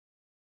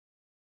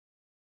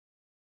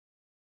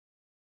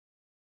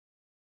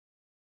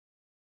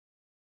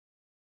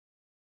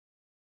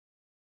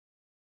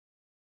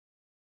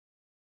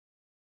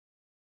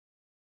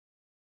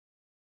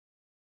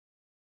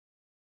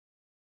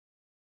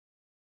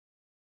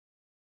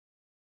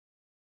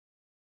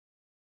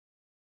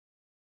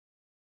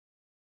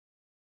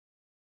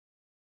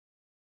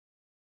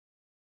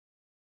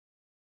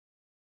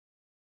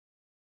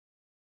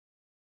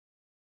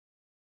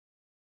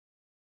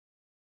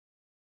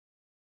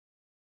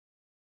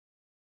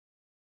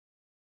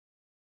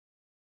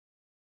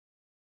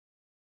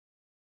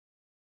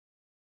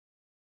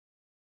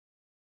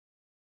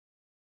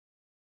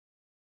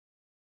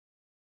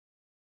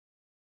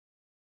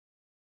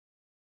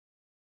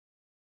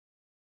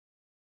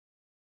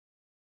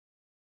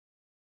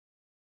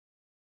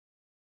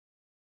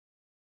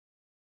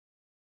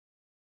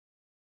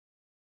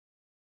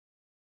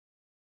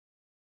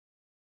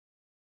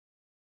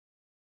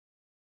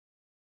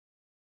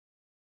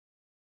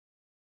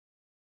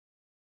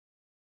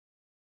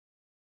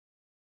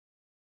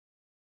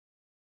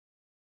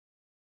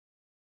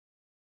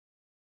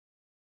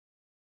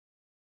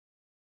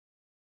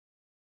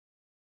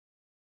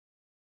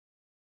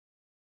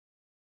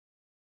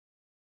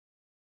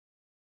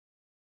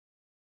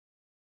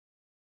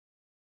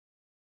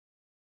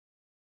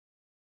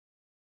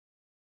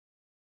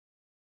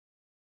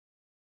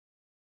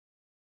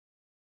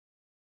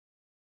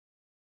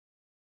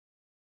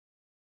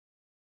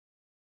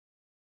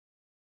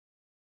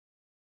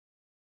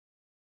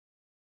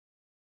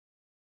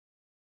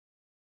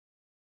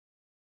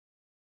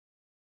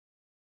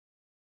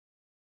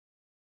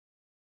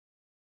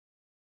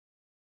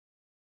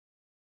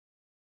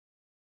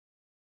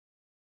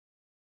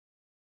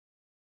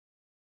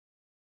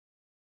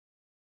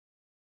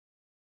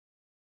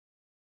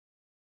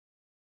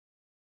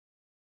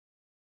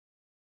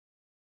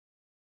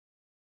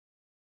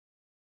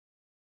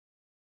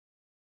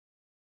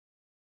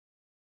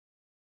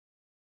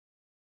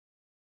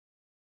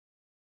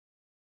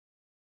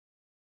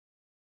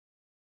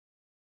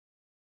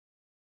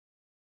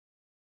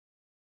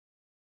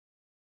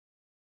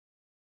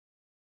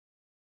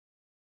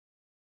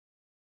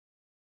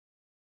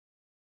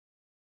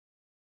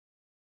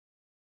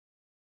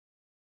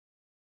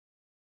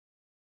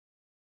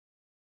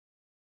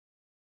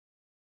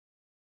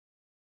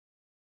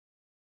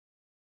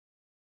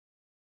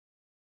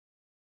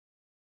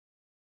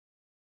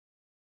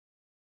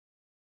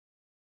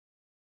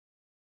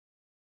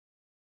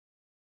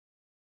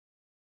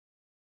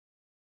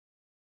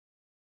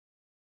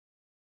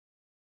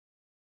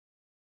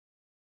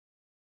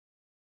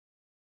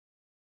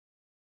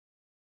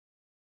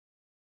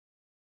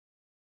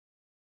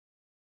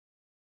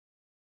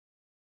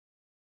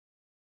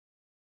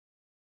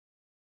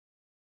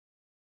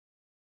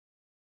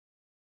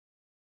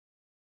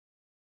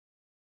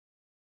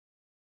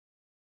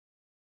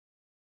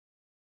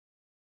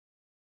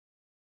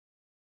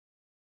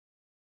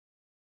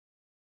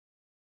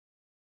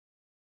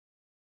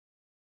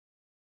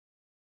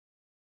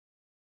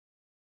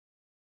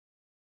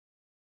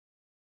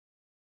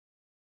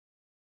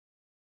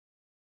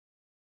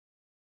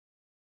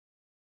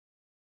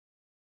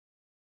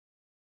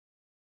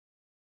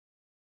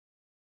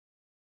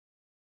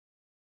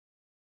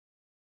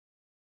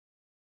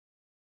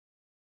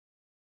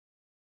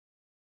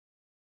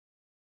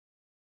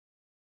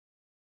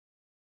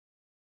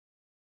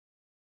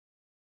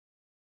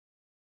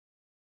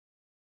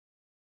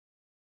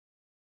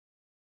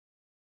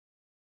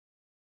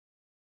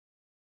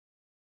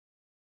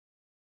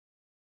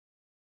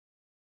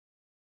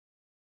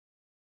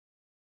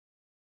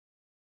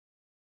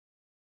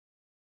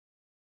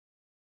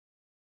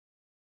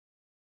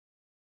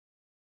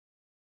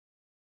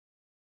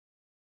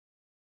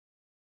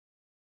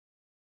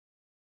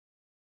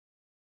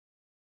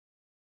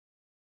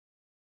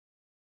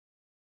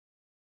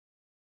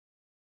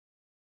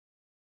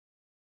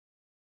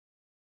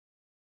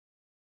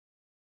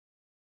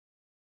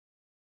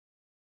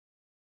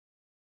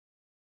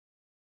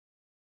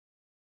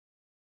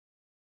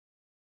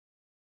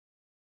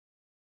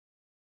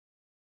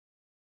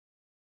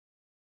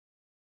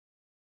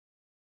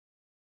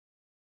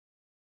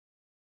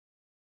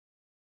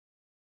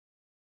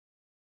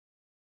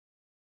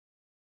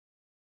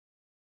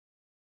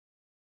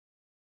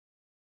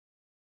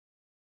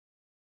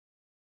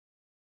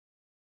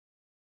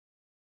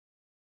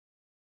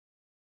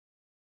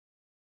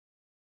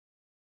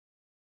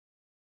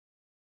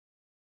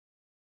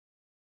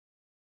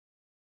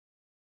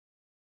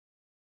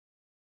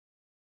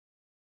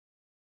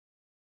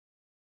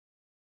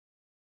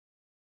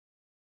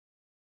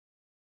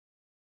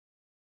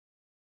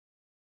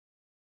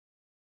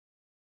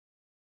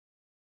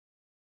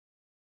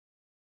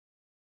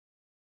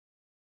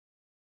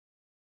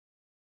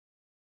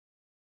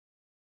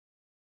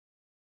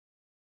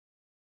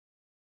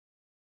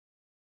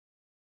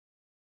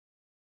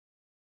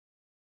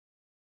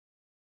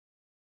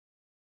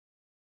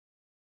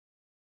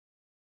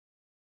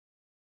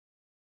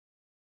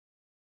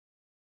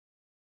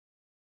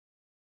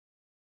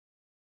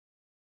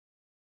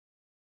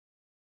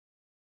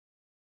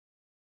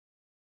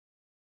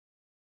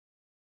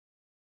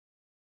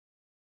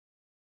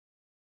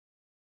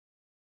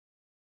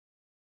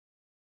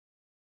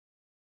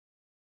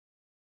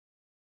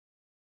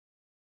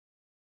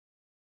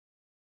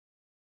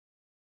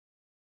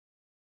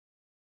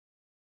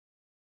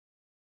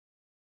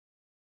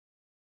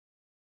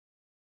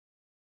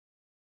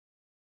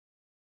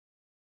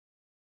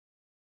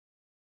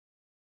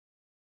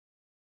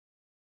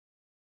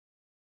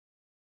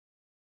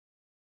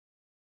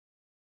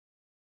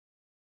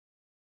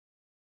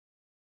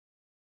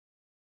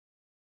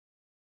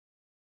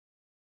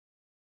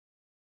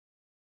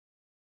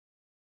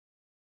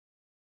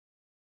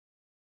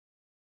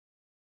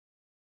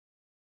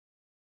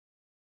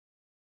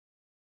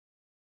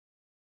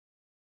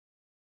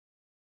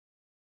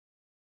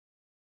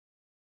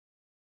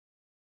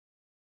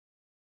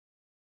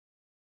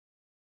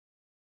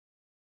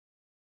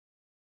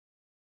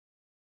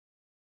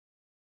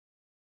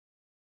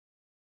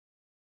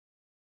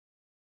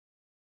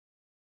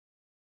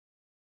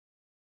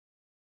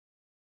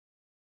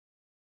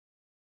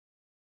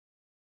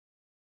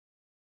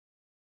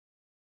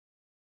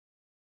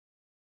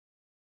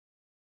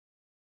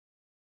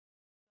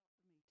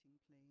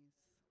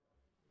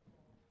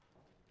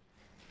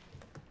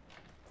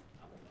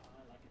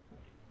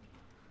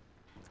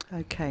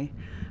Okay,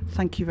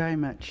 thank you very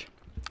much.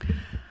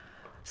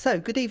 So,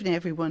 good evening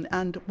everyone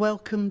and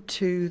welcome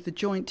to the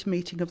joint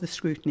meeting of the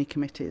Scrutiny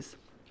Committees.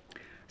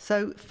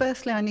 So,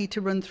 firstly I need to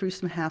run through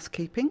some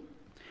housekeeping.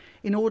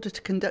 In order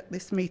to conduct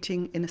this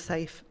meeting in a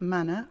safe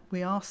manner,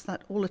 we ask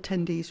that all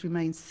attendees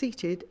remain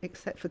seated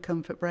except for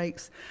comfort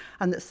breaks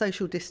and that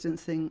social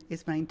distancing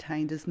is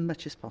maintained as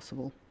much as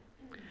possible.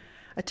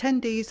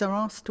 Attendees are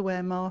asked to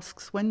wear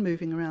masks when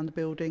moving around the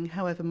building,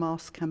 however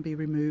masks can be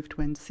removed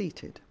when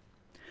seated.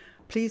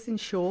 Please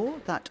ensure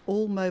that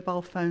all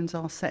mobile phones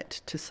are set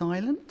to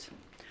silent.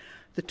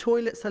 The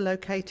toilets are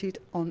located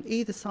on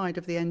either side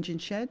of the engine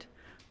shed.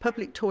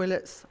 Public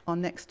toilets are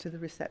next to the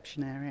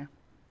reception area.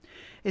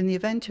 In the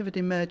event of an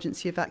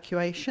emergency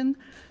evacuation,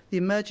 the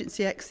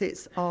emergency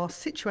exits are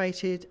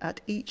situated at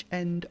each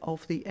end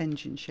of the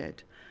engine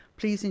shed.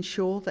 Please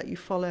ensure that you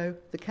follow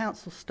the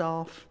council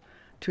staff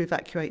to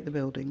evacuate the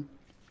building.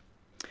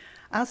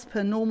 As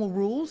per normal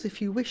rules,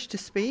 if you wish to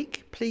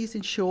speak, please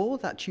ensure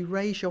that you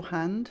raise your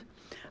hand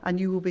and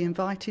you will be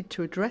invited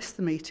to address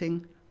the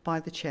meeting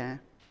by the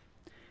chair.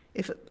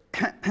 If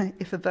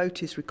a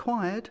vote is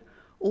required,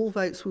 all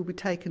votes will be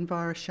taken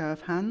via a show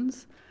of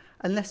hands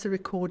unless a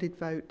recorded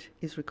vote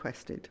is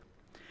requested,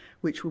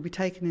 which will be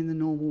taken in the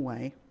normal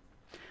way.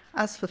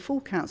 As for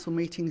full council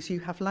meetings,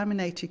 you have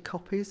laminated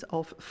copies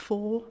of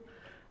for,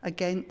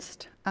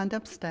 against and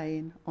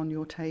abstain on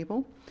your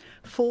table.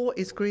 For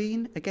is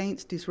green,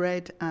 against is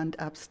red and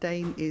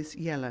abstain is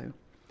yellow.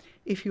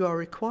 If you are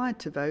required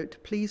to vote,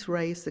 please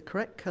raise the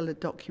correct coloured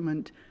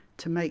document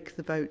to make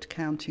the vote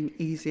counting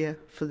easier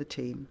for the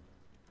team.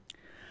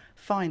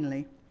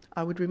 Finally,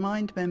 I would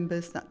remind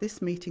members that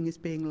this meeting is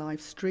being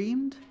live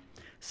streamed,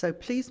 so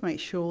please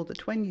make sure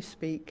that when you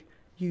speak,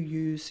 you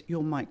use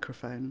your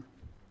microphone.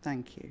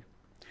 Thank you.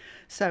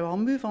 So I'll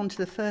move on to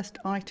the first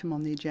item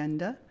on the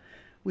agenda,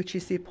 which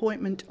is the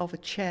appointment of a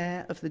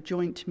chair of the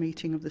joint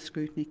meeting of the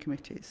Scrutiny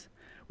Committees,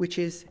 which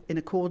is in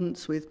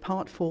accordance with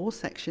Part 4,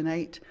 Section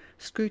 8,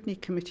 Scrutiny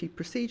Committee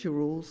Procedure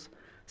Rules,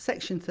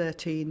 Section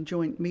 13,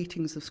 Joint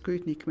Meetings of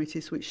Scrutiny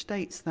Committees, which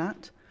states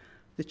that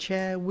the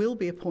chair will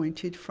be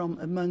appointed from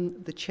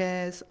among the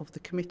chairs of the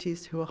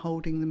committees who are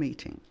holding the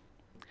meeting.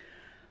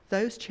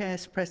 Those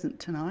chairs present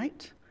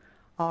tonight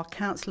are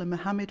Councillor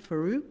Mohammed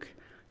Farouk,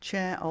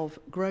 Chair of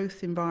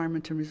Growth,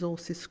 Environment and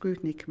Resources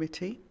Scrutiny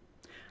Committee,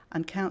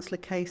 and Councillor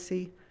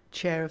Casey,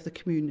 Chair of the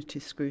Community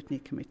Scrutiny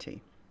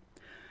Committee.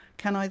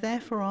 Can I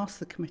therefore ask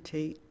the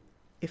committee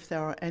if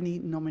there are any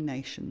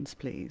nominations,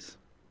 please?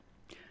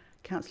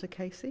 Councillor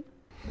Casey?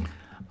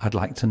 I'd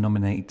like to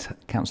nominate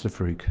Councillor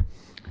Farouk.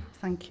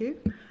 Thank you.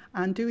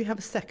 And do we have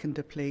a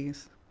seconder,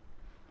 please?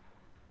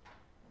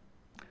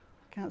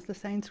 Councillor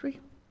Sainsbury?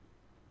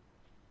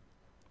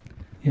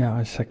 Yeah,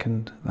 I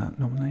second that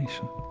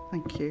nomination.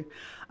 Thank you.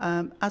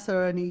 As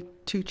there are only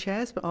two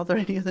chairs, but are there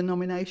any other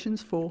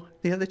nominations for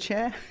the other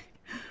chair?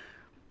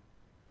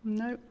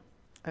 No?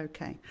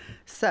 Okay.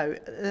 So,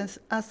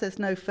 as there's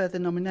no further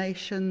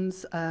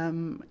nominations,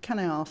 can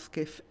I ask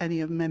if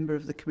any member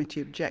of the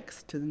committee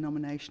objects to the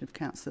nomination of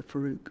Councillor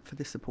Farouk for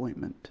this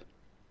appointment?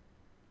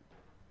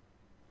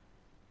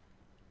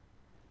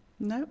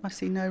 No, I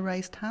see no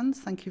raised hands.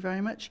 Thank you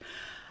very much.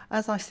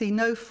 As I see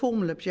no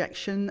formal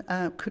objection,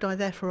 could I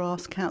therefore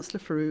ask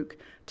Councillor Farouk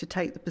to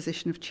take the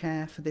position of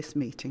chair for this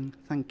meeting?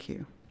 Thank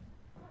you.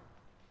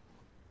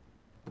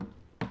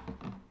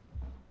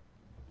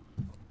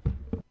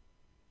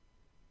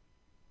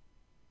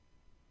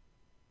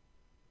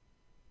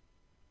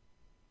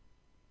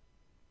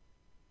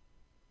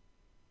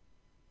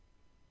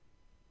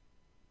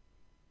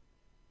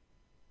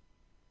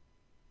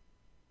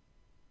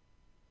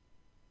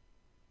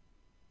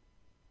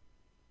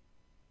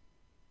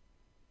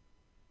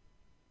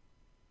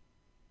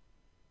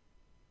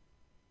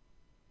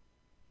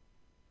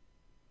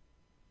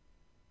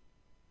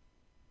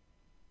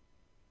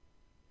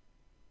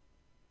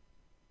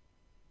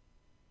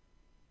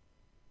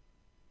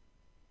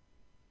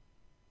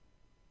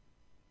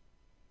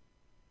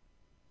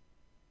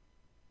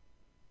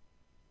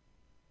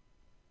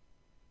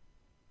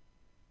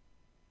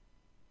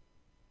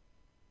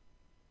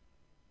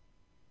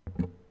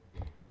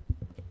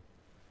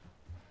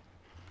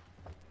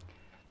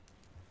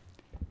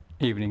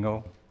 Evening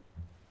all.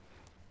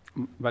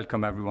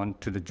 Welcome everyone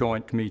to the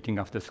joint meeting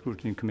of the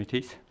Scrutiny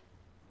Committees.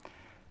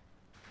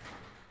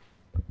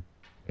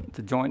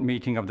 The joint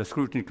meeting of the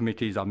Scrutiny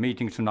Committees are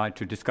meeting tonight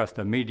to discuss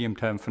the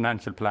Medium-Term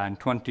Financial Plan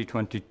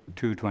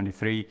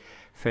 2022-23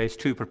 Phase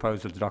 2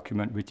 Proposals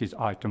document, which is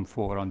item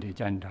 4 on the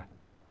agenda.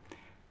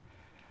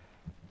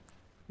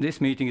 This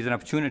meeting is an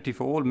opportunity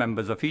for all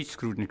members of each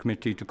Scrutiny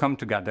Committee to come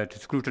together to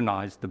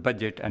scrutinise the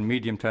budget and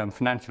medium-term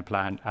financial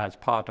plan as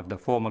part of the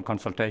formal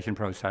consultation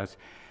process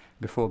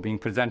before being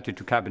presented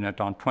to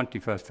Cabinet on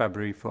 21st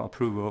February for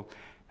approval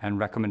and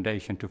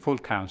recommendation to full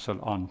Council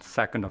on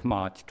 2nd of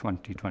March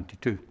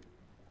 2022.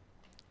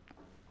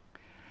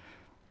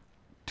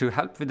 To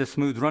help with the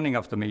smooth running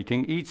of the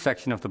meeting, each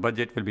section of the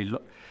budget will be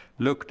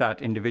looked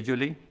at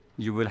individually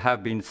you will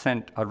have been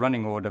sent a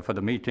running order for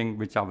the meeting,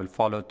 which I will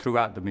follow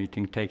throughout the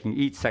meeting, taking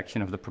each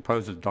section of the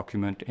proposal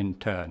document in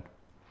turn.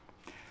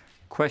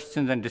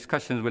 Questions and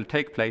discussions will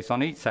take place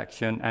on each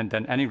section, and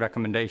then any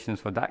recommendations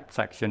for that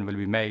section will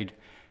be made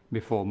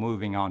before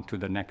moving on to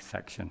the next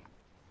section.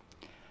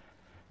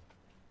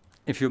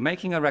 If you're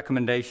making a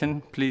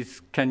recommendation,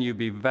 please can you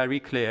be very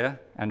clear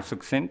and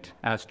succinct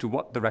as to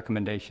what the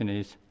recommendation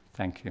is?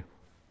 Thank you.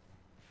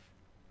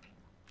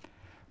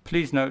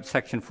 Please note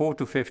section 4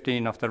 to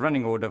 15 of the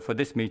running order for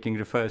this meeting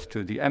refers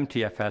to the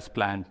MTFS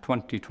Plan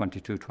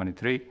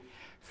 2022-23,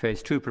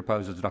 Phase 2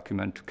 Proposals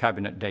document to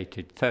Cabinet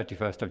dated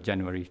 31st of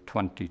January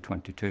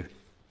 2022.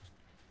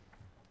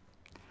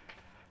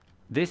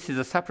 This is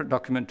a separate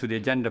document to the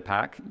agenda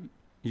pack.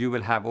 You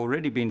will have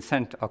already been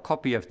sent a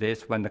copy of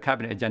this when the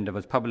Cabinet agenda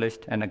was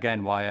published, and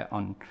again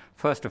on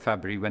 1st of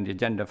February when the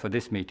agenda for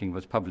this meeting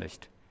was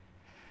published.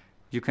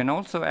 You can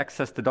also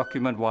access the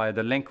document via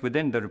the link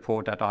within the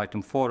report at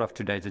item 4 of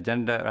today's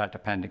agenda at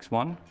Appendix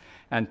 1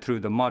 and through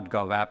the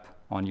ModGov app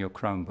on your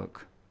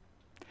Chromebook.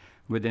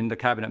 Within the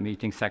Cabinet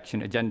meeting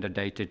section, agenda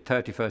dated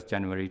 31st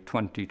January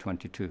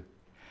 2022.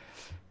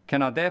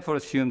 Can I therefore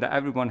assume that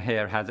everyone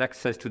here has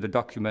access to the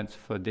documents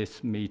for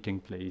this meeting,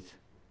 please?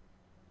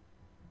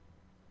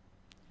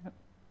 Yep.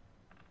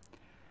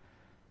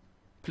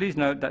 Please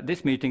note that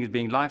this meeting is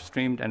being live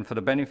streamed, and for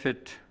the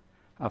benefit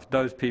of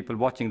those people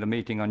watching the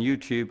meeting on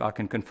YouTube, I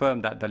can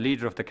confirm that the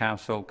Leader of the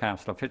Council,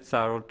 Councillor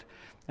Fitzgerald,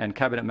 and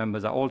Cabinet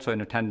members are also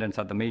in attendance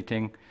at the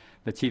meeting,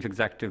 the Chief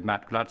Executive,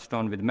 Matt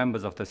Gladstone, with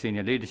members of the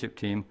senior leadership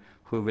team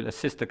who will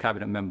assist the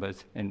Cabinet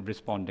members in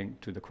responding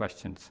to the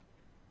questions.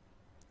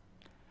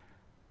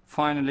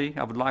 Finally,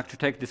 I would like to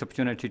take this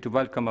opportunity to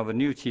welcome our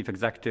new Chief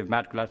Executive,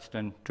 Matt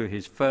Gladstone, to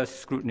his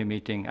first scrutiny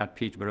meeting at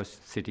Peterborough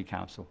City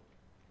Council.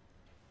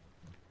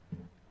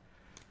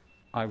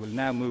 I will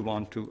now move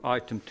on to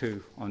item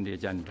 2 on the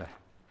agenda.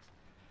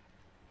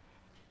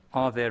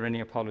 Are there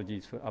any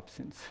apologies for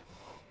absence?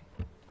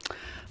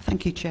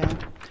 Thank you, Chair.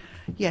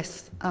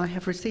 Yes, I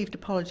have received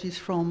apologies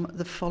from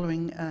the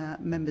following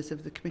members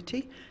of the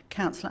committee: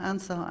 Councillor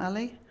Ansar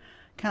Ali,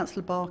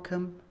 Councillor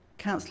Barkham,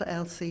 Councillor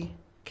Elsey,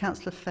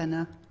 Councillor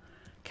Fenner,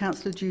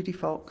 Councillor Judy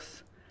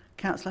Fox,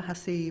 Councillor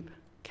Hasib,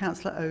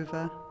 Councillor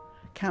Over,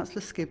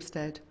 Councillor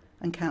Skibstead,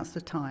 and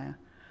Councillor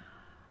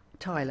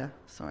Tyler.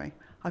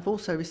 I've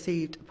also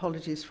received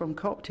apologies from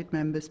co-opted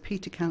members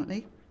Peter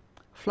Cantley,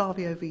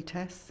 Flavio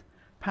Vites,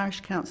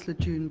 Parish Councillor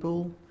June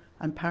Bull,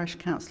 and Parish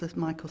Councillor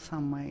Michael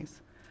Samways.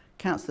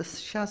 Councillor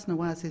Shaz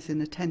Nawaz is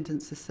in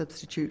attendance as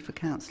substitute for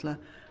Councillor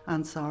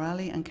Ansar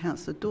Ali, and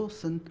Councillor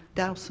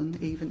Dowson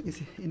even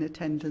is in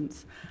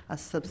attendance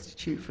as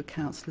substitute for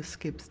Councillor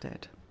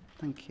Skibstead.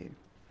 Thank you.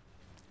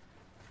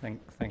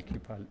 Thank you,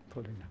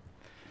 Paulina.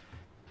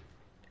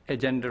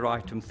 Agenda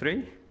item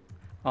 3.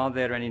 Are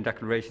there any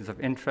declarations of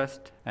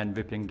interest and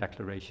whipping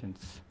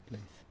declarations, please?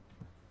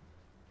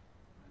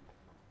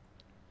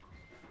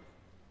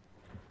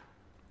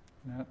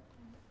 No.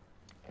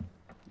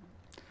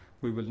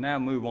 We will now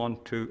move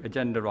on to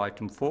agenda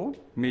item 4,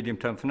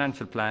 Medium-Term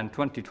Financial Plan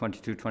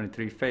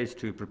 2022-23, Phase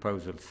 2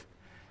 Proposals.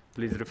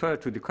 Please refer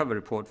to the cover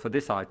report for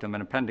this item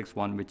and Appendix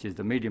 1, which is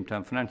the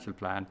Medium-Term Financial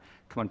Plan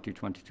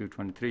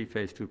 2022-23,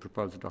 Phase 2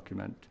 Proposal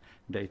document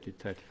dated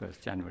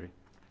 31st January.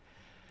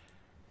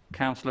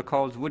 Councillor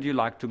Coles, would you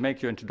like to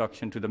make your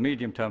introduction to the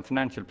Medium-Term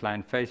Financial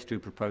Plan Phase 2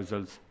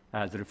 proposals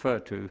as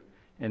referred to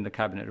in the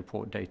Cabinet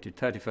report dated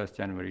 31st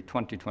January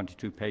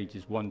 2022,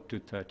 pages 1 to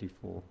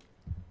 34?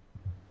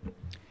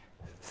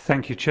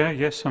 Thank you, Chair.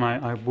 Yes, and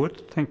I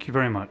would. Thank you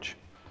very much.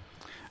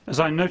 As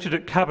I noted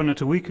at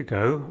Cabinet a week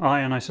ago,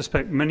 and I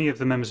suspect many of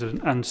the members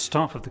and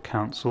staff of the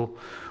Council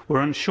were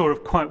unsure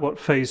of quite what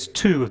Phase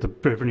 2 of the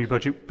revenue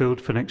budget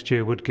build for next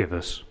year would give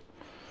us.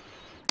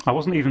 I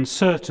wasn't even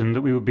certain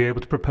that we would be able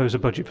to propose a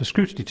budget for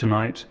scrutiny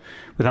tonight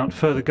without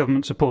further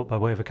government support by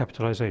way of a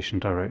capitalisation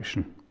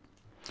direction.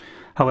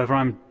 However,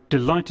 I'm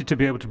delighted to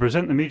be able to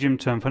present the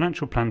medium-term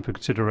financial plan for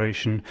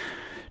consideration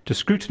to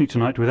scrutiny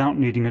tonight without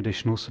needing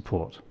additional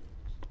support.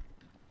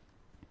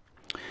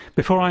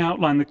 Before I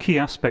outline the key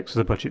aspects of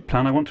the budget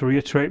plan, I want to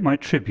reiterate my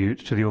tribute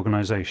to the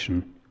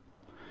organisation.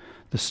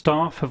 The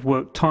staff have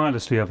worked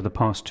tirelessly over the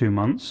past 2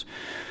 months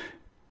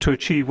to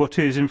achieve what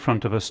is in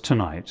front of us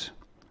tonight,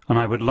 and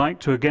I would like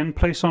to again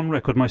place on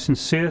record my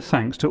sincere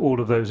thanks to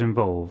all of those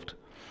involved.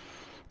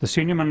 The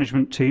senior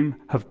management team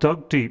have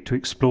dug deep to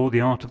explore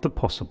the art of the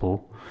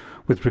possible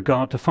with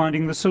regard to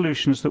finding the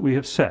solutions that we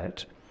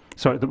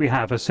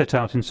have as set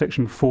out in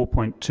section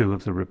 4.2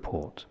 of the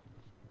report.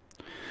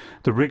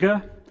 The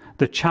rigour,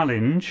 the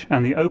challenge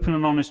and the open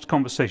and honest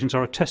conversations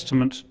are a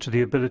testament to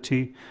the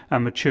ability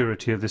and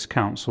maturity of this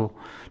Council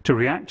to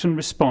react and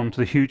respond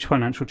to the huge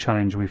financial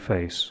challenge we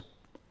face.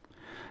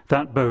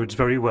 That bodes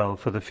very well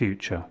for the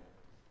future.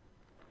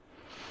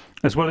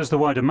 As well as the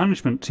wider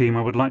management team,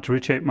 I would like to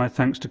reiterate my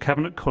thanks to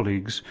Cabinet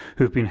colleagues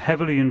who have been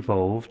heavily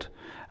involved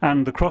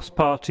and the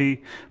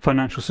cross-party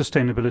Financial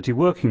Sustainability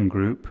Working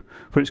Group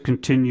for its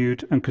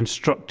continued and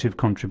constructive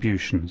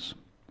contributions.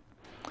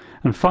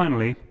 And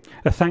finally,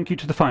 a thank you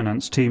to the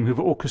finance team who've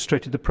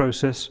orchestrated the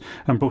process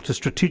and brought a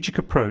strategic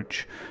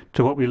approach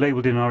to what we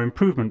labelled in our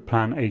improvement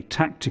plan a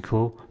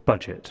tactical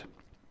budget.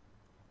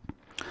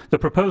 The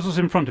proposals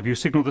in front of you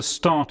signal the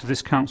start of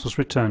this Council's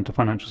return to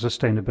financial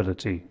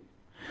sustainability.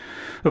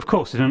 Of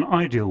course, in an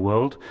ideal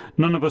world,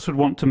 none of us would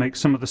want to make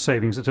some of the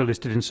savings that are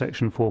listed in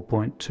section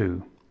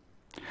 4.2.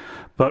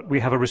 But we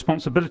have a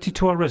responsibility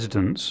to our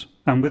residents,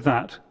 and with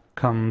that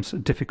comes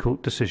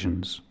difficult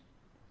decisions.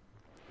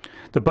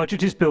 The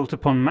budget is built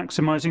upon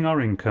maximising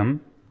our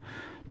income,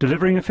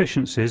 delivering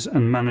efficiencies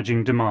and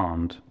managing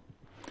demand.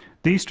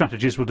 These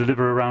strategies will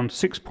deliver around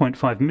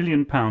 £6.5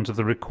 million of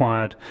the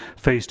required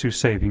Phase 2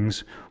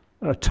 savings,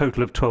 a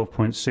total of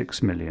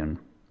 £12.6 million.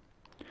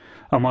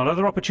 And while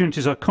other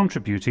opportunities are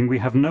contributing, we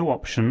have no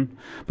option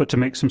but to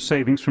make some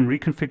savings from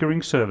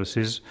reconfiguring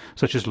services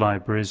such as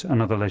libraries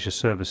and other leisure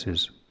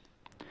services.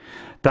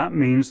 That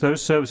means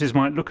those services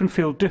might look and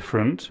feel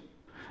different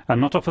and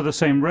not offer the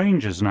same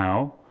range as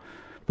now,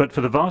 but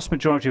for the vast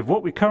majority of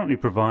what we currently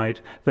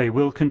provide, they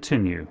will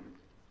continue.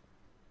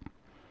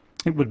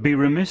 It would be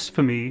remiss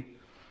for me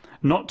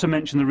not to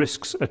mention the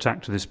risks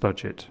attached to this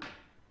budget.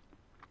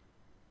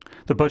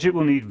 The budget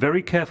will need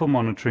very careful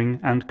monitoring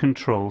and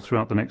control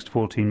throughout the next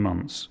 14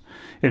 months,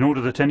 in order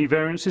that any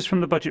variances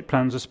from the budget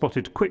plans are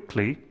spotted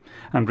quickly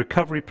and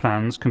recovery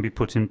plans can be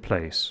put in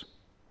place.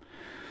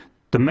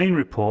 The main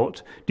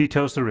report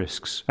details the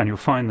risks, and you'll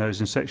find those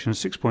in section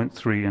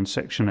 6.3 and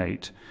section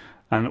 8,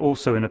 and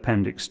also in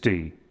Appendix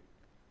D.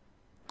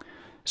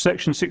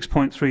 Section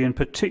 6.3 in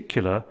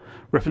particular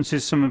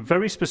references some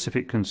very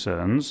specific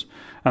concerns,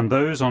 and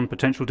those on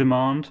potential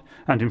demand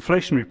and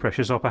inflationary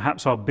pressures are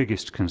perhaps our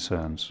biggest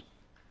concerns.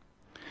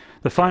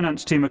 The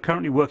finance team are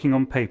currently working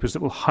on papers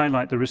that will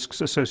highlight the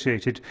risks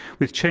associated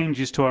with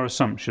changes to our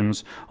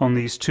assumptions on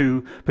these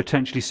two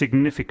potentially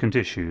significant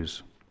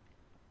issues.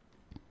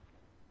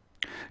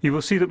 You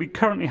will see that we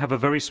currently have a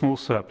very small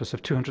surplus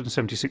of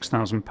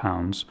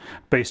 £276,000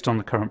 based on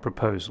the current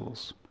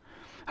proposals.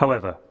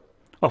 However,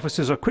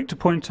 officers are quick to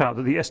point out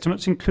that the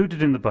estimates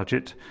included in the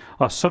budget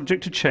are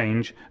subject to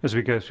change as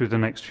we go through the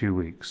next few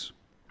weeks.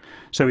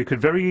 So we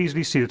could very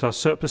easily see that our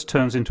surplus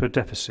turns into a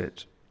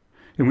deficit,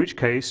 in which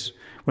case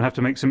we'll have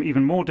to make some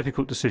even more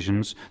difficult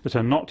decisions that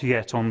are not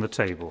yet on the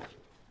table.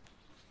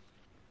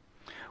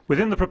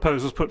 Within the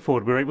proposals put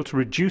forward, we're able to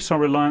reduce our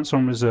reliance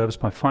on reserves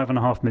by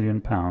 £5.5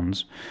 million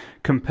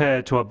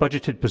compared to our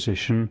budgeted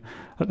position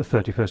at the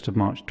 31st of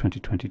March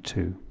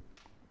 2022.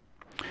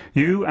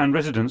 You and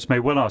residents may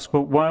well ask,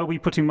 well, why are we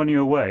putting money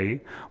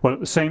away while at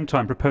the same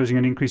time proposing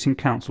an increase in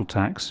council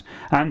tax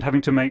and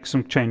having to make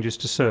some changes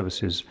to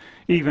services,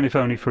 even if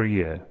only for a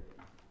year?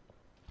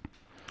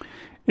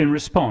 In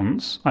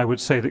response, I would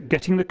say that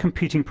getting the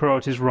competing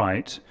priorities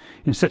right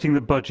in setting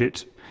the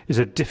budget is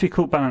a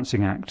difficult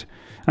balancing act,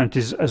 and it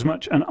is as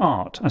much an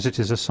art as it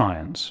is a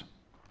science.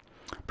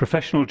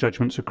 Professional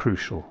judgments are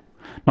crucial,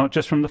 not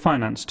just from the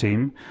finance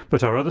team,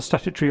 but our other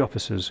statutory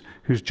officers,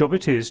 whose job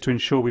it is to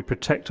ensure we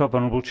protect our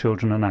vulnerable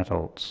children and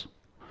adults.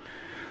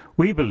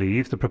 We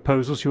believe the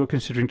proposals you are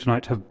considering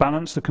tonight have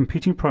balanced the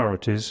competing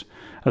priorities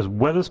as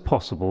well as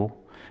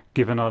possible,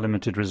 given our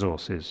limited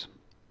resources.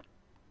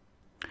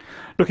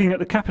 Looking at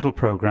the capital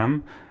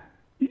programme,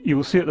 you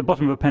will see at the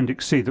bottom of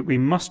Appendix C that we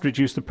must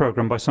reduce the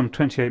programme by some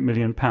 £28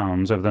 million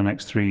over the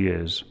next 3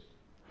 years.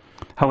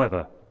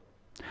 However,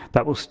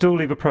 that will still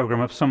leave a programme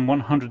of some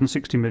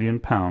 £160 million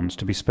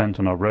to be spent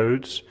on our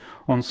roads,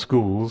 on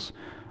schools,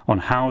 on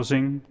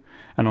housing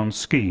and on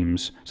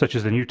schemes such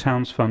as the New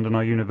Towns Fund and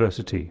our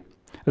university,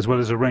 as well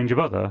as a range of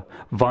other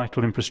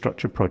vital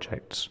infrastructure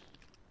projects.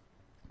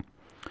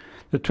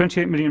 The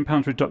 £28 million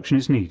reduction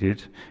is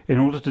needed in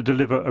order to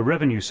deliver a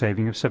revenue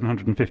saving of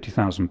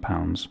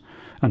 £750,000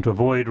 and to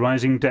avoid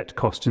rising debt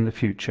costs in the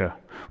future,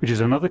 which is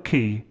another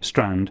key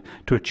strand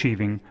to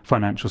achieving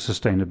financial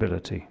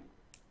sustainability.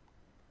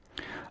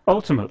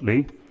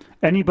 Ultimately,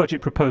 any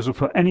budget proposal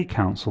for any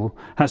council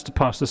has to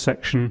pass the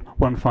Section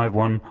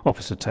 151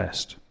 officer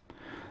test.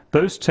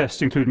 Those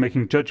tests include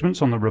making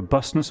judgments on the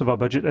robustness of our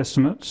budget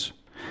estimates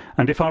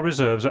and if our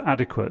reserves are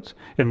adequate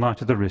in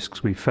light of the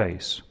risks we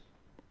face.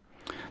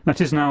 That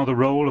is now the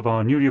role of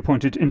our newly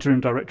appointed Interim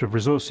Director of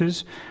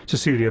Resources,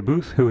 Cecilia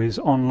Booth, who is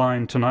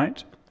online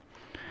tonight.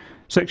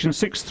 Section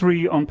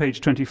 6.3 on page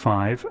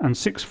 25 and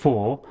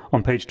 6.4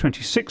 on page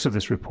 26 of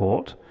this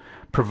report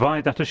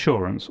provide that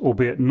assurance,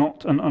 albeit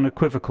not an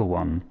unequivocal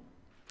one.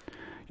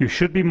 You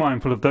should be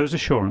mindful of those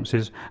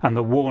assurances and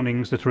the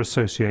warnings that are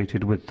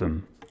associated with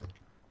them.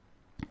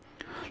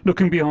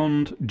 Looking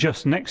beyond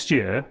just next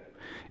year,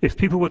 if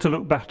people were to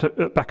look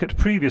back at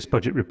previous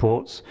budget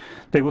reports,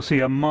 they will see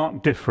a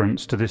marked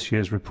difference to this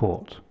year's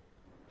report.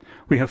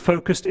 We have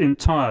focused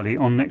entirely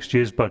on next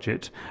year's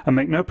budget and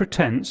make no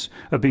pretence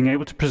of being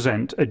able to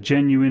present a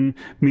genuine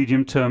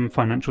medium-term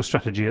financial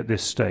strategy at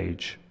this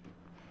stage.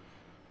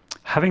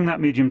 Having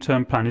that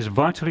medium-term plan is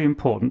vitally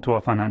important to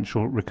our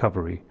financial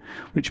recovery,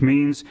 which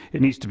means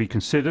it needs to be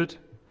considered,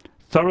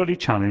 thoroughly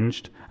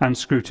challenged and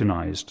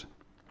scrutinised.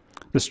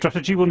 The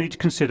strategy will need to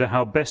consider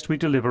how best we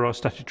deliver our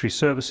statutory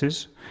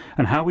services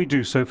and how we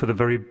do so for the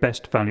very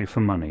best value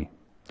for money.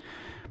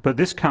 But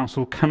this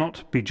council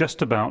cannot be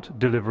just about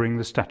delivering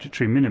the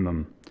statutory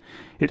minimum.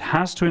 It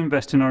has to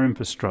invest in our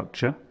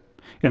infrastructure,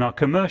 in our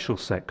commercial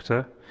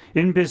sector,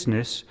 in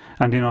business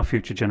and in our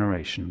future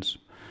generations.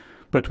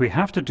 But we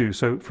have to do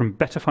so from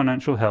better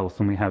financial health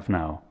than we have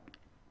now.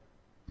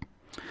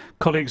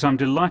 Colleagues, I'm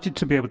delighted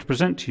to be able to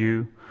present to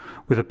you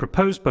with a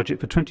proposed budget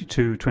for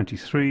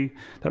 22-23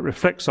 that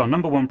reflects our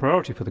number one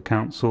priority for the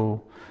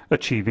Council,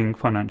 achieving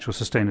financial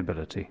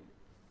sustainability.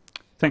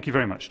 Thank you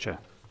very much, Chair.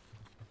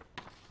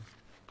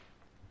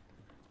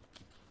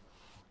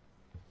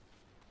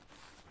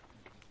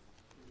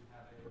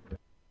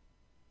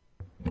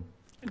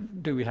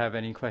 Do we have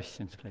any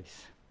questions,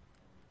 please?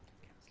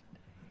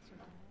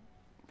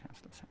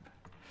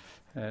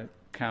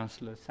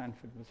 Councillor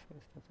Sanford was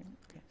first, I think.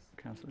 Yes.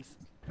 Councillor.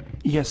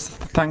 Yes,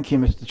 thank you,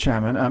 Mr.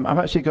 Chairman. I've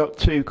actually got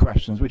two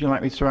questions. Would you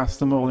like me to ask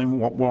them all in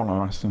one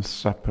or ask them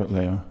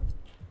separately? Or?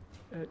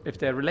 If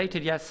they're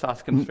related, yes,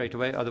 ask them straight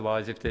away.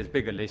 Otherwise, if there's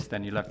bigger list,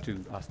 then you'll have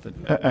to ask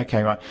them.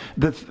 Okay, right.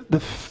 The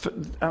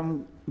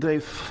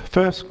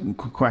first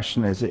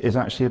question is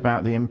actually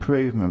about the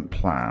improvement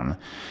plan,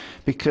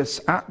 because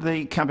at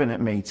the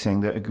cabinet meeting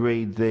that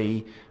agreed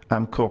the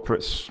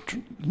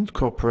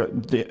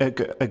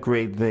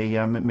agreed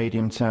the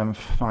medium-term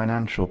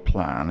financial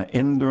plan,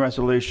 in the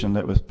resolution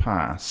that was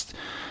passed,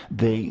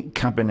 the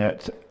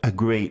cabinet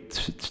agreed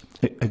to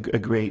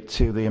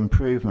the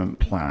improvement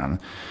plan.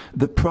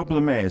 The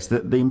problem is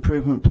that the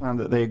improvement plan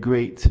that they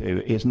agreed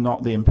to is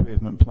not the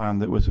improvement plan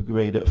that was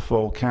agreed at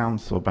full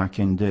council back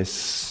in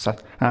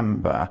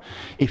December.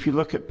 If you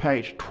look at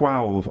page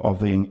 12 of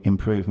the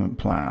improvement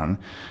plan,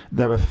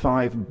 there are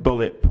 5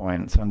 bullet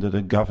points under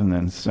the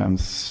governance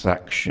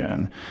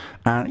section,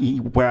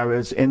 and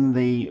whereas in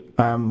the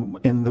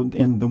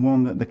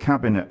one that the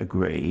cabinet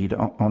agreed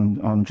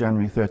on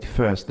January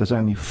 31st, there's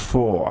only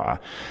 4,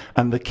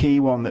 and the key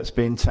one that's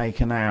been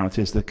taken out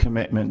is the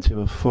commitment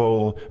to a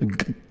full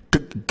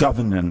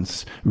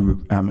governance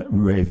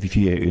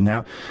review.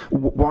 Now,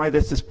 why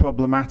this is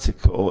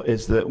problematical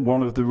is that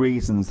one of the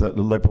reasons that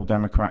the Liberal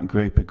Democrat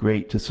group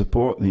agreed to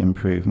support the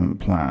improvement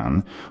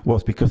plan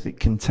was because it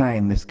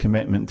contained this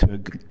commitment to a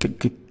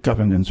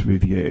governance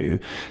review.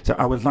 So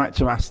I would like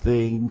to ask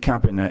the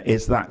Cabinet,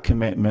 is that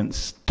commitment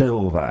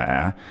still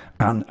there?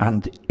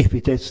 And if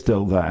it is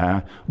still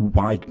there,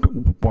 why did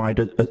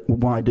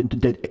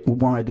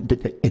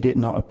it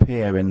not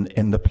appear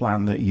in the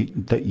plan that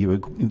you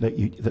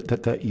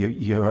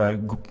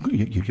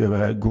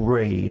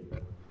agreed?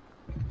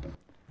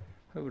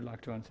 Who would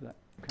like to answer that?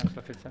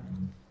 Councillor Fitzgerald.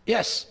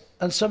 Yes,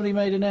 and somebody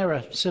made an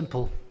error.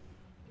 Simple.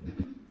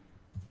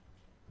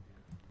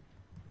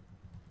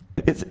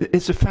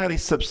 It's a fairly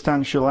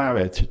substantial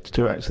error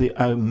to actually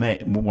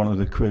omit one of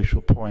the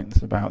crucial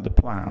points about the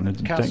plan.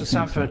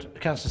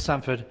 Councillor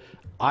Sanford,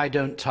 I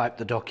don't type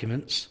the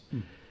documents.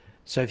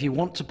 So if you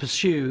want to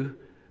pursue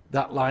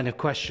that line of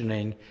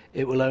questioning,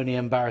 it will only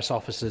embarrass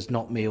officers,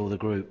 not me or the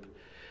group.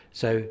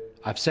 So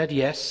I've said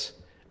yes,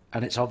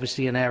 and it's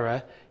obviously an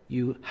error.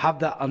 You have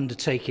that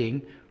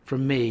undertaking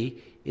from me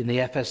in the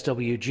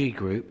FSWG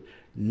group.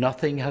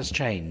 Nothing has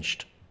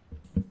changed.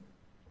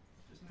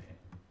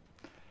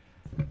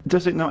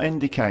 Does it not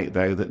indicate,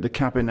 though, that the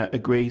Cabinet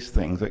agrees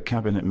things at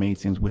Cabinet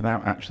meetings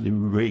without actually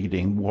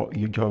reading what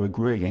you're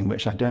agreeing,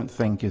 which I don't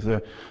think is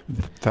a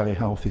very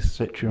healthy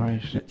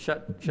situation?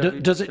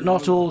 Does it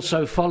not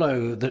also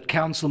follow that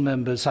Council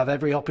members have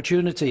every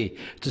opportunity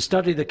to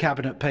study the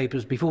Cabinet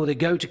papers before they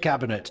go to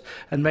Cabinet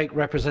and make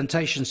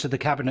representations to the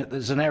Cabinet that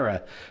there's an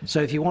error?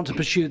 So if you want to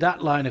pursue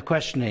that line of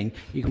questioning,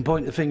 you can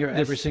point the finger at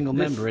every single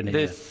member in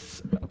here.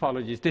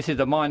 Apologies, this is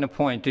a minor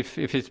point. If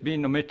it's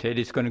been omitted,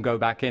 it's going to go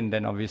back in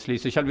then, obviously.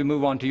 So shall we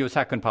move on to your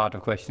second part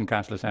of question,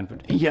 Councillor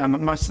Sanford? Yeah,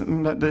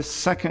 the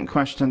second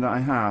question that I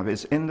have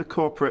is in the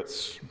corporate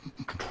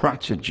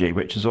strategy,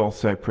 which is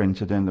also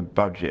printed in the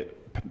budget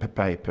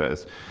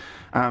papers,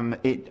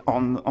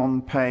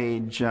 on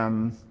page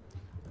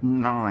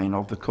 9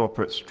 of the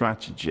corporate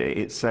strategy,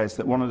 it says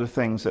that one of the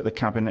things that the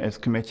Cabinet is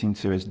committing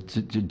to is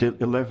to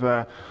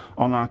deliver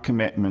on our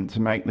commitment to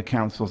make the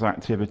Council's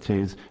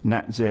activities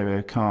net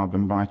zero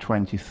carbon by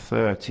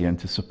 2030 and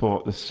to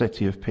support the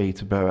City of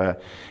Peterborough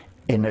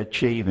in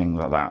achieving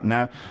that.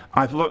 Now,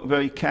 I've looked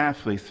very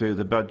carefully through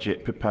the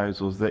budget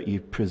proposals that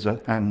you've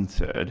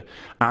presented,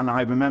 and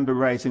I remember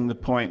raising the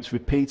points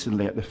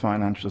repeatedly at the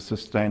Financial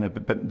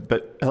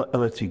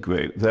Sustainability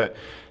Group that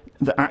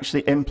actually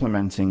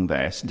implementing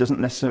this doesn't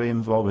necessarily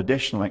involve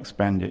additional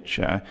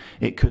expenditure.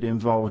 It could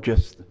involve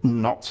just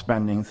not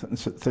spending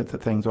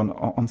things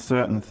on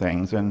certain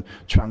things and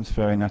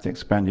transferring that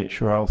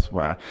expenditure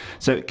elsewhere.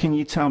 So can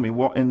you tell me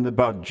what in the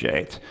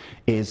budget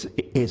is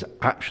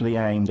actually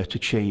aimed at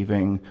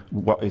achieving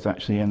what is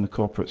actually in the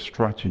corporate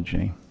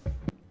strategy?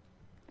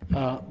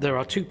 There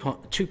are two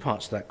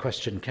parts to that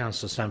question,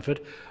 Councillor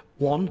Sanford.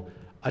 One,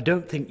 I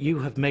don't think you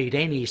have made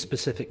any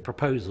specific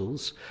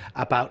proposals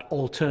about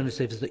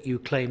alternatives that you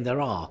claim there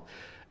are.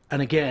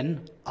 And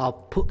again, I'll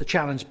put the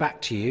challenge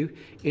back to you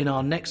in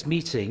our next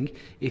meeting.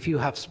 If you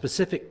have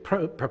specific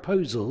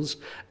proposals,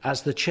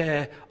 as the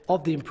chair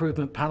of the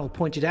improvement panel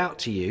pointed out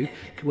to you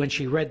when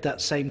she read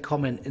that same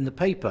comment in the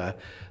paper,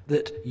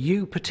 that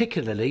you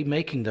particularly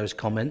making those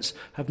comments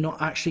have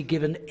not actually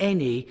given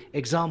any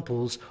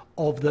examples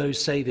of those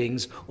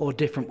savings or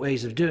different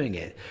ways of doing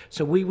it.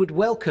 So we would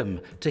welcome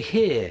to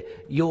hear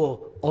your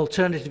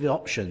alternative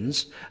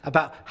options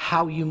about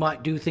how you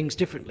might do things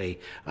differently.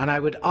 And I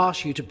would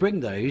ask you to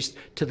bring those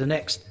to the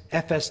next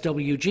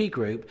FSWG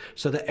group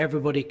so that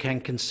everybody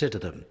can consider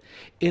them.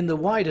 In the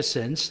wider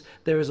sense,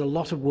 there is a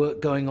lot of work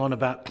going on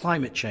about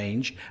climate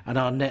change and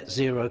our net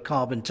zero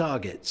carbon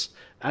targets.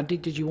 Andy,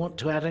 did you want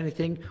to add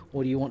anything,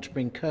 or do you want to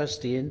bring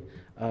Kirsty in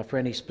for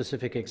any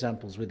specific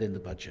examples within the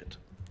budget?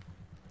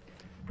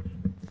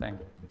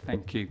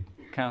 Thank you.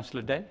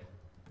 Councillor Day.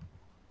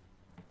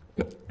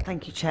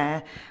 Thank you,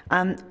 Chair.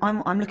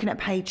 I'm looking at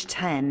page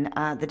 10,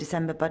 the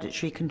December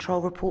Budgetary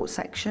Control Report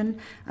section.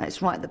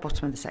 It's right at the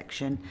bottom of the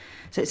section.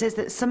 So it says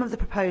that some of the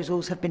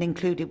proposals have been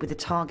included with a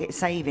target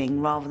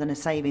saving rather than a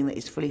saving that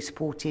is fully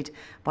supported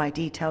by a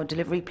detailed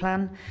delivery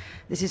plan.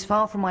 This is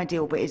far from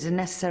ideal, but is a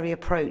necessary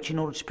approach in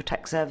order to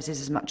protect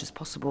services as much as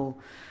possible.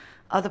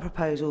 Other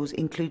proposals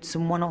include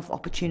some one-off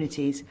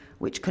opportunities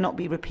which cannot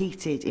be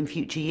repeated in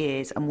future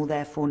years and will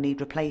therefore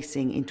need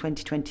replacing in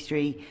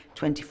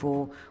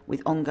 2023-24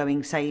 with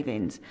ongoing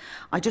savings.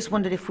 I just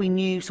wondered if we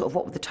knew sort of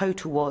what the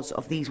total was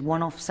of these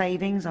one-off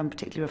savings. I'm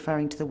particularly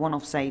referring to the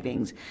one-off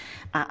savings.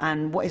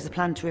 And what is the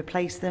plan to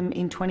replace them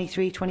in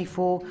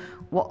 23-24?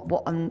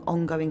 What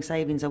ongoing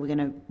savings are we going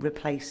to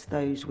replace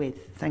those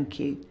with? Thank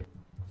you.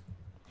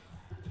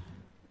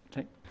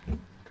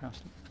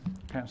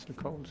 Councillor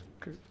Coles.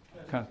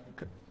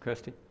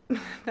 Kirsty.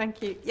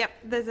 Thank you. Yep,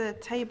 there's a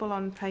table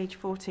on page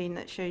 14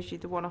 that shows you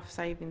the one-off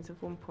savings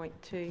of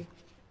 1.2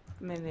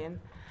 million,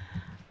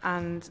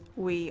 and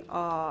we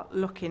are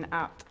looking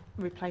at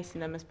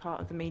replacing them as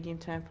part of the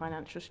medium-term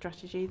financial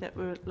strategy that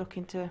we're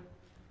looking to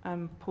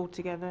pull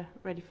together,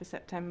 ready for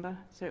September.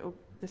 So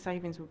the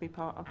savings will be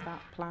part of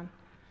that plan.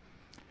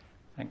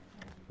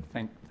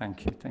 Thank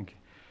you.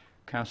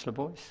 Councillor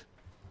Boyce.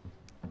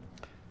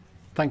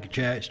 Thank you,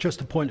 Chair. It's just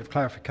a point of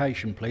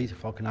clarification, please,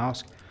 if I can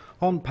ask.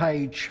 On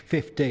page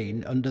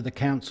 15, under the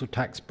council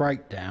tax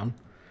breakdown,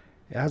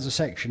 it has a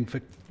section for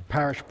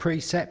parish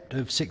precept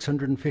of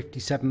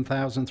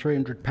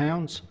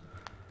 £657,300.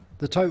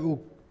 The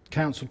total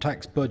council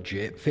tax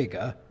budget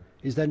figure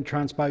is then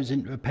transposed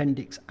into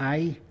Appendix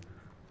A.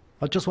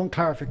 I just want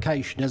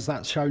clarification, as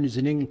that's shown as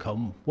an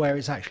income, where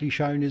it's actually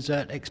shown as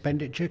an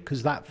expenditure,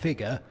 because that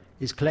figure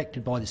is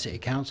collected by the City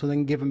Council and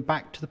then given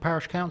back to the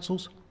parish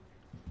councils.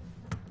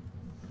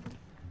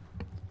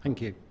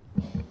 Thank you.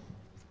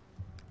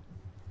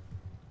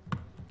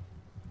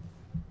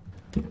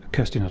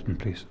 Kirsty Nutton,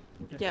 please.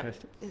 Yeah.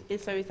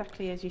 So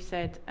exactly as you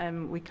said,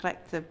 we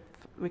collect the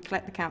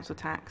council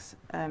tax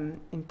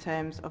in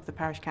terms of the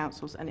parish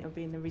councils, and it will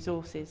be in the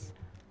resources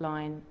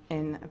line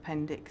in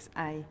Appendix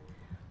A,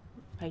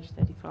 page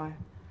 35.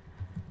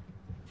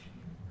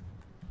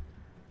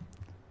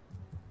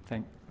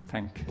 Thank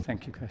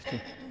you, Kirsty.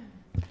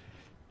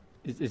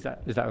 Is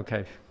that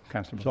okay,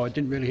 Councillor? So I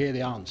didn't really hear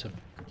the answer.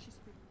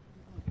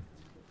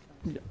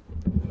 Yeah.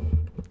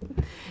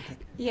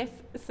 Yes,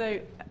 so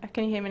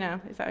can you hear me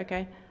now? Is that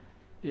okay?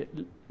 Yeah,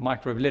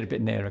 micro a little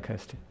bit nearer,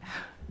 Kirsty.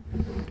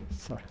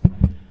 Sorry.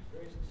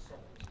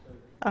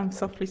 I'm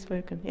softly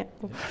spoken, yeah.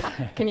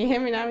 Can you hear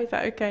me now? Is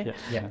that okay?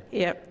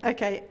 Yeah.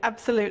 Okay,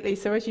 absolutely.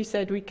 So as you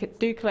said, we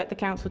do collect the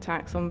council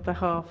tax on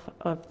behalf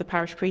of the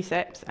parish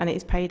precepts, and it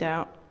is paid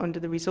out under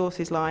the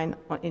resources line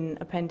in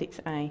Appendix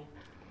A.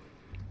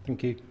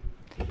 Thank you.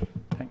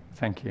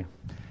 Thank you.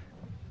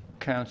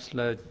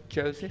 Councillor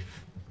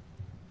Joseph.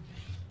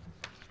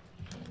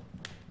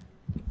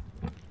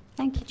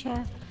 Thank you,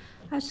 Chair.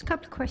 Just a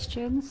couple of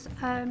questions.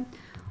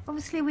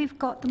 Obviously, we've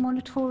got the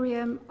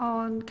moratorium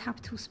on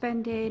capital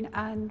spending,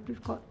 and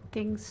we've got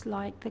things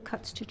like the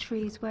cuts to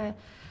trees where,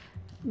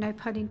 no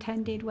pun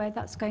intended, where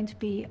that's going to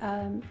be,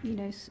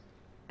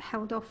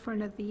 held off for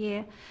another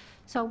year.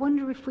 So I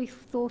wonder if we've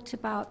thought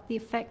about the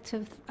effect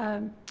of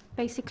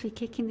basically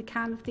kicking the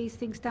can of these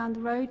things down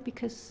the road,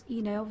 because,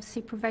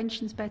 obviously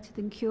prevention's better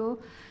than cure.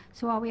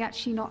 So are we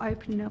actually not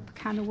opening up a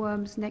can of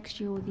worms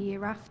next year or the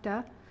year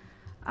after?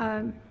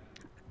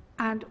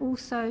 And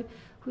also,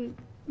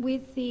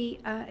 with the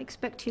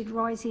expected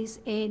rises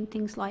in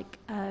things like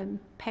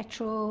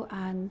petrol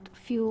and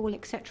fuel,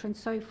 etc., and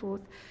so forth,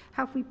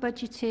 have we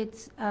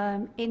budgeted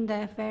in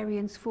their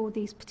variance for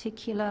these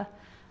particular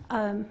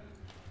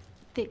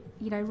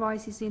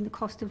rises in the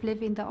cost of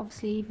living that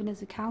obviously even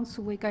as a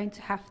council we're going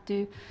to have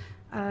to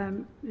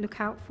look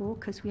out for,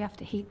 because we have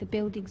to heat the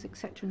buildings,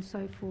 etc., and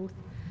so forth.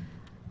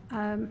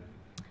 And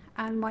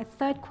my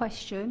third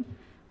question,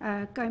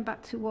 going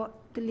back to what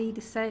the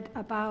leader said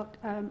about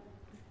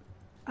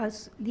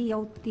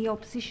the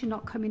opposition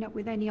not coming up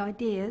with any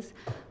ideas,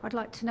 I'd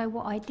like to know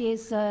what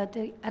ideas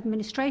the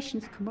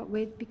administration's come up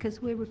with,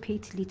 because we're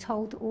repeatedly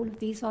told that all of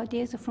these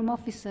ideas are from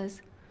officers.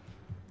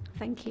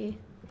 Thank you.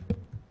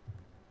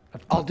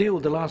 I'll deal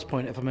with the last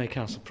point, if I may,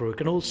 Councillor Farouk.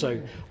 And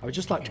also, I would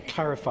just like to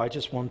clarify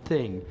just one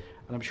thing,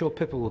 and I'm sure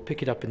Pippa will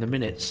pick it up in the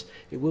minutes.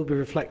 It will be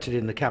reflected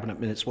in the Cabinet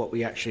minutes what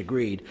we actually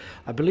agreed.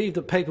 I believe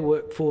that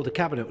paperwork for the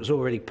Cabinet was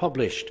already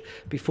published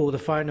before the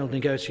final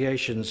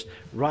negotiations,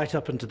 right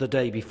up until the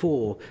day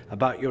before,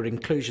 about your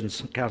inclusion,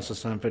 Councillor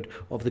Sanford,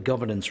 of the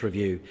governance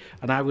review.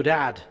 And I would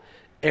add,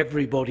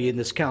 everybody in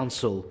this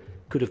Council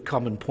could have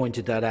come and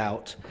pointed that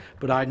out,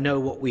 but I know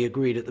what we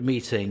agreed at the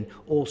meeting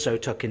also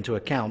took into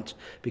account,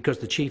 because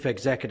the Chief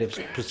Executive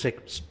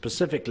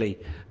specifically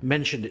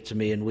mentioned it to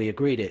me and we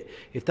agreed it.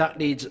 If that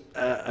needs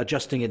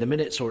adjusting in the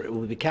minutes, or it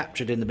will be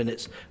captured in the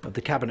minutes of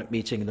the Cabinet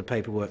meeting and the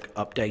paperwork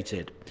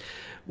updated.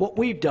 What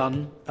we've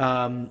done,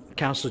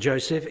 Councillor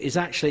Joseph, is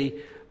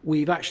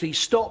we've actually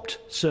stopped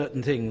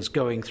certain things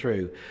going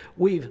through.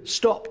 We've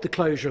stopped the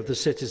closure of the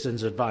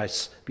Citizens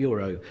Advice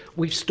Bureau.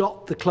 We've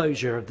stopped the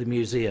closure of the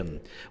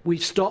museum.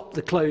 We've stopped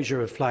the closure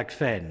of Flag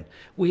Fen.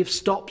 We have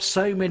stopped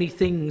so many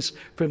things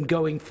from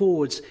going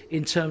forwards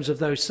in terms of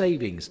those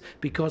savings,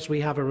 because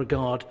we have a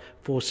regard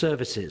for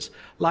services.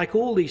 Like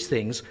all these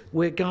things,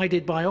 we're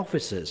guided by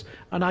officers.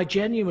 And I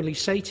genuinely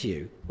say to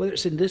you, whether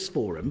it's in this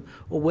forum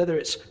or whether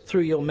it's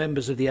through your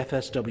members of the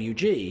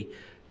FSWG,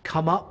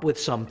 come up with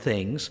some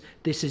things.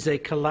 This is a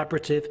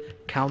collaborative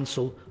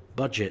council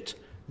budget,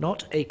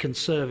 not a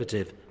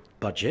Conservative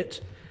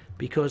budget,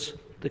 because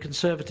the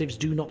Conservatives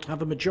do not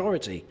have a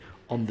majority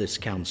on this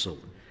council.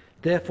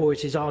 Therefore,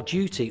 it is our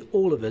duty,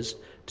 all of us,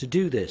 to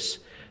do this.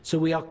 So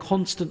we are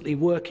constantly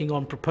working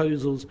on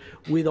proposals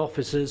with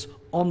officers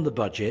on the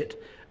budget,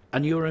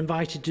 and you're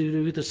invited to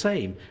do the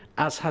same,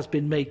 as has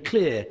been made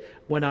clear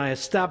when I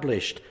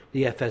established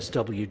the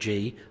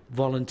FSWG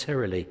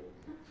voluntarily.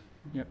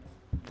 Yep.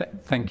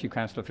 Thank you,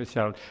 Councillor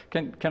Fitzgerald.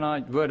 Can I,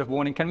 word of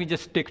warning, can we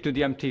just stick to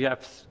the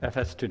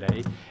MTFS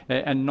today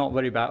and not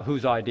worry about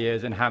whose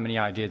ideas and how many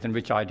ideas and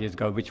which ideas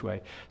go which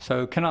way?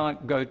 So can I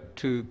go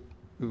to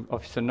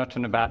Officer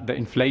Nutton about the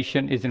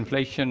inflation? Is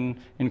inflation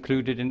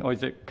included in, or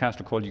is it,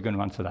 Councillor Cole, you're going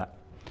to answer that?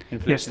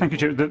 Inflation. Yes, thank you,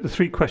 Chair. The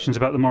three questions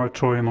about the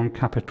moratorium on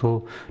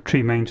capital,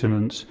 tree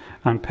maintenance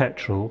and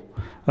petrol.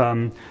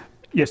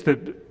 Yes,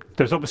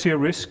 there's obviously a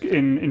risk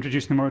in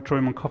introducing the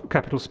moratorium on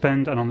capital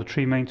spend and on the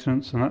tree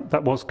maintenance, and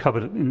that was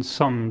covered in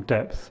some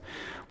depth.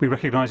 We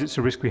recognise it's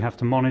a risk we have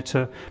to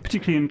monitor,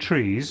 particularly in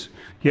trees.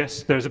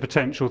 Yes, there's a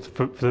potential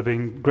for there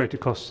being greater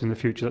costs in the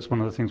future. That's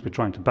one of the things we're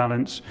trying to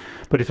balance.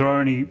 But if there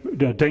are any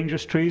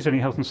dangerous trees, any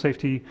health and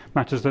safety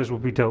matters, those will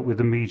be dealt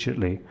with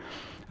immediately.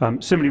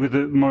 Similarly, with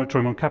the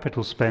moratorium on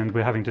capital spend,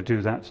 we're having to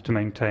do that to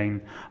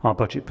maintain our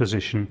budget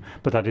position,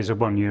 but that is a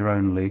 1 year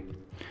only.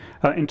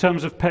 In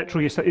terms of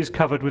petrol, yes, that is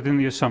covered within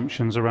the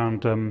assumptions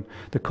around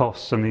the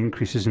costs and the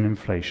increases in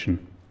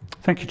inflation.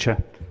 Thank you,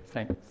 Chair.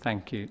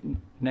 Thank you.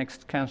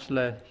 Next,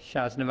 Councillor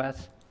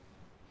Shaznawaz.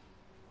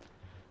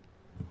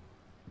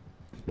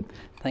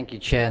 Thank you,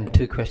 Chair. And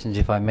two questions,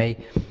 if I may.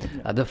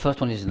 The first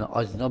one is an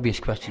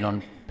obvious question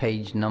on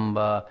page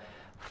number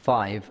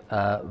 5,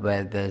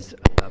 where there's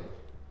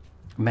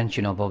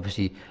mention of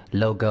obviously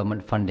low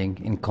government funding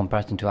in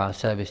comparison to our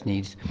service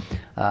needs.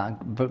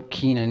 But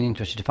keen and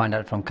interested to find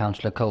out from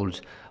Councillor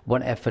Coles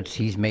what efforts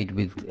he's made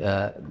with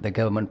the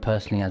government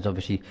personally, as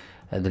obviously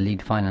the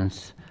lead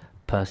finance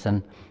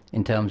person,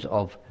 in terms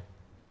of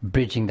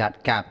bridging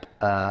that gap,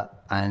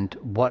 and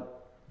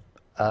what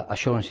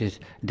assurances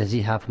does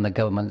he have from the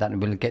government that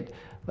we'll get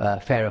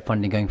fairer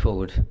funding going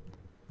forward?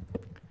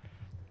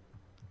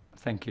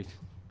 Thank you,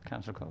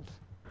 Councillor Coles.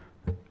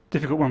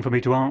 Difficult one for me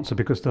to answer,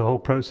 because the whole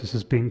process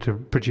has been to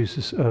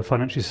produce a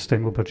financially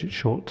sustainable budget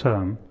short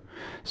term.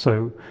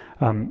 So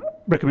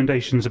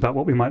recommendations about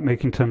what we might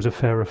make in terms of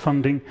fairer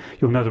funding,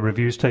 you'll know the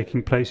review's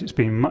taking place. It's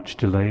been much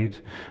delayed.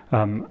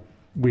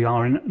 We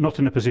are not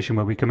in a position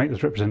where we can make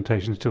those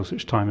representations until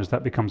such time as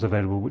that becomes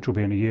available, which will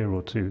be in a year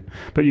or two.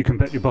 But you can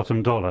bet your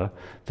bottom dollar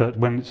that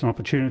when it's an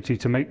opportunity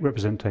to make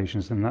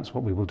representations, then that's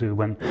what we will do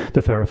when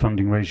the fairer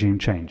funding regime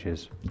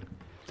changes.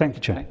 Thank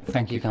you, Chair.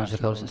 Thank you, Councillor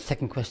Coles.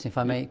 Second question, if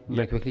I may,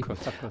 very quickly.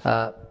 Of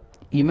course.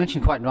 You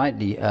mentioned quite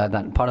rightly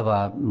that part of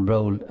our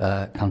role,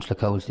 Councillor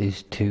Coles,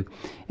 is to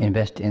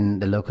invest in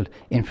the local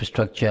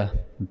infrastructure,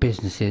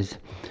 businesses,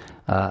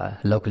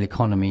 local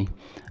economy,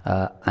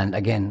 and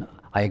again,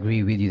 I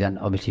agree with you that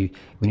obviously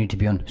we need to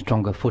be on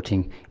stronger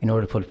footing in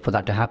order for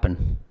that to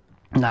happen.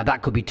 Now,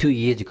 that could be 2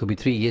 years, it could be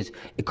 3 years,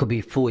 it could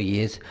be 4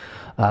 years.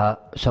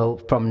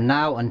 So from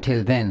now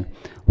until then,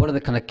 what are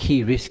the kind of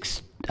key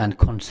risks and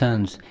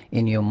concerns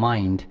in your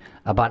mind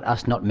about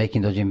us not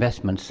making those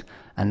investments,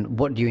 and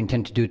what do you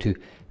intend to do to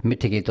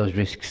mitigate those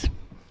risks?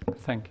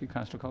 Thank you,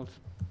 Councillor Coles.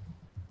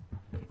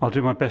 I'll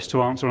do my best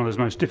to answer one of those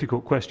most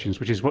difficult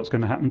questions, which is what's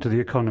going to happen to the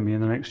economy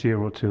in the next year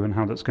or two and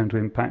how that's going to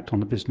impact on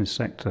the business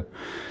sector.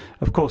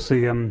 Of course,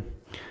 the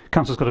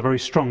Council's got a very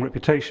strong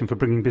reputation for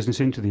bringing business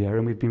into the area,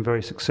 and we've been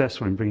very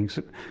successful in bringing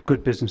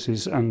good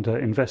businesses and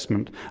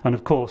investment. And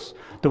of course,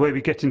 the way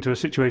we get into a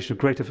situation of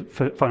greater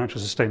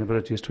financial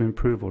sustainability is to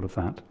improve all of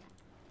that.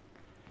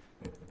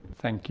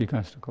 Thank you,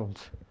 Councillor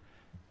Coles.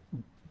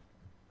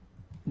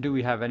 Do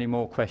we have any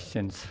more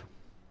questions?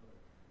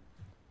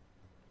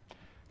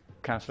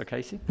 Councillor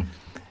Casey.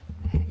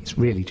 It's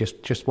really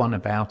just one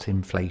about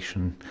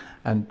inflation.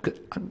 And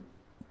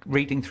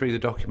reading through the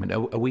document,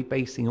 are we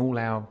basing all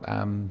our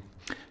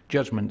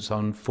judgments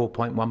on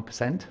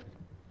 4.1%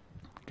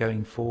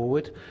 going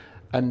forward?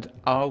 And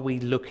are we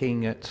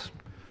looking at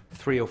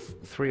 3 or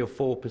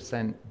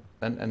 4%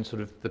 and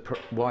sort of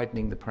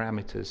widening the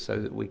parameters so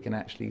that we can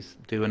actually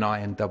do an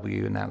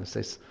I&W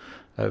analysis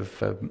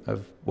of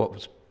what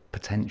was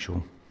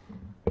potential?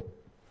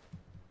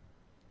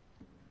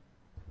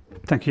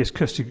 Thank you. Yes,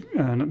 Kirsty,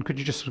 could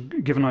you just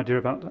give an idea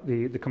about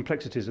the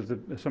complexities of the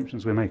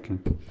assumptions we're making?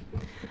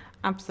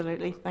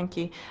 Absolutely, thank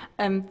you.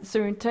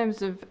 So in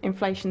terms of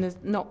inflation, there's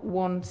not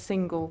one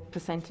single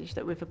percentage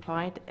that we've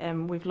applied.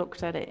 We've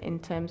looked at it in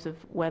terms of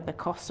where the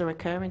costs are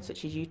occurring,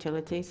 such as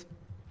utilities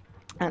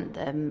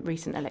and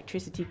recent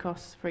electricity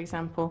costs, for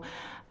example.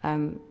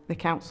 The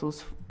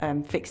council's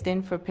fixed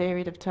in for a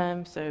period of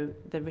term, so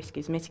the risk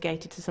is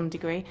mitigated to some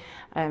degree,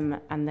 and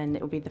then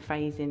it will be the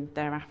phase-in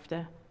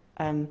thereafter.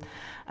 And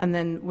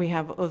then we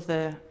have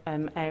other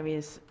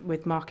areas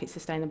with market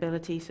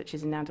sustainability, such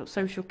as in adult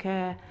social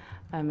care,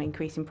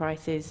 increasing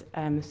prices.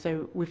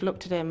 So we've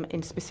looked at them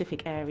in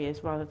specific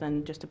areas rather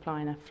than just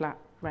applying a flat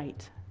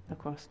rate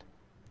across.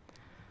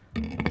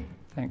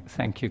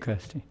 Thank you,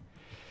 Kirsty.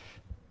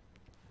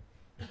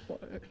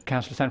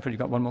 Councillor Sanford, you've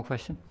got one more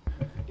question?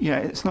 Yeah,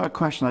 it's not a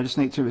question. I just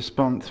need to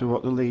respond to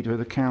what the Leader of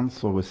the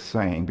Council was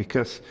saying,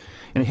 because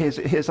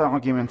his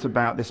argument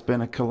about this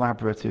being a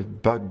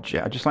collaborative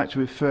budget, I'd just like to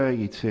refer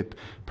you to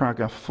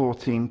paragraph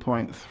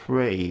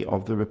 14.3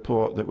 of the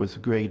report that was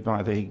agreed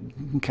by the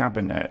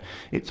Cabinet.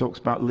 It talks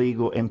about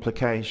legal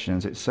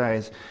implications. It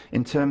says,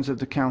 in terms of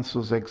the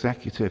Council's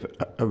executive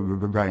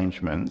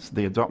arrangements,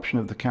 the adoption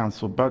of the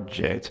Council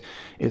budget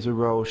is a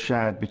role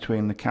shared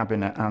between the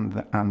Cabinet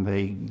and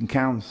the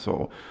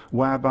Council,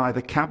 whereby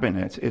the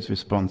Cabinet is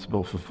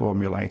responsible for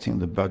formulating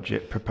the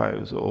budget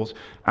proposals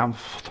and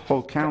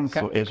full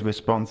Council is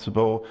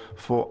responsible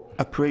for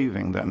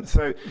approving them.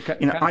 So,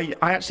 I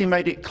actually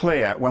made it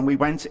clear when we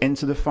went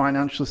into the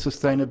financial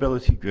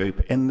sustainability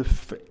group in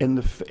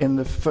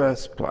the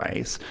first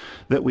place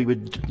that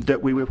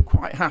we were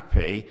quite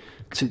happy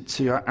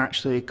to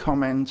actually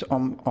comment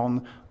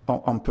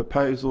on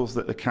proposals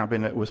that the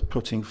Cabinet was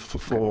putting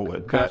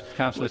forward.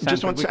 Councillor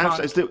just want to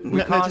emphasise that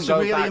we can't go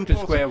really back important.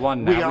 to square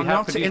one now. We are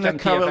not in a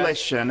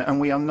coalition, and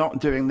we are not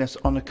doing this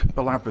on a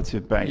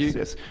collaborative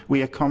basis.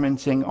 We are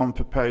commenting on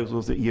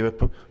proposals that you are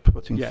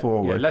putting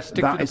forward. Let's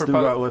stick that to is the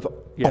role of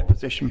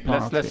opposition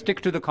party. Let's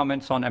stick to the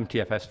comments on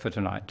MTFS for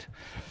tonight.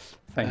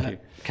 Thank you.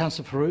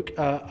 Councillor Farouk,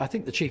 I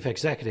think the Chief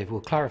Executive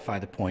will clarify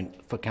the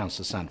point for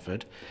Councillor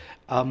Sanford.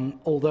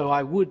 Although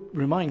I would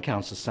remind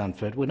Councillor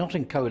Sanford, we're not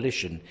in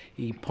coalition.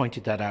 He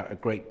pointed that out at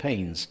great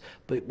pains,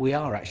 but we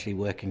are actually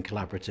working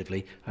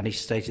collaboratively, and he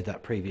stated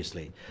that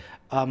previously.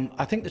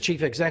 I think the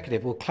Chief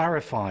Executive will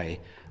clarify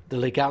the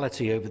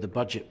legality over the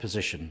budget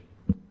position.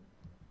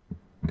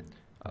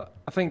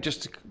 I think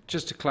just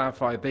to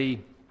clarify,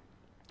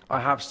 I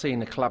have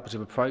seen a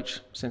collaborative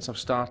approach since I've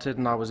started,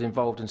 and I was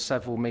involved in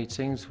several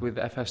meetings with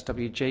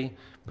FSWG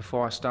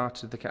before I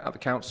started at the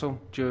Council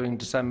during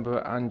December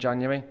and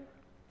January.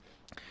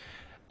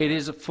 It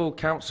is a full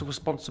council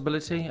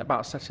responsibility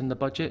about setting the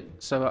budget,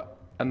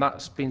 and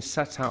that's been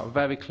set out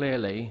very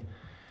clearly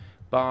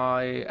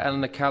by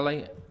Eleanor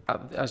Kelly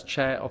as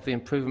chair of the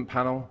improvement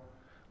panel.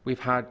 We've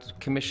had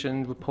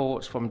commissioned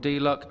reports from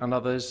DLUC and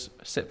others,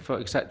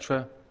 SIPFA,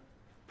 etc.,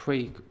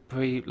 pre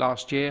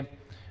last year,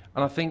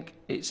 and I think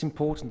it's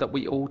important that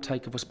we all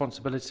take a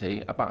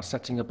responsibility about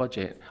setting a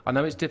budget. I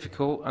know it's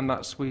difficult, and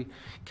that's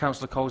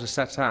Councillor Coles has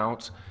set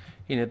out.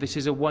 This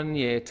is a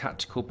one-year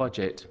tactical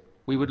budget.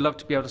 We would love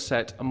to be able to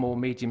set a more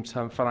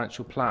medium-term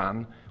financial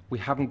plan. We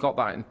haven't got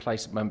that in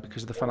place at the moment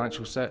because of the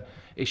financial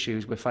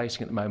issues we're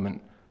facing at the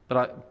moment.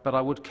 But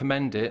I would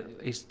commend it.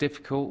 It's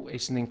difficult.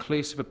 It's an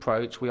inclusive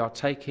approach. We are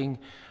taking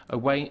a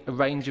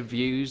range of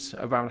views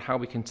around how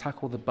we can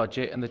tackle the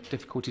budget and the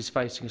difficulties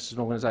facing us as an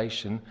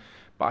organisation.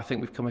 But I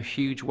think we've come a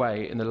huge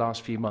way in the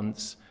last few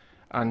months.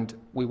 And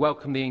we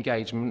welcome the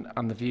engagement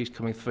and the views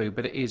coming through.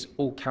 But it is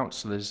all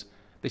councillors.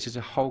 This is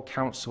a whole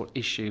council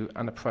issue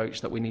and approach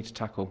that we need to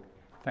tackle.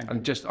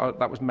 And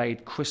that was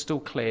made crystal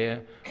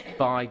clear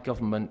by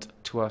government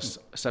to us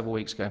several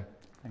weeks ago.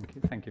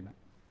 Thank you, Matt.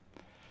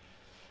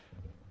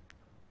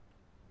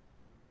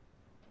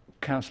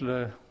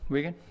 Councillor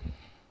Wigan.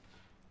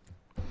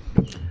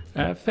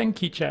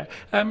 Thank you, Chair.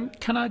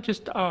 Can I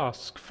just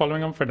ask,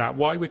 following on from that,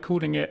 why we're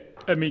calling it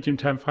a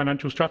medium-term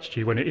financial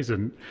strategy when it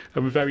isn't?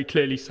 And we're very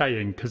clearly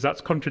saying, because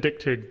that's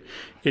contradicting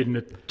in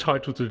the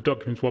title to the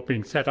documents what's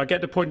being said. I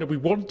get the point that we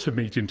want a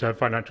medium-term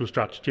financial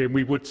strategy and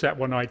we would set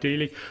one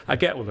ideally. I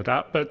get all of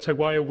that, but so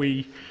why are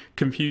we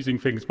confusing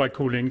things by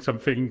calling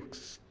something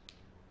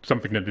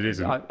that it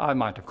isn't? I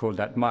might have called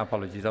that. My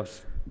apologies.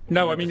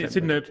 No, I mean, it's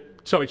in the...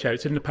 Sorry, Chair,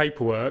 it's in the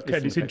paperwork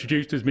and it's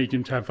introduced as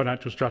medium-term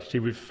financial strategy.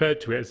 We've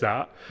referred to it as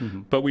that,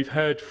 but we've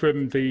heard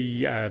from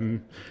the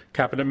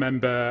Cabinet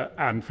member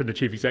and from the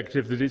Chief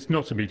Executive that it's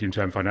not a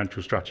medium-term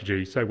financial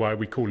strategy. So why are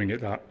we calling it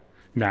that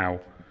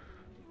now?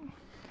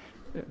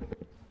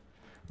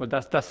 Well,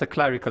 that's a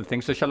clerical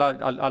thing. So shall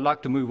I'd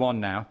like to move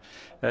on now.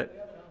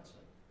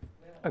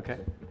 Okay.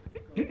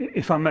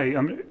 If I may,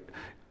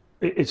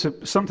 it's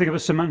something of a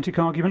semantic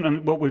argument,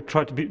 and what we've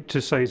tried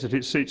to say is that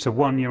it's a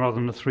 1 year rather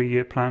than a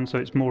 3-year plan, so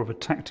it's more of a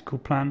tactical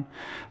plan.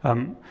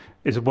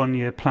 Is a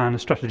 1-year plan a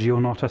strategy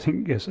or not? I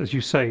think, yes, as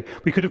you say,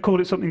 we could have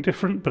called it something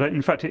different, but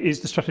in fact it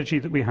is the strategy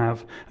that we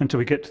have until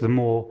we get to the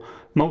more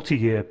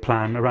multi-year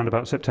plan around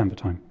about September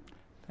time.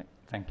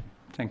 Thank you.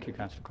 Thank you,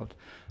 Councillor Court.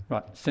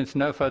 Right, since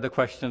no further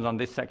questions on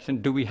this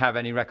section, do we have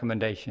any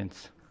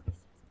recommendations?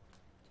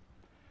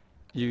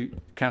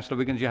 Councillor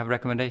Wiggins, you have a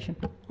recommendation?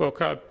 Well,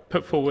 can I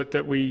put forward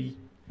that we,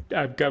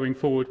 going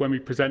forward when we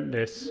present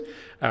this,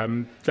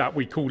 that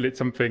we call it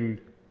something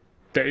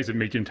that is a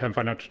medium-term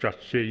financial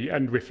strategy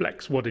and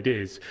reflects what it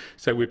is.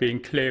 So we're being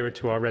clearer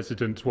to our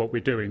residents what we're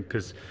doing,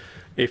 because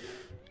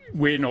if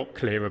we're not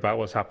clear about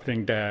what's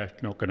happening, they're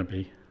not going to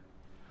be.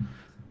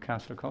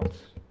 Councillor Coates?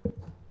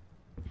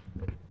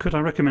 Could I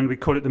recommend we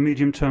call it the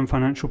medium-term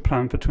financial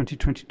plan for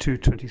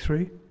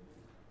 2022-23?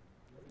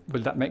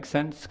 Will that make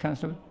sense,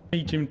 Councillor?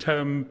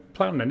 Medium-term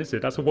plan then, is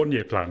it? That's a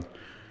 1-year plan.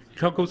 You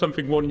can't call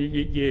something 1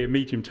 year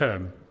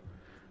medium-term.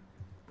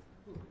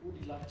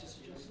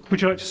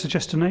 Would you like to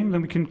suggest a name,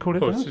 then we can call it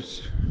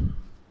that?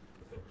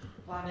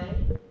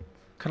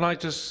 Can I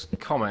just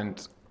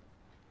comment?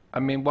 I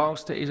mean,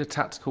 whilst it is a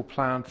tactical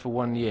plan for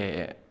 1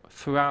 year,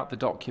 throughout the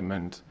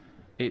document,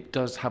 it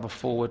does have a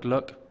forward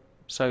look.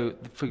 So,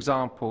 for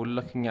example,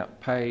 looking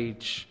at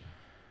page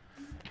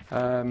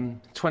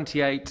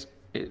 28,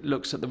 it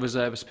looks at the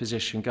reservist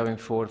position going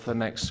forward for the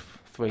next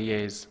 3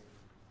 years.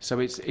 So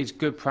it's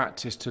good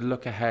practice to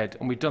look ahead,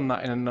 and we've done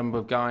that in a number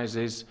of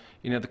guises.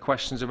 You know, the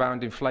questions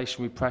around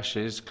inflationary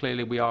pressures,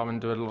 clearly we are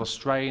under a lot of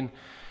strain.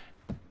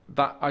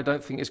 That I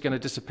don't think is going to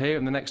disappear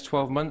in the next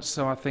 12 months,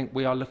 so I think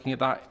we are looking at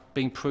that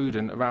being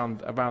prudent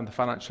around the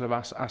financial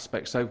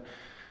aspect. So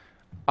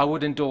I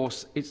would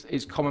endorse,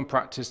 it's common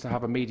practice to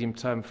have a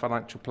medium-term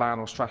financial plan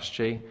or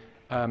strategy.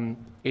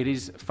 It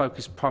is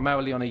focused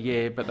primarily on a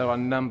year, but there are a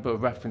number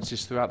of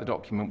references throughout the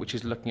document which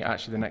is looking at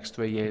actually the next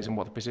 3 years and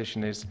what the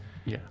position is.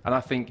 Yeah. And I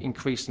think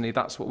increasingly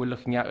that's what we're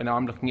looking at. And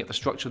I'm looking at the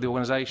structure of the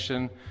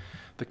organisation,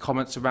 the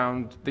comments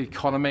around the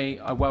economy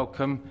I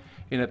welcome.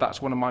 You know,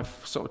 that's one of my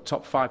sort of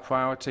top 5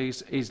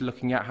 priorities, is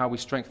looking at how we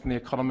strengthen the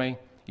economy.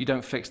 You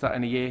don't fix that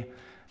in a year.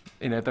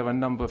 You know, there are a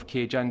number of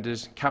key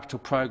agendas. Capital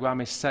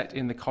programme is set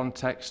in the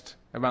context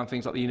around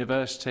things like the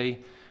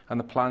university and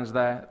the plans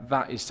there.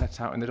 That is set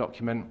out in the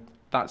document.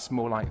 That's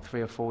more like 3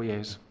 or 4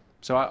 years.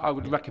 So I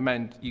would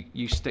recommend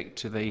you stick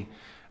to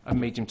a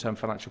medium-term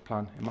financial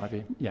plan, in my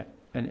view. Yeah,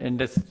 and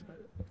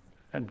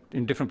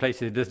in different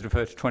places it does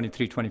refer to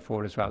 23,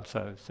 24 as well.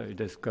 So it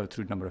does go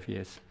through a number of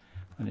years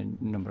and in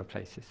a number of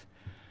places.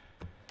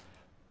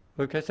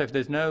 Okay, so if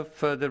there's no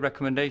further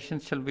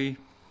recommendations, shall we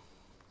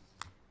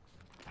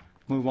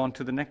move on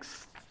to the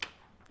next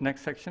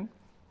section?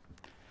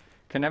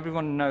 Can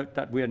everyone note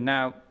that we are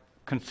now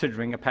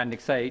considering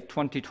Appendix A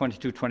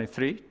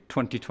 2022-23,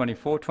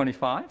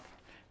 2024-25,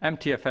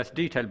 MTFS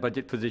detailed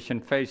budget position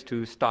phase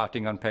 2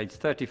 starting on page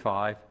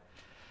 35.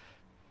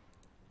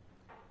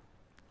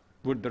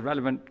 Would the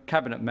relevant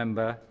cabinet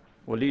member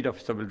or lead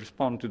officer will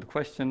respond to the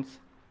questions?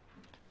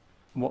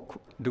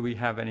 Do we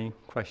have any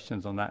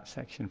questions on that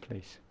section,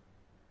 please?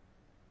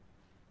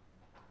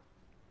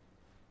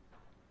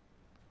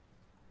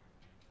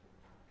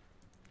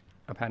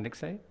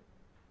 Appendix A?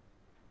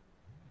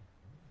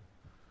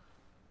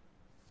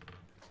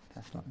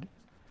 That's not it.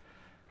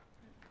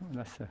 Oh,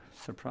 that's a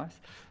surprise.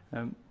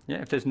 Yeah,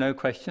 if there's no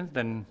questions,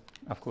 then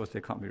of course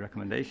there can't be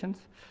recommendations.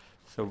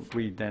 So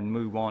we then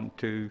move on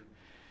to,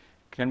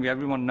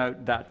 everyone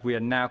note that we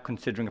are now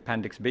considering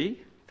Appendix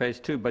B, Phase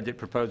 2 Budget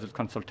Proposals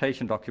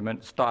Consultation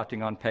Document,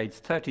 starting on page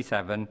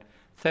 37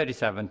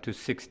 to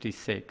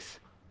 66.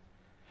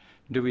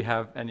 Do we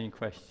have any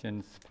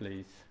questions,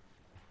 please?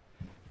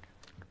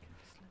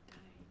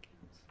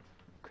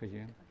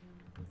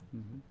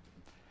 Mm-hmm.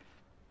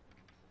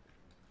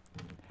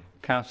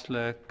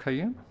 Councillor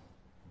Kayyum.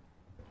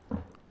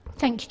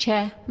 Thank you,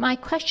 Chair. My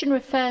question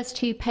refers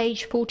to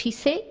page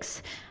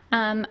 46,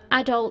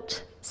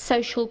 adult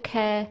social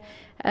care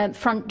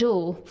front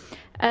door.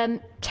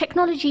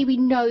 Technology we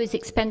know is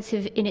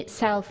expensive in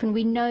itself, and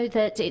we know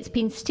that it's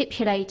been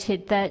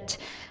stipulated that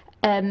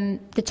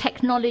the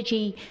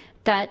technology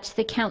that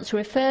the Council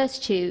refers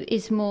to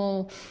is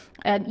more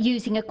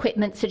using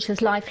equipment such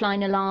as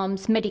lifeline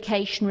alarms,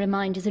 medication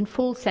reminders and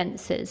fall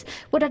sensors.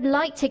 What I'd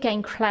like to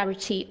gain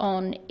clarity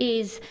on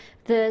is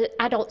the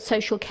adult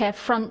social care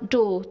front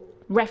door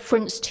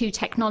reference to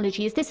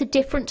technology. Is this a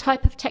different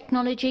type of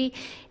technology?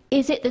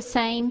 Is it the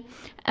same?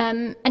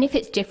 And if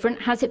it's different,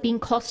 has it been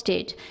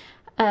costed?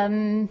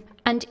 And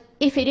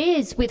if it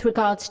is with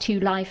regards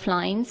to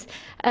lifelines,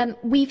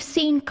 we've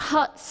seen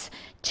cuts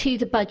to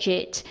the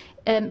budget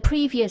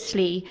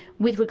previously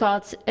with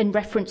regards and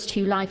reference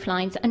to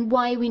lifelines, and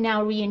why are we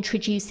now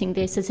reintroducing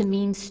this as a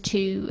means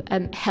to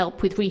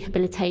help with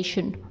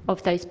rehabilitation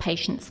of those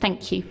patients?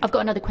 Thank you. I've got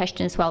another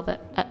question as well,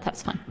 but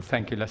that's fine.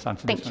 Thank you. Let's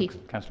answer Thank this you.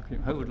 one. Councillor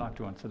Cream. Who would like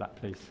to answer that,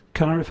 please?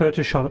 Can I refer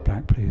to Charlotte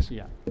Black, please?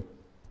 Yeah.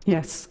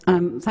 Yes,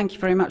 thank you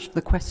very much for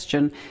the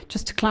question.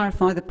 Just to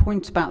clarify, the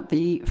point about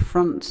the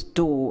front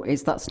door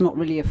is that's not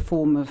really a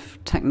form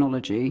of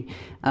technology.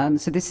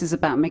 So this is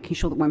about making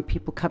sure that when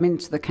people come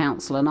into the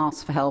council and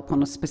ask for help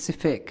on a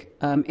specific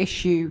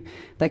issue,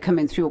 they come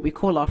in through what we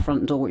call our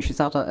front door, which is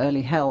adult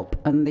early help.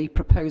 And the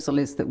proposal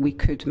is that we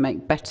could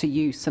make better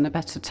use and a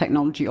better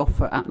technology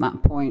offer at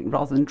that point,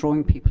 rather than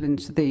drawing people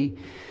into the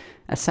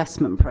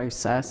assessment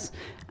process.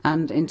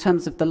 And in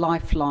terms of the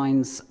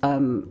lifelines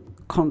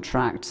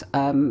contract,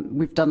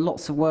 we've done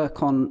lots of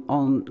work on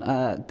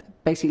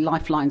basically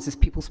lifelines as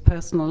people's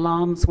personal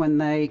alarms when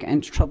they get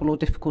into trouble or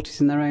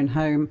difficulties in their own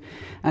home,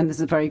 and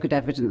there's a very good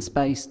evidence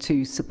base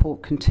to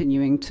support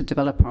continuing to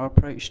develop our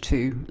approach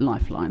to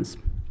lifelines,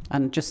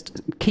 and just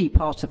a key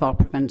part of our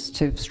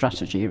preventative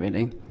strategy,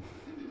 really.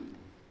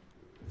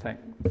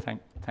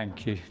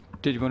 Thank you.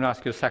 Did you want to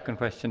ask your second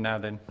question now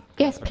then?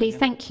 Yes, please.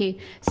 Thank you.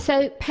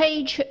 So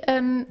page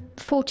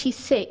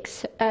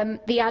 46,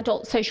 the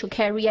adult social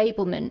care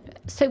reablement.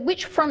 So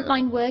which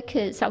frontline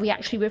workers are we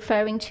actually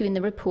referring to in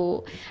the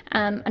report?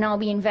 And are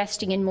we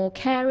investing in more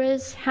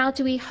carers? How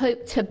do we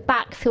hope to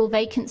backfill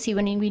vacancy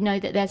when we know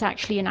that there's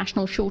actually a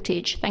national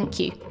shortage?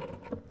 Thank you.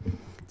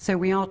 So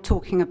we are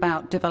talking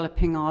about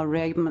developing our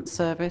reablement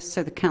service.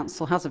 So the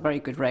council has a very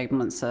good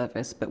reablement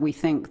service, but we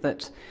think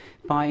that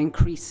by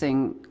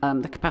increasing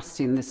the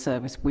capacity in this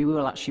service, we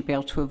will actually be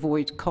able to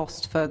avoid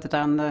cost further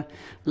down the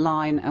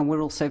line, and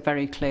we're also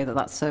very clear that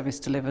that service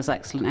delivers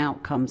excellent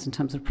outcomes in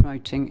terms of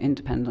promoting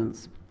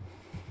independence.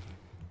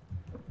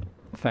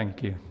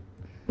 Thank you.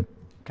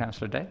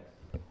 Councillor Day.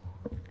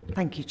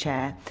 Thank you,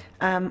 Chair.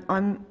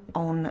 I'm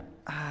on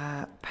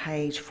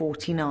page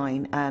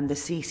 49, the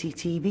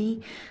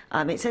CCTV.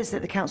 It says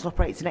that the council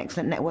operates an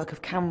excellent network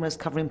of cameras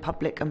covering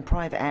public and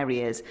private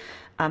areas,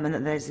 and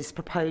that there's this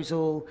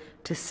proposal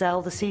to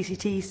sell the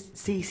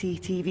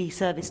CCTV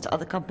service to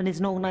other companies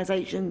and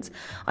organisations.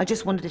 I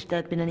just wondered if there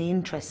had been any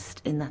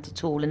interest in that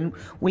at all, and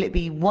will it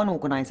be one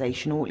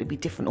organisation or will it be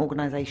different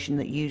organisations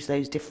that use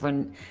those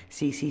different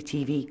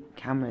CCTV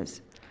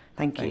cameras?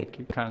 Thank you. Thank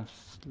you.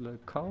 Councillor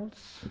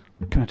Coles.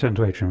 Can I turn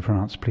to Adrian for an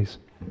answer, please?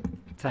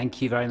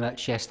 Thank you very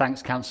much. Yes,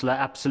 thanks, Councillor.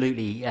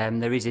 Absolutely,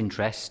 there is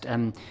interest.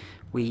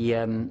 We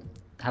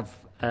have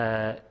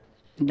a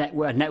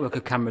network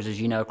of cameras,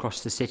 as you know,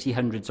 across the city,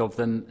 hundreds of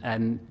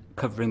them,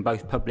 covering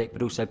both public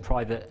but also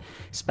private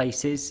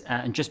spaces.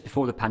 And just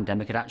before the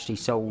pandemic, it actually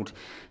sold,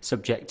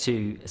 subject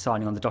to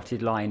signing on the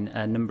dotted line,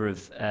 a number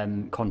of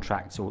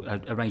contracts, or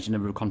arranged a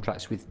number of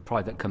contracts with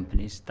private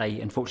companies. They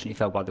unfortunately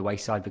fell by the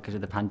wayside because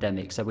of the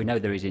pandemic. So we know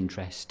there is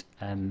interest,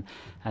 and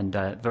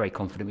very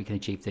confident we can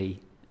achieve the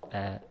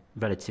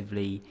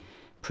relatively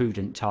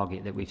prudent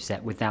target that we've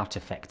set without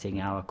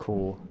affecting our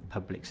core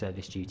public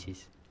service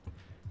duties.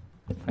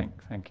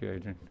 Thank you,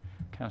 Adrian.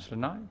 Councillor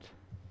Knight.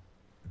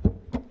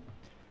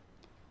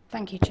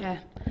 Thank you, Chair.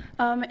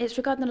 It's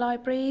regarding the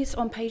libraries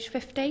on page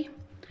 50.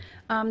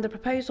 The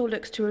proposal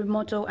looks to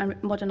remodel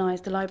and modernise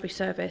the library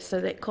service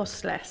so that it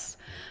costs less.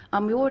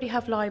 We already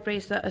have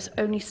libraries that are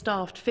only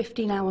staffed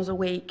 15 hours a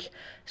week.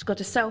 It's got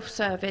a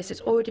self-service.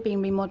 It's already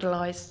been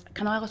remodelised.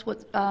 Can I ask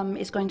what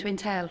it's going to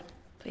entail,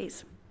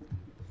 please?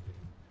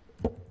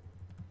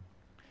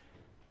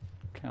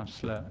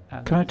 Councillor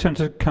Allen. Can I turn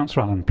to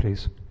Councillor Allen,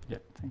 please? Yeah,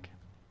 thank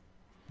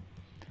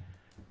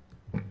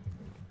you.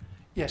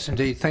 Yes,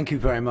 indeed. Thank you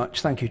very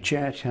much. Thank you,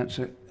 Chair,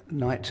 Chancellor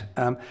Knight.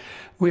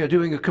 We are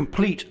doing a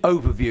complete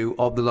overview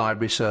of the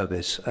library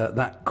service.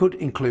 That could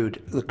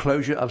include the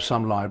closure of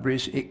some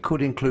libraries. It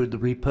could include the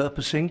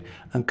repurposing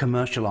and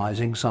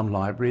commercialising some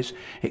libraries.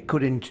 It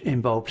could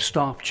involve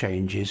staff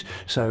changes.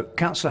 So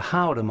Councillor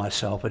Howard and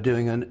myself are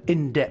doing an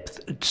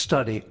in-depth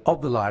study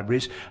of the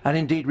libraries, and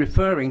indeed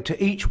referring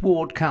to each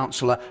ward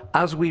councillor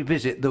as we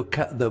visit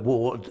their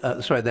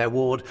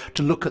ward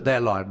to look at their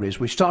libraries.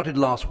 We started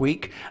last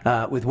week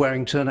with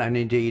Warrington, and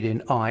indeed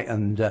in Eye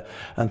and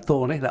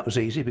Thorney. That was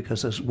easy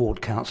because there's ward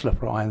councillor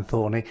for Eye and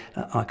Thorney.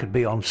 I could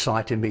be on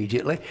site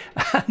immediately.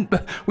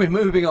 But we're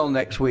moving on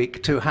next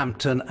week to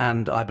Hampton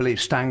and I believe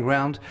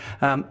Stanground.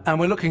 And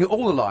we're looking at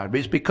all the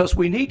libraries because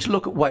we need to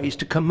look at ways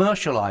to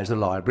commercialise the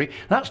library.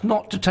 That's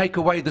not to take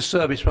away the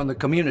service from the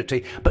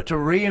community, but to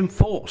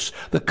reinforce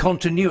the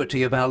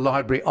continuity of our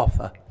library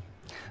offer.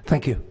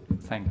 Thank you.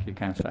 Thank you,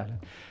 Councillor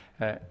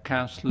Allen.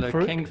 Councillor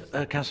King.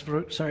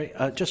 Councillor Farouk, sorry,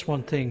 just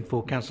one thing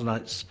for Councillor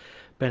Knight's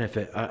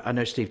benefit. I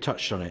know Steve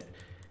touched on it.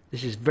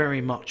 This is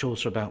very much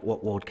also about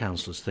what ward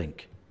councillors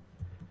think.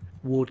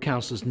 Ward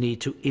councillors need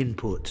to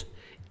input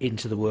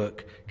into the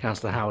work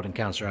Councillor Howard and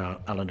Councillor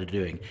Allen are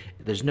doing.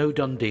 There's no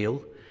done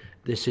deal.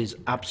 This is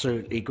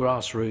absolutely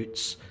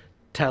grassroots.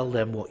 Tell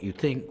them what you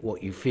think,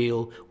 what you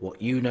feel,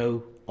 what you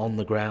know on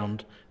the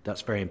ground.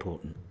 That's very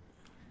important.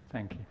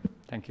 Thank you.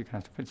 Thank you,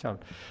 Councillor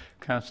Fitzgerald.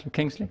 Councillor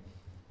Kingsley.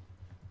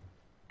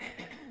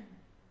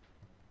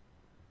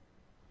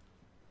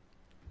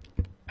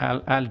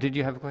 Al, did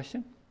you have a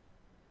question?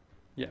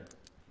 Yeah.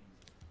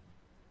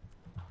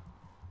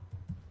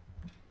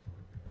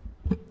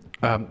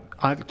 I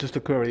have just a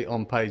query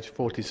on page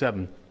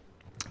 47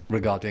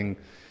 regarding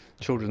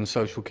children's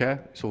social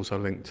care. It's also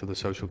linked to the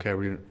social care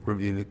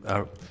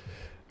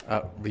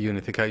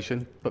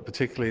reunification, but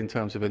particularly in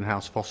terms of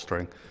in-house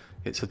fostering.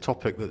 It's a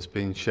topic that's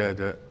been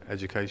shared at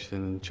Education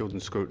and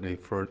Children's Scrutiny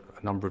for a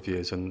number of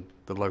years, and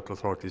the local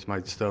authorities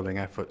made sterling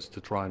efforts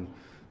to try and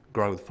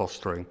grow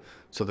fostering.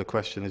 So the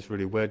question is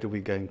really, where do we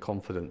gain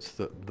confidence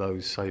that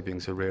those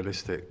savings are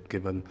realistic,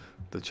 given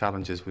the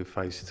challenges we've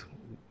faced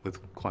with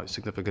quite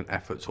significant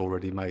efforts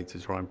already made to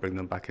try and bring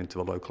them back into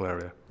the local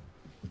area?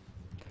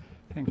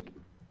 Thank you.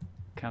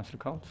 Councillor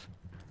Coles.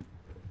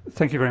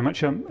 Thank you very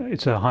much.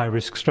 It's a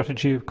high-risk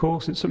strategy, of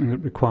course. It's something that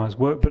requires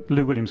work. But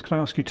Lou Williams, can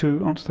I ask you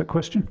to answer that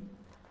question?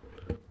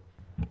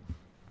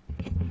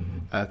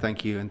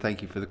 Thank you, and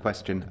thank you for the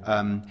question.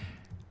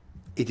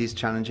 It is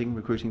challenging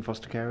recruiting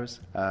foster carers,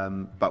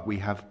 but we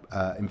have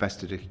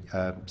invested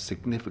a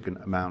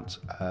significant amount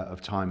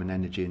of time and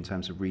energy in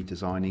terms of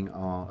redesigning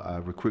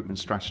our recruitment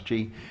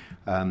strategy,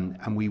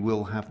 and we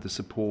will have the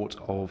support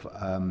of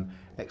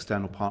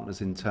external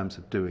partners in terms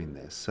of doing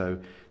this. So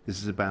this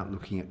is about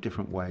looking at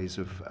different ways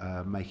of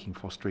making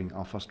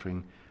our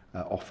fostering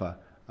offer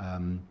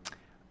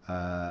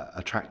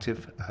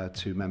attractive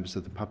to members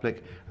of the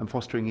public, and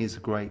fostering is a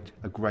great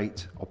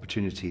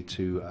opportunity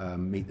to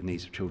meet the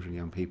needs of children and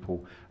young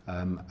people,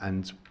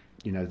 and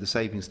you know, the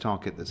savings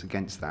target that's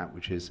against that,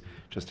 which is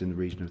just in the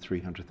region of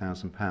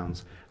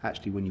 £300,000,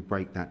 actually when you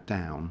break that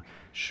down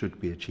should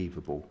be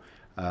achievable,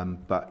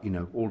 but you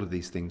know, all of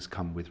these things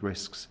come with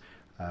risks.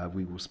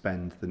 We will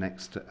spend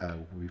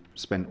we've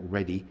spent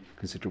already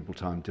considerable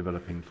time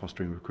developing the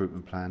fostering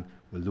recruitment plan.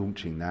 We're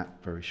launching that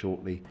very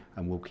shortly,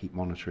 and we'll keep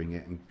monitoring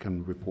it and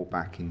can report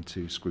back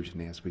into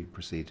scrutiny as we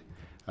proceed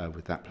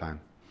with that plan.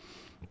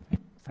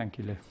 Thank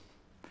you, Lou.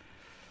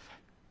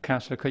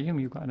 Councillor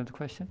Qayyum, you've got another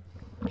question?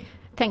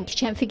 Thank you,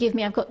 Chair. Forgive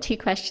me, I've got two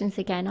questions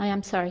again. I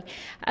am sorry.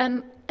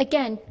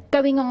 Again,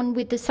 going on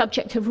with the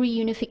subject of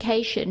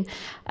reunification,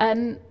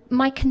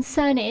 my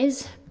concern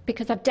is,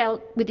 because I've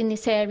dealt within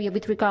this area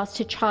with regards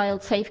to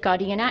child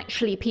safeguarding, and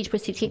actually Peterborough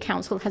City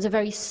Council has a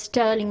very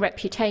sterling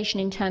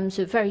reputation in terms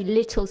of very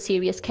little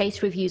serious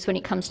case reviews when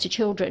it comes to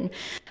children.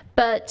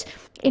 But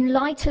in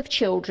light of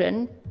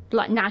children,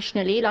 like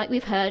nationally, like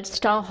we've heard,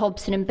 Star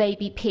Hobson and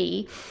Baby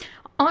P,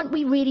 aren't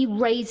we really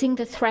raising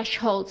the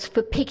thresholds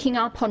for picking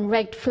up on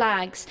red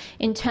flags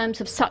in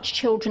terms of such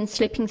children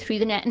slipping through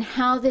the net, and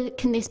how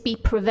can this be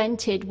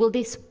prevented? Will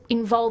this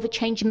involve a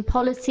change in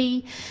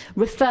policy,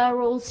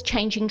 referrals,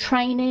 changing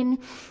training?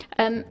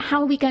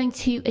 How are we going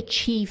to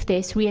achieve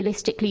this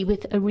realistically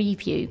with a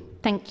review?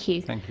 Thank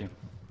you. Thank you.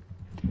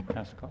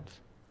 Councillor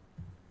Coles.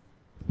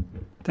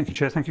 Thank you,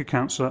 Chair. Thank you,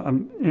 Councillor.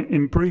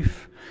 In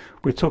brief,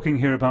 we're talking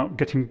here about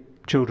getting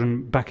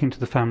children back into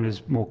the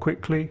families more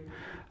quickly.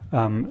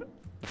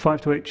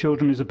 5 to 8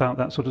 children is about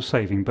that sort of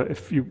saving, but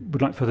if you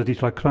would like further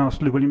detail, I could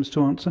ask Lou Williams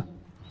to answer.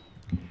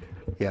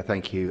 Yeah,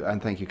 thank you,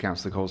 and thank you,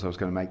 Councillor Coles. I was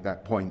going to make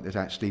that point that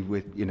actually,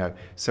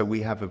 so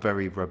we have a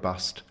very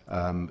robust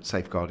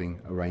safeguarding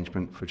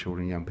arrangement for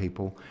children and young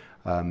people.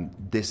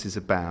 This is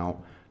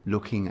about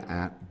looking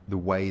at the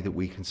way that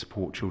we can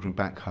support children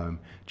back home.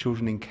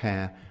 Children in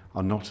care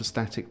are not a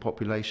static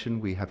population.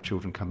 We have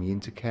children coming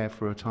into care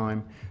for a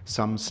time.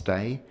 Some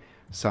stay,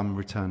 some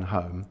return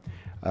home.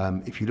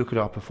 If you look at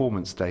our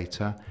performance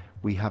data,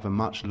 we have a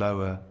much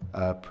lower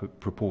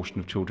proportion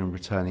of children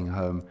returning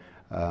home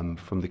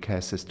from the care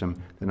system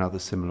than other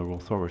similar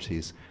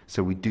authorities.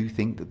 So we do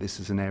think that this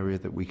is an area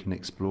that we can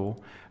explore.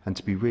 And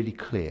to be really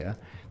clear,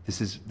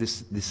 this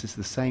is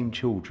the same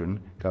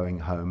children going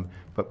home,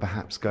 but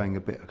perhaps going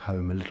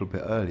home a little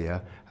bit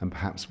earlier, and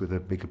perhaps with a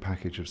bigger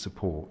package of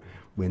support.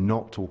 We're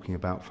not talking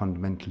about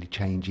fundamentally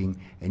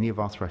changing any of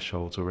our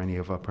thresholds or any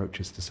of our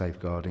approaches to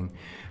safeguarding.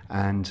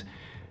 And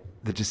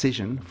the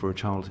decision for a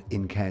child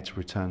in care to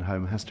return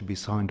home has to be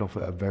signed off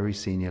at a very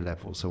senior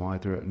level, so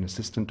either at an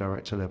assistant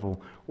director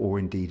level or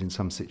indeed in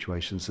some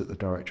situations at the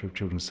Director of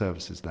Children's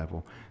Services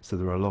level. So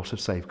there are a lot of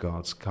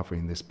safeguards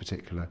covering this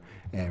particular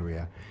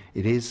area.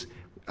 It is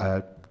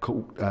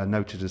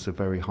noted as a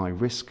very high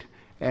risk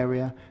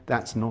area.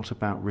 That's not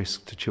about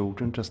risk to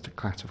children, just to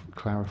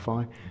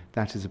clarify.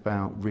 That is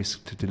about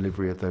risk to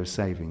delivery of those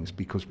savings,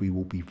 because we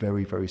will be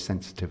very, very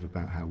sensitive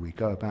about how we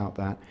go about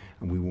that,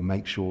 and we will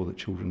make sure that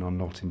children are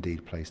not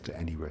indeed placed at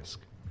any risk.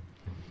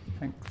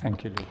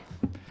 Thank you, Lou.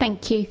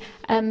 Thank you.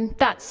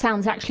 That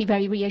sounds actually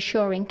very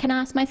reassuring. Can I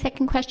ask my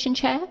second question,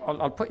 Chair?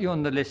 I'll put you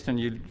on the list and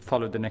you'll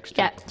follow the next.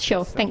 Yeah,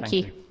 sure. So thank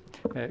you.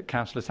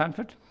 Councillor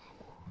Sanford.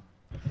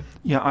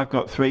 Yeah, I've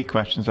got 3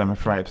 questions, I'm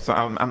afraid. So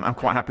I'm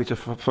quite happy to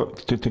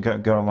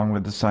go along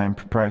with the same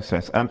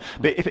process.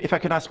 But if I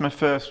could ask my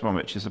first one,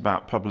 which is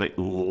about public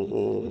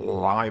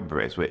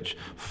libraries, which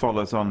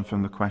follows on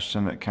from the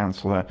question that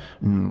Councillor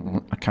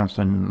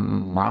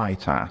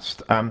Knight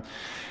asked. I'm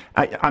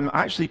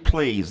actually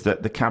pleased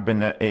that the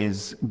Cabinet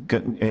is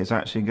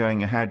actually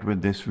going ahead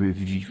with this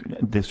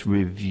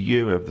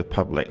review of the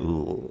public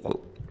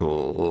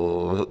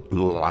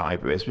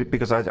libraries,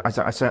 because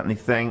I certainly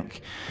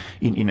think,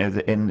 you know,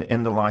 that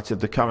in the light of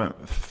the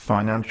current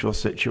financial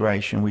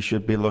situation, we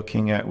should be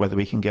looking at whether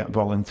we can get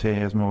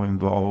volunteers more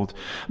involved.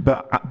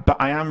 But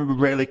I am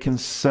really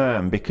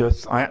concerned,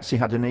 because I actually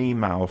had an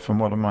email from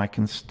one of my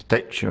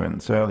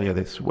constituents earlier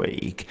this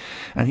week,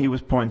 and he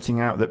was pointing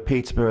out that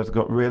Peterborough has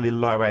got really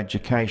low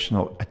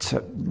educational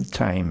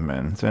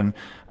attainment, and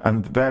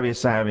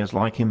various areas,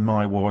 like in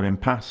my ward in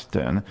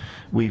Paston,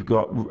 we've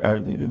got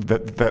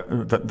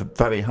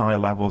very high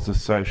levels of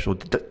social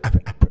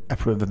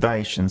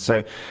deprivation.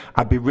 So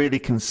I'd be really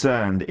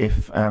concerned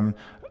if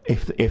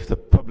the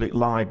public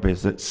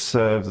libraries that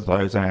serve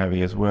those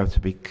areas were to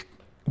be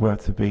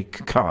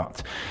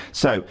cut.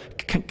 So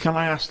can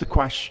I ask the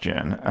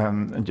question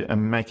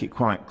and make it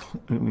quite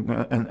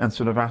and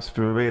sort of ask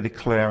for a really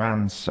clear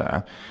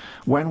answer?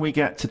 When we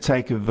get to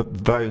take a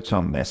vote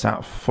on this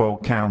at full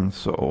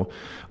council,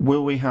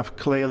 will we have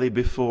clearly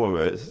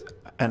before us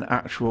an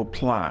actual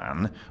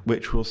plan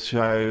which will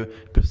show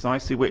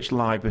precisely which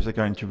libraries are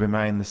going to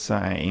remain the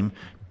same,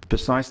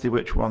 precisely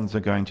which ones are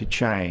going to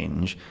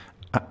change,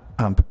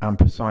 and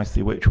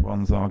precisely which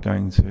ones are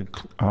going to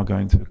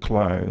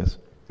close?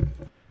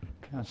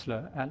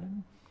 Councillor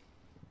Allen.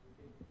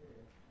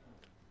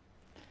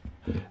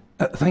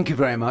 Thank you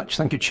very much.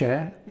 Thank you,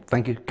 Chair.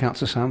 Thank you,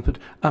 Councillor Sanford.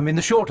 I mean,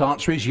 the short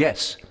answer is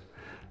yes.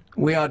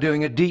 We are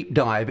doing a deep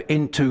dive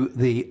into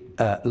the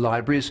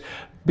libraries,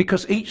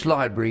 because each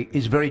library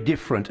is very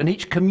different and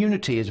each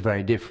community is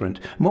very different.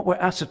 And what we're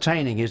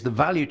ascertaining is the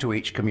value to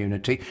each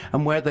community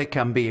and where they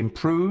can be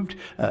improved,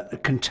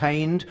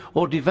 contained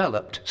or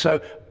developed.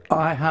 So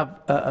I have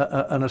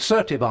an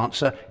assertive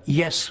answer.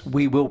 Yes,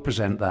 we will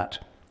present that.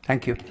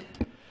 Thank you.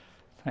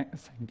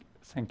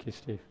 Thank you,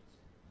 Steve.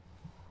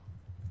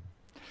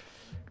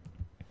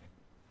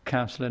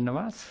 Councillor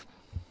Nawaz.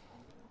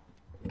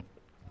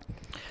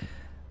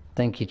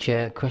 Thank you,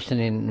 Chair.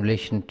 Question in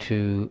relation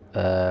to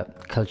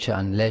culture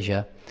and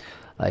leisure.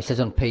 It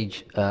says on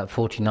page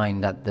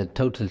 49 that the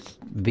total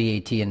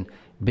VAT and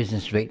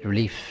business rate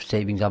relief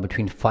savings are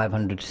between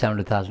 £500 to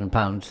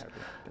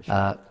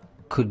 £700,000.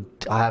 Could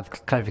I have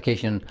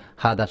clarification on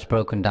how that's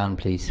broken down,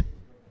 please?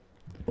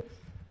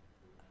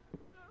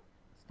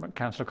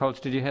 Councillor Coles,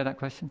 did you hear that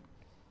question?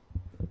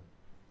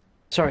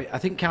 Sorry, I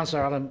think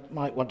Councillor Allen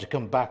might want to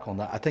come back on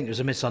that. I think it was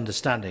a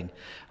misunderstanding.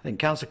 I think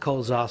Councillor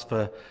Coles asked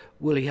for,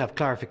 will he have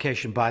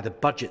clarification by the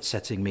budget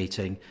setting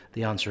meeting?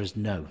 The answer is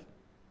no.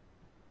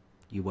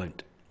 You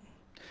won't.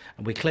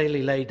 And we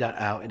clearly laid that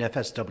out in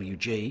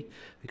FSWG,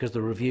 because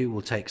the review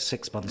will take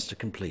 6 months to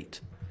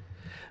complete.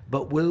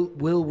 But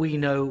will we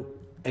know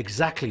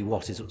exactly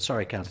what is...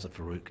 Sorry, Councillor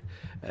Farouk.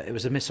 It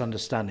was a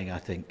misunderstanding, I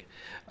think.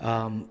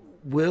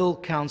 Will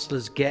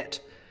councillors get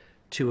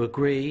to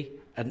agree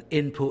and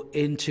input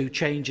into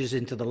changes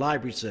into the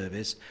library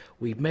service?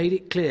 We've made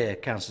it clear,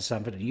 Councillor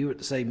Sanford, and you were at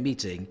the same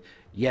meeting,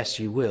 yes,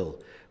 you will.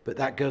 But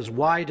that goes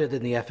wider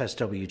than the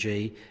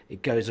FSWG.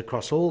 It goes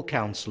across all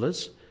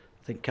councillors.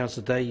 I think,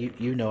 Councillor Day,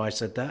 you know I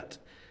said that.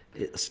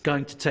 It's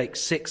going to take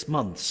 6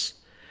 months.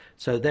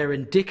 So they're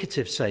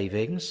indicative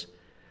savings.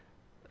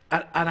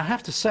 And I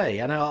have to say,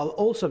 and I'll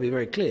also be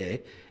very clear,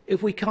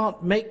 if we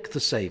can't make the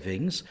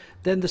savings,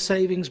 then the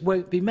savings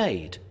won't be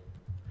made.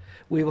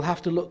 We will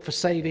have to look for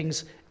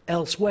savings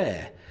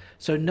elsewhere.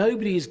 So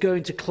nobody is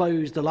going to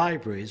close the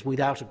libraries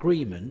without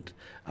agreement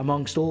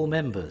amongst all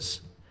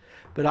members.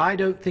 But I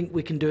don't think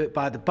we can do it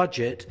by the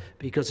budget,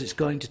 because it's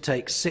going to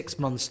take 6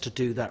 months to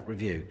do that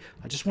review.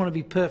 I just want to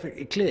be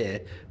perfectly clear,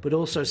 but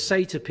also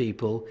say to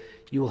people,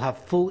 you will have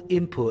full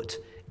input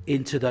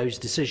into those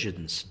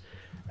decisions.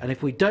 And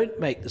if we don't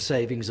make the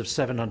savings of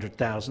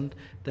 700,000,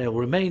 they will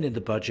remain in the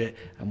budget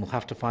and we'll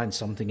have to find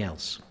something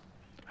else.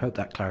 I hope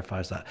that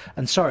clarifies that.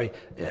 And sorry,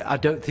 I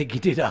don't think you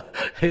did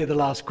hear the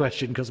last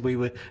question, because we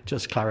were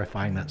just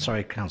clarifying that.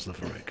 Sorry, Councillor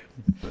Farouk.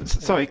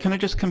 Sorry, can I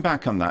just come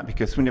back on that?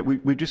 Because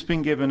we've just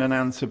been given an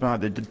answer by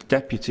the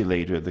Deputy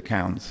Leader of the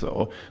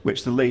Council,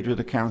 which the Leader of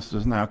the Council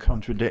has now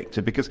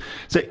contradicted. Because,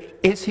 so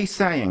is he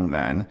saying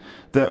then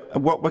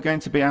that what we're going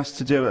to be asked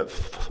to do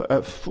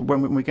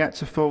when we get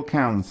to full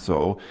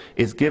council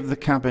is give the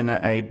Cabinet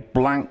a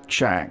blank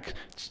cheque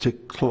to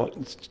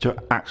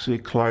actually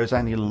close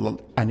any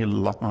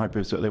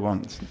libraries that they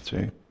want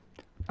to?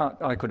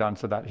 I could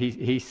answer that.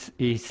 He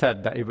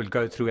said that it will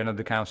go through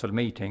another council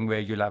meeting where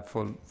you'll have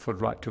full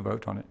right to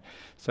vote on it.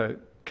 So,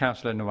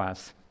 Councillor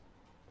Nawaz.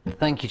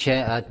 Thank you,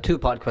 Chair.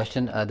 Two-part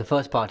question. The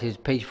first part is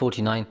page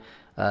 49.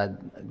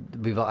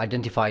 We've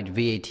identified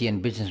VAT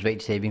and business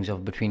rate savings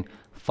of between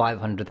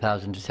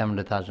 £500,000 to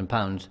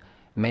 £700,000.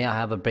 May I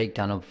have a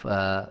breakdown of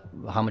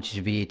how much is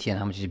VAT and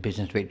how much is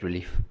business rate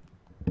relief?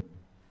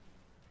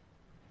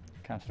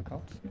 Councillor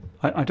Cox.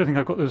 I don't think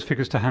I've got those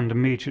figures to hand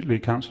immediately,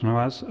 Councillor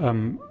Nawaz.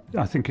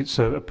 I think it's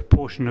a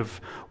proportion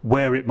of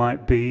where it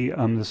might be.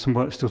 There's some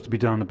work still to be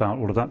done about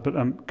all of that. But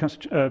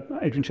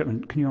Adrian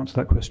Chapman, can you answer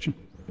that question?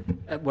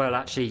 Well,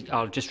 actually,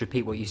 I'll just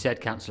repeat what you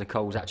said, Councillor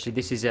Coles. Actually,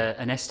 this is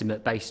an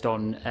estimate based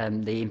on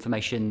the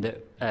information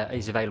that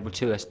is available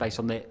to us, based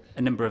on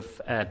a number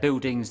of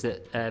buildings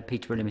that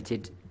Peterborough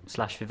Limited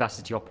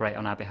Vivacity operate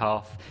on our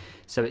behalf.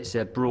 So it's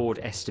a broad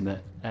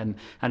estimate, and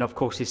of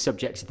course is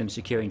subject to them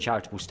securing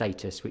charitable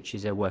status, which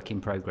is a work in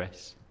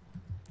progress.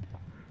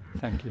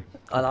 Thank you.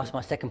 I'll ask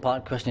my second part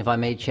of the question, if I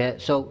may, Chair.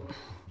 So,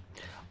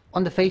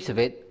 on the face of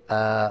it,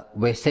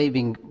 we're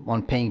saving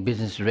on paying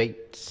business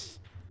rates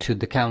to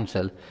the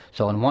council.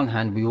 So on one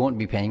hand, we won't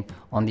be paying,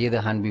 on the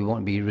other hand, we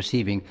won't be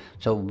receiving.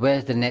 So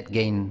where's the net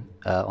gain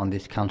on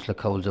this, Councillor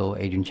Coles or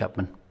Adrian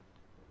Chapman?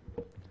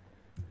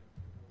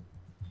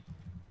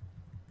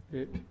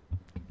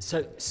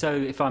 So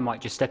if I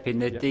might just step in,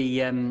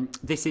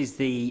 this is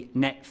the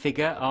net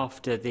figure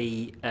after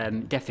the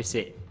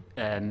deficit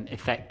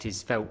effect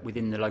is felt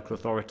within the local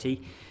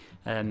authority.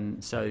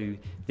 So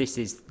this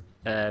is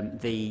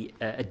the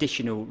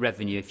additional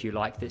revenue, if you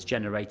like, that's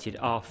generated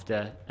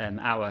after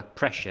our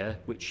pressure,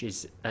 which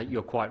is,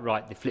 you're quite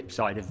right, the flip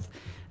side of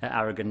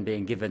Aragon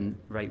being given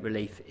rate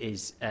relief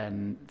is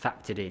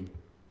factored in.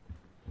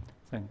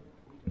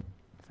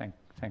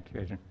 Thank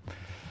you, Adrian.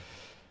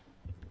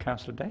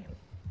 Councillor Day.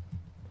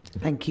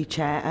 Thank you,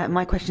 Chair.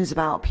 My question is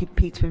about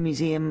Peterborough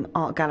Museum,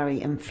 Art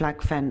Gallery and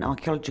Flag Fen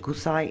Archaeological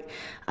Site.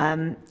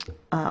 I've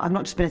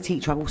not just been a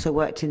teacher, I've also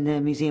worked in the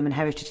museum and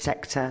heritage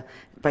sector,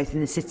 both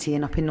in the city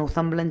and up in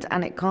Northumberland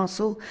and at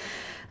Castle.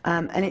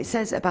 And it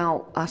says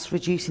about us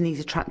reducing these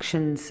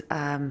attractions,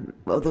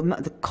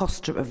 the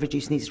cost of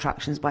reducing these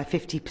attractions by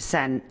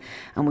 50%,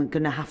 and we're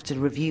going to have to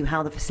review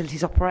how the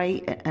facilities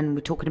operate, and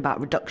we're talking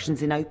about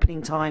reductions in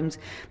opening times,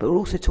 but we're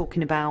also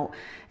talking about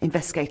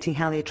investigating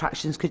how the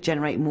attractions could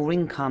generate more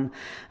income.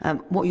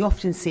 What you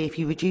often see, if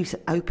you reduce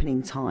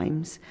opening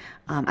times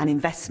and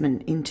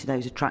investment into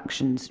those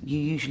attractions, you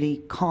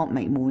usually can't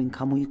make more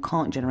income, or you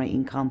can't generate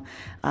income.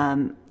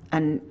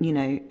 And, you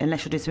know,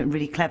 unless you're doing something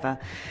really clever.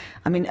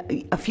 I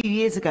mean, a few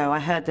years ago, I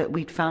heard that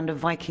we'd found a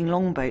Viking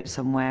longboat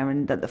somewhere,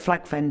 and that the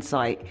Flag Fen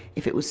site,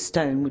 if it was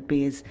stone, would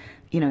be as,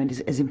 you know,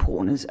 as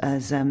important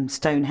as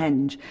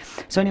Stonehenge.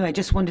 So anyway, I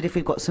just wondered if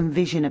we've got some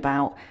vision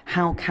about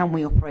how can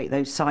we operate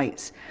those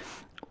sites,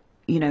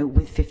 you know,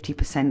 with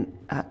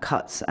 50%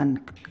 cuts and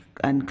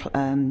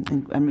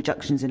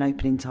reductions in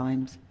opening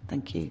times.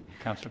 Thank you.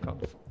 Councillor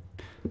Cox.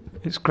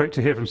 It's great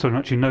to hear from someone who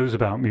actually knows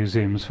about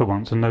museums for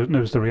once and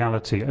knows the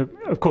reality.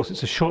 Of course,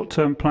 it's a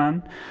short-term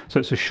plan, so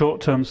it's a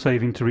short-term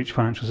saving to reach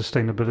financial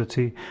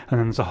sustainability, and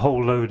then there's a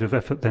whole load of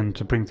effort then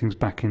to bring things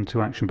back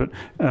into action. But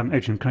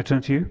Adrian, can I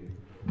turn to you?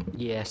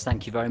 Yes,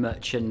 thank you very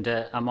much, and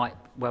I might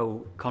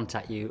well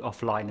contact you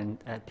offline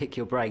and pick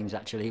your brains,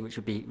 actually, which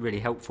would be really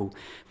helpful.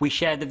 We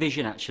share the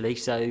vision, actually,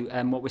 so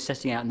what we're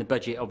setting out in the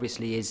budget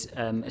obviously is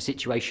a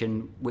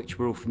situation which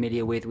we're all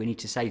familiar with. We need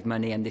to save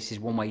money, and this is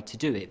one way to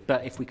do it.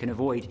 But if we can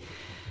avoid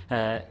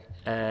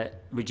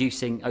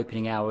reducing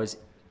opening hours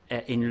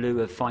in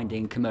lieu of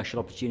finding commercial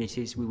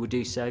opportunities, we will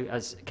do so.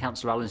 As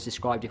Councillor Allen's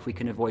described, if we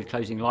can avoid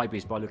closing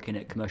libraries by looking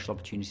at commercial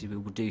opportunities, we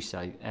will do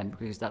so,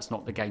 because that's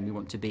not the game we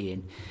want to be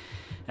in.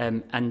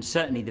 And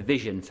certainly the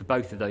vision for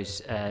both of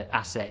those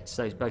assets,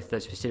 both of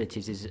those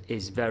facilities,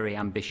 is very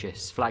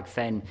ambitious. Flag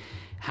Fen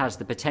has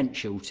the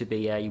potential to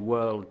be a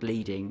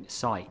world-leading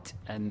site.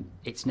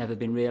 It's never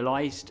been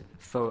realised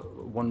for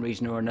one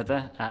reason or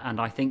another, and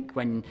I think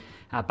when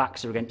our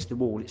backs are against the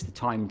wall, it's the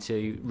time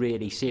to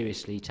really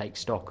seriously take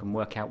stock and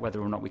work out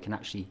whether or not we can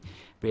actually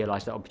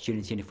realise that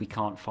opportunity, and if we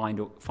can't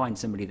find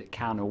somebody that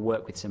can, or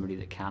work with somebody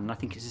that can. And I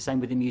think it's the same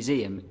with the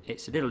museum.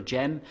 It's a little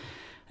gem.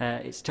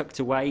 It's tucked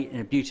away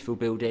in a beautiful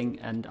building,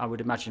 and I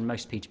would imagine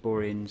most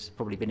Peterboroughians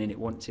probably been in it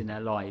once in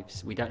their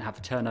lives. We don't have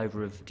a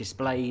turnover of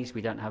displays,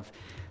 we don't have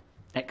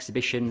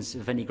exhibitions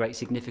of any great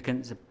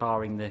significance,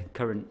 barring the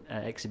current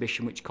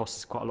exhibition, which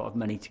costs quite a lot of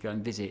money to go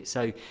and visit.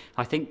 So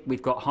I think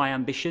we've got high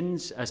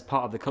ambitions as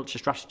part of the culture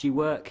strategy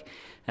work.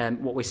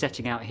 What we're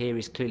setting out here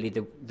is clearly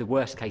the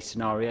worst case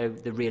scenario,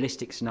 the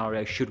realistic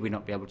scenario, should we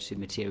not be able to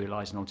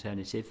materialise an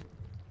alternative.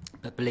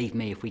 But believe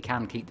me, if we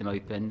can keep them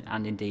open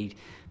and indeed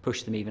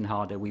push them even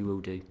harder, we will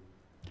do.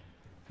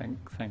 Thank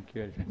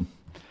you, Adrian.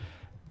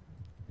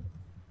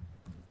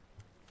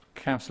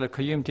 Councillor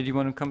Qayyum, did you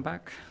want to come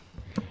back?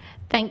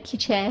 Thank you,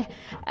 Chair.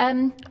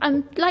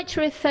 I'd like to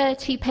refer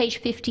to page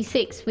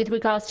 56 with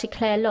regards to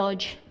Clare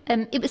Lodge.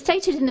 It was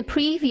stated in the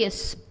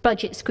previous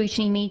budget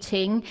scrutiny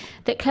meeting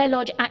that Clare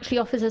Lodge actually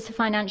offers us a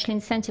financial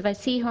incentive. I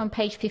see here on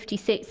page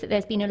 56 that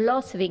there's been a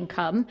loss of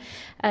income,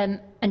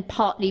 and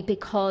partly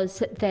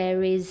because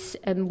there is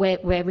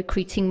we're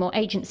recruiting more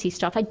agency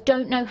staff. I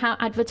don't know how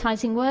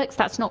advertising works.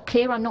 That's not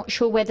clear. I'm not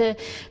sure whether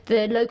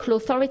the local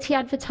authority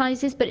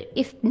advertises, but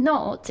if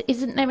not,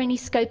 isn't there any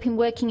scope in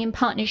working in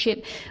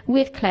partnership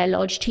with Clare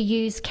Lodge to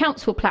use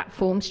council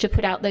platforms to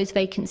put out those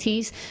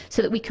vacancies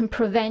so that we can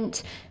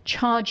prevent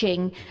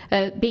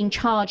being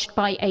charged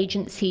by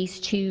agencies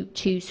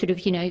to sort of,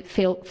 you know,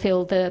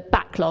 fill the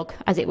backlog,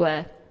 as it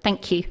were?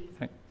 Thank you.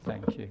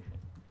 Thank you.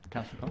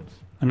 Councillor Cox.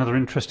 Another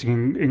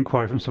interesting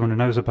inquiry from someone who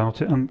knows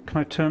about it. Can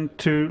I turn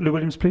to Lou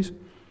Williams, please?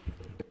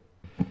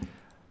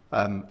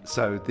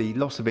 So the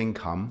loss of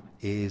income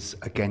is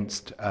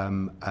against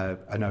an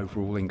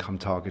overall income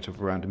target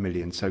of around £1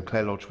 million. So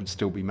Clare Lodge would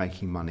still be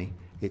making money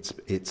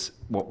It's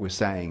what we're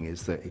saying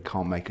is that it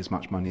can't make as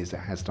much money as it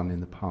has done in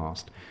the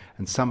past.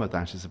 And some of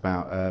that is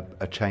about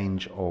a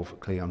change of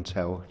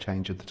clientele,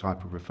 change of the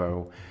type of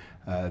referral.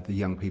 The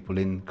young people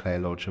in Clare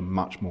Lodge are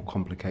much more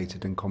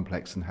complicated and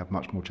complex and have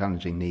much more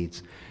challenging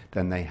needs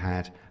than they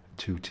had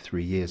 2 to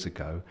 3 years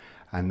ago.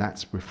 And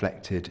that's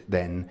reflected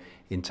then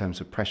in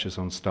terms of pressures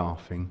on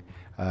staffing,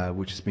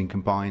 which has been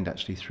combined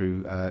actually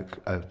through,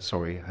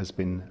 has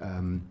been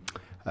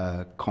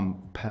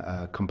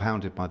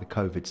compounded by the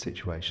COVID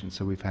situation.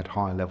 So we've had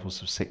higher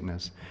levels of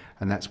sickness,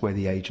 and that's where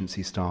the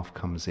agency staff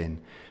comes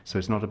in. So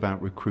it's not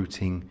about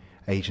recruiting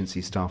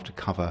agency staff to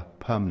cover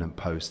permanent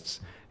posts.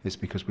 It's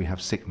because we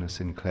have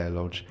sickness in Clare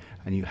Lodge,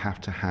 and you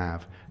have to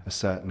have a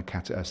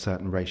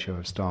certain ratio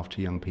of staff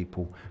to young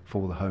people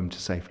for the home to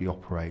safely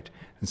operate,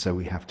 and so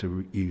we have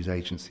to use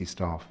agency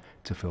staff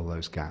to fill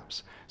those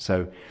gaps.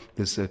 So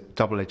there's a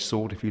double-edged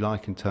sword, if you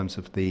like, in terms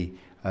of the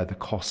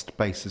cost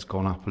base has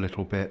gone up a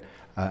little bit,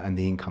 and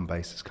the income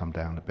base has come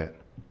down a bit.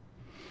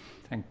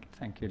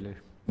 Thank you, Lou.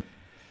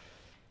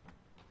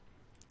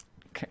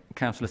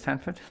 Councillor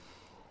Sanford.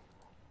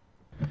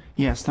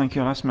 Yes, thank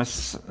you. I'll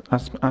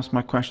ask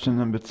my question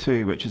number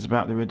 2, which is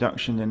about the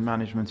reduction in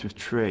management of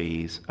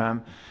trees.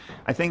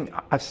 I think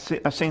I've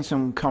seen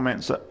some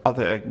comments that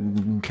other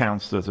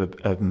councillors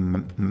have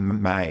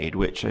made,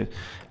 which are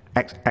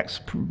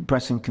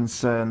expressing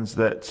concerns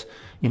that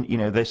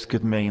this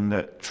could mean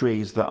that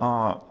trees that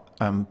are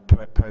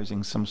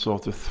posing some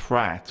sort of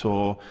threat,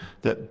 or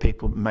that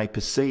people may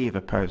perceive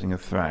are posing a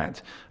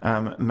threat,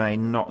 may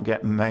not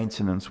get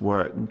maintenance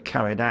work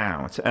carried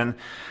out. And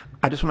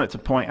I just wanted to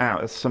point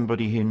out, as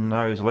somebody who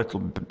knows a little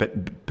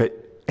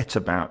bit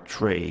about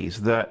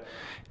trees, that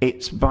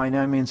it's by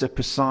no means a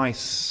precise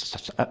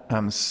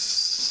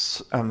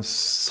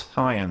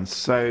science.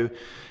 So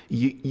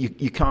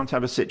you can't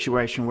have a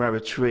situation where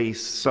a tree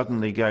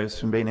suddenly goes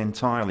from being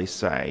entirely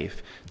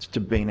safe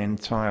to being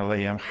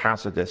entirely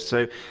hazardous.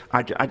 So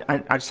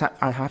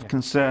I have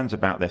concerns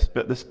about this,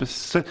 but the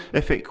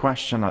specific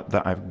question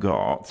that I've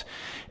got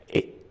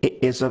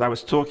is that I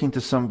was talking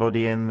to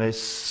somebody in this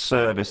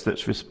service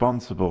that's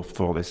responsible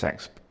for this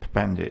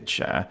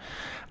expenditure,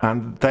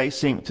 and they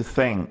seem to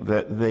think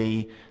that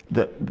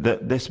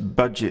that this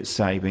budget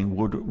saving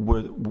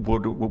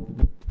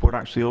would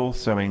actually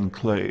also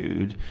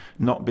include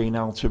not being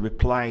able to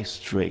replace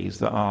trees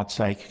that are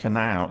taken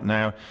out.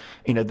 Now,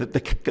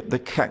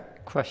 the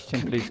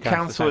question, please,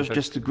 council has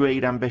just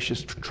agreed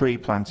ambitious tree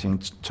planting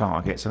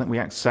targets. I think we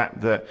accept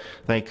that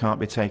they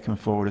can't be taken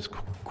forward as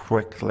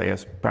quickly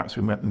as perhaps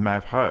we may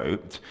have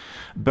hoped.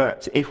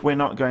 But if we're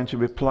not going to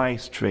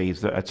replace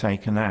trees that are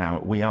taken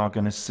out, we are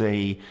going to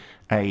see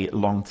a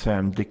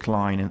long-term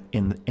decline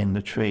in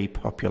the tree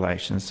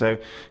population. So,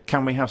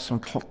 can we have some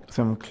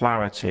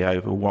clarity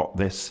over what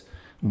is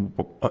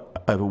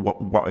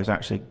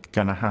actually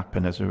going to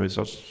happen as a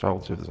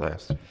result of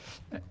this?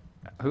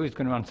 Who is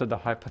going to answer the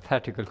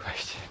hypothetical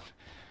question?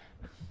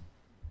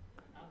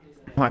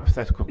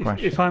 Hypothetical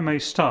question. If I may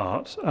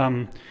start,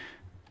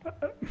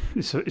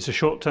 it's a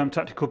short-term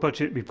tactical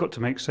budget. We've got to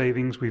make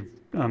savings. We've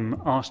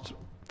asked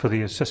for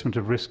the assessment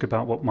of risk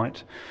about what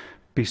might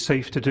be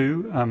safe to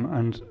do,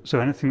 and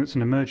so anything that's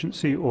an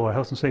emergency or a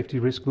health and safety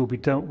risk will be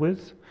dealt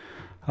with.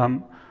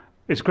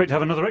 It's great to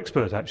have another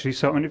expert, actually.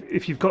 So, I mean,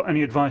 if you've got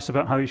any advice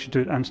about how you should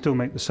do it and still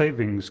make the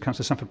savings,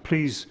 Councillor Sanford,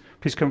 please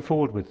come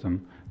forward with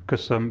them,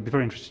 because I'd be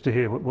very interested to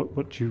hear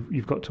what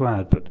you've got to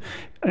add. But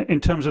in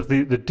terms of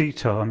the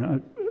detail, I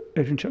mean,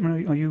 Adrian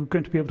Chapman, are you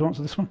going to be able to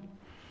answer this one?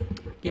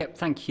 Yep,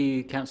 thank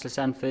you, Councillor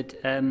Sanford.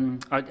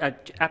 I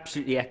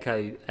absolutely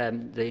echo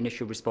the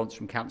initial response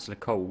from Councillor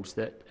Coles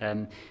that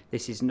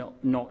this is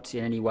not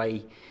in any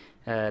way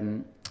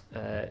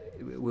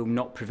will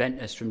not prevent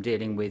us from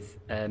dealing with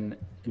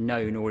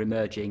known or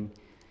emerging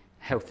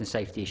health and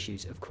safety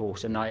issues, of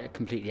course, and I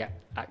completely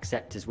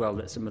accept as well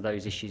that some of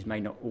those issues may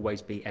not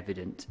always be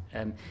evident.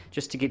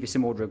 Just to give you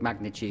some order of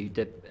magnitude,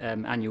 the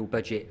annual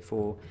budget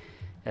for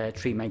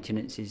tree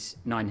maintenance is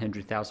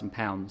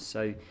 £900,000,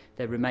 so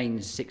there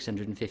remains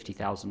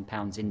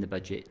 £650,000 in the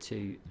budget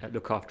to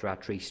look after our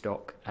tree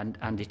stock,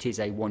 and it is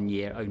a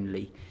one-year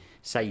only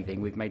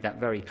saving. We've made that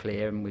very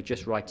clear, and we're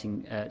just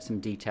writing some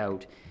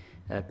detailed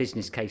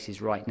business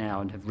cases right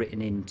now, and have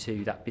written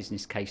into that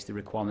business case the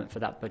requirement for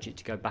that budget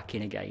to go back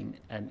in again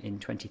in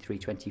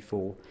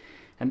 23-24.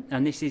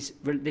 And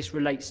this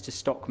relates to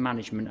stock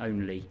management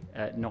only,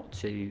 not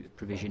to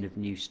provision of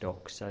new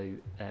stock. So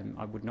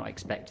I would not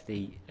expect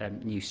the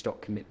new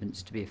stock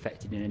commitments to be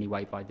affected in any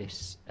way by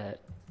this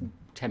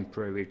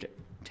temporary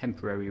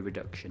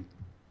reduction.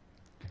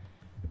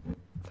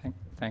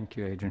 Thank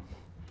you, Adrian.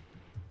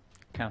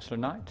 Councillor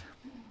Knight.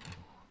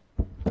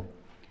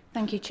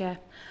 Thank you, Chair.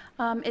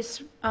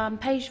 It's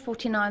page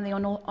 49, the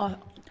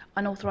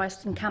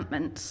unauthorised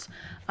encampments.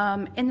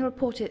 In the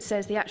report it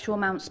says the actual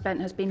amount spent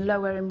has been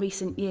lower in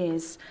recent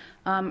years.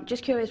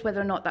 Just curious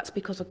whether or not that's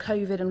because of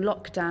COVID and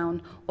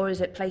lockdown, or is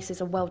it places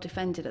are well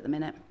defended at the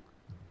minute?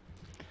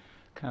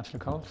 Councillor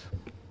Coles.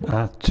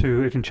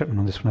 To Adrian Chapman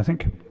on this one, I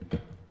think.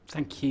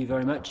 Thank you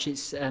very much.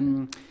 It's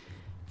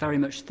very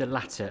much the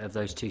latter of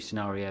those two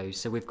scenarios.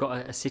 So we've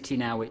got a city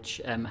now which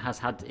has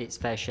had its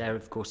fair share,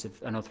 of course,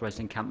 of unauthorised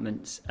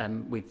encampments.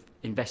 We've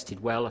invested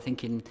well, I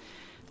think, in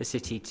the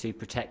city to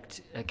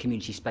protect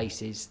community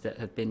spaces that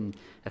have been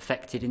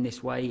affected in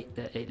this way.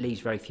 It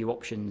leaves very few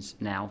options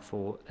now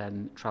for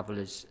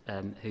travellers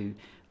who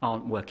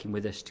aren't working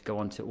with us to go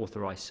onto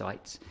authorised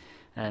sites.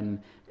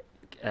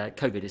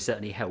 COVID has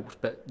certainly helped,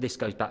 but this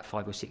goes back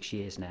 5 or 6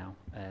 years now.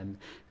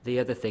 The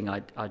other thing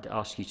I'd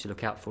ask you to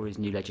look out for is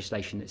new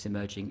legislation that's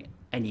emerging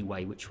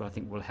anyway, which I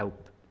think will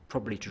help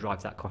probably to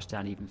drive that cost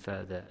down even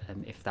further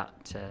if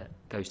that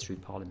goes through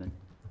Parliament.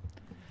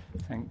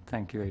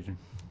 Thank you, Adrian.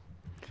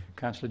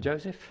 Councillor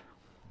Joseph.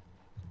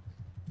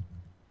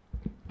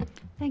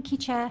 Thank you,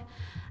 Chair.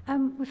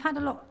 We've had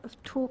a lot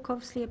of talk,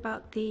 obviously,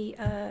 about the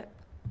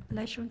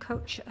leisure and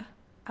culture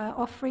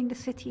offering the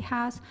city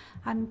has,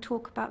 and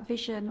talk about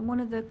vision. And one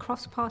of the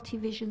cross-party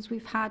visions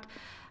we've had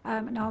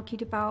and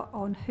argued about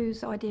on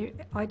whose idea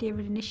of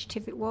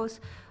initiative it was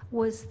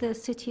the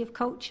City of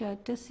Culture.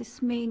 Does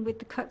this mean, with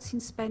the cuts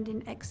in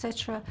spending,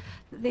 etc.,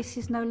 that this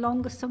is no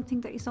longer something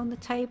that is on the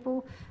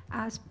table,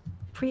 as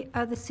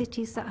other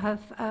cities that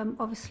have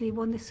obviously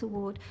won this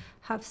award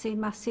have seen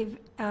massive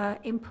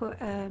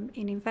input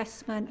in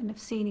investment and have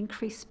seen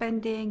increased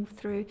spending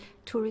through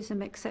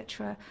tourism,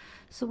 etc.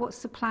 So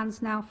what's the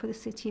plans now for the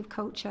City of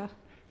Culture?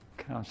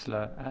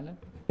 Councillor Allen.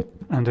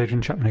 And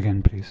Adrian Chapman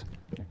again, please.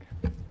 Okay.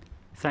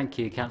 Thank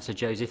you, Councillor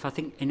Joseph. I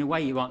think in a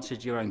way you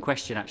answered your own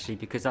question, actually,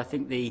 because I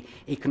think the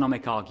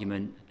economic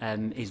argument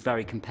is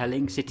very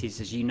compelling.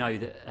 Cities, as you know,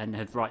 and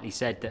have rightly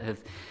said, that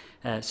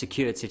have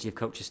secured City of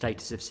Culture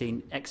status have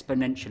seen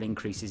exponential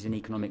increases in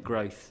economic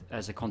growth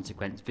as a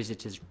consequence.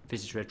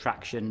 Visitor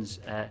attractions,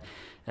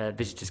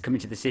 visitors coming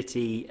to the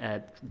city,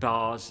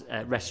 bars,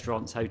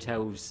 restaurants,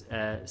 hotels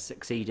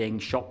succeeding,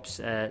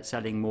 shops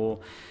selling more.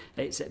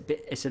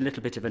 It's a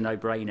little bit of a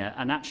no-brainer.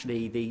 And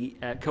actually, the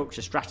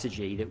culture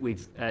strategy that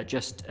we've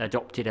just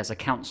adopted as a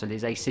council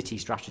is a city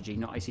strategy,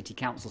 not a city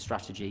council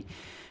strategy.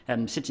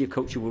 City of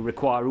Culture will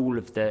require all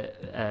of the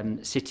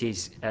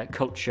city's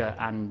culture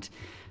and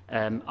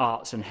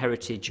arts and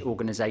heritage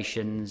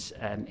organisations,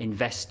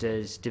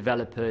 investors,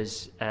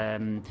 developers,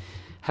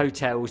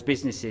 hotels,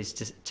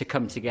 businesses to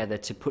come together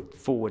to put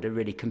forward a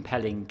really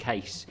compelling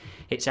case.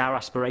 It's our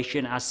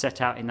aspiration, as set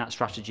out in that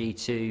strategy,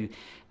 to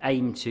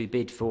aim to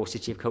bid for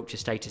City of Culture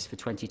status for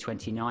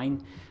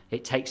 2029.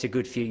 It takes a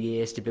good few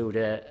years to build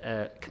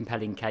a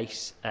compelling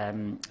case.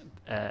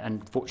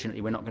 And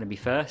fortunately, we're not going to be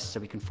first, so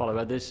we can follow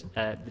others,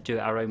 do it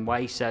our own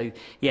way. So,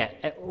 yeah,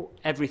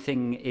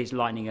 everything is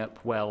lining up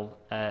well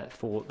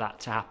for that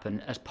to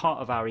happen as part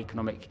of our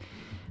economic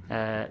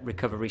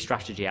recovery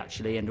strategy,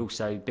 actually, and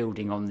also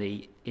building on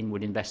the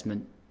inward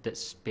investment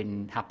that's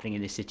been happening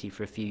in the city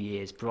for a few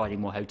years. Providing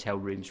more hotel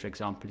rooms, for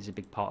example, is a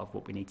big part of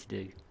what we need to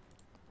do.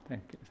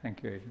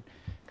 Thank you, Adrian.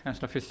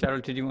 Councillor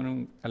Fitzgerald, did you want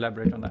to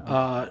elaborate on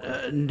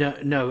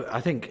that? No,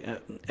 I think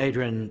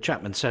Adrian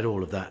Chapman said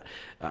all of that.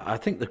 I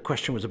think the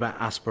question was about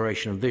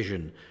aspiration and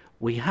vision.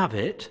 We have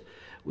it,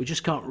 we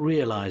just can't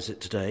realise it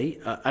today,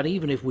 and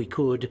even if we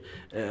could,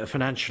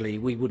 financially,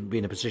 we wouldn't be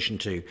in a position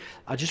to.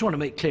 I just want to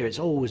make clear, it's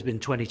always been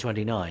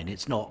 2029.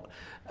 It's not,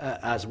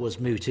 as was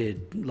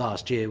mooted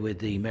last year with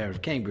the Mayor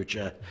of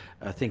Cambridgeshire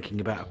thinking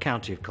about a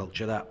county of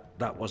culture.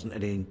 That wasn't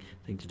anything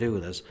to do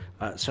with us.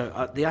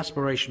 So the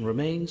aspiration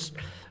remains.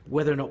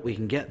 Whether or not we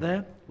can get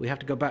there, we have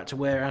to go back to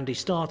where Andy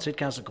started,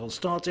 Councillor Cole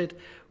started,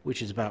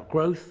 which is about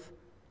growth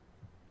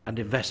and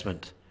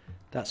investment.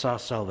 That's our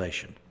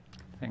salvation.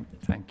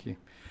 Thank you.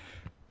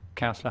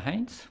 Councillor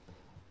Haynes.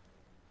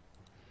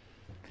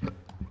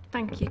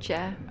 Thank you,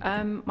 Chair.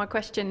 My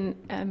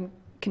question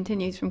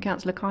continues from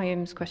Councillor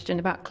Kayum's question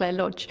about Clare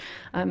Lodge.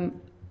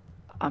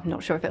 I'm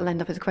not sure if it'll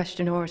end up as a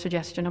question or a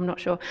suggestion, I'm not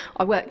sure.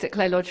 I worked at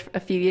Clare Lodge a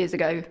few years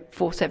ago,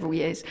 for several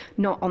years,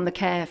 not on the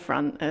care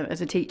front as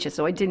a teacher,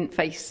 so I didn't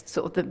face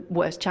sort of the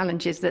worst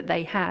challenges that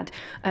they had.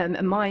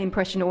 And my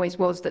impression always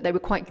was that they were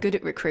quite good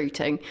at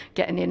recruiting,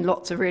 getting in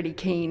lots of really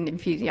keen,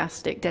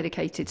 enthusiastic,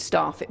 dedicated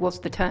staff. It was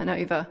the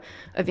turnover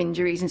of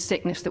injuries and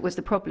sickness that was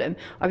the problem.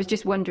 I was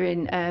just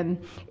wondering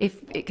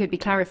if it could be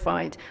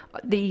clarified,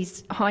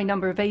 these high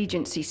number of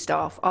agency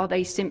staff, are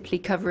they simply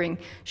covering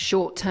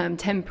short-term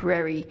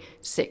temporary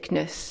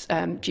sickness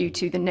due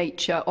to the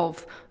nature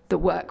of the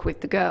work with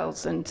the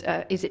girls, and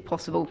is it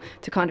possible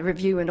to kind of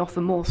review and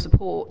offer more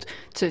support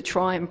to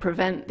try and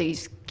prevent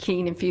these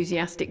keen,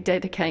 enthusiastic,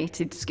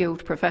 dedicated,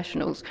 skilled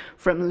professionals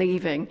from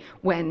leaving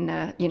when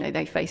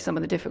they face some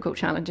of the difficult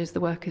challenges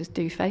the workers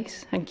do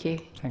face? Thank you.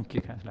 Thank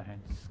you, Councillor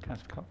Haynes.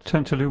 Councillor Cox.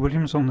 Turn to Lou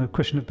Williams on the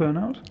question of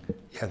burnout.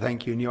 Yeah,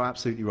 thank you. And you're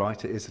absolutely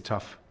right. It is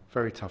a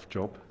very tough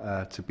job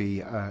to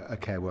be a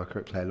care worker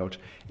at Clare Lodge.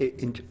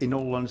 In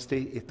all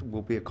honesty, it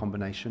will be a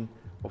combination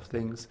of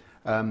things.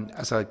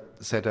 As I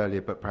said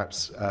earlier, but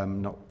perhaps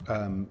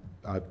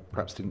I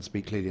perhaps didn't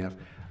speak clearly enough,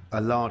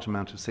 a large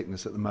amount of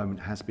sickness at the moment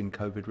has been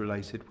COVID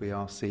related. We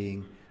are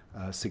seeing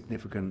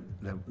significant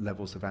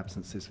levels of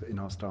absences in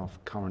our staff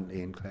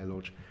currently in Clare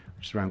Lodge,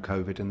 which is around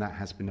COVID, and that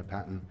has been a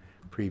pattern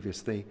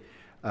previously.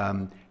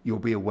 You'll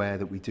be aware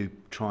that we do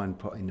try and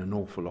put in an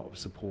awful lot of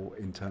support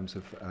in terms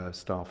of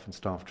staff and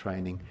staff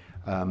training,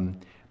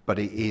 but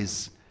it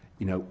is,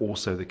 you know,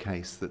 also the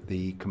case that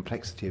the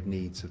complexity of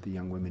needs of the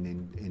young women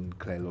in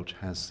Clare Lodge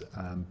has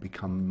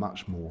become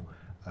much more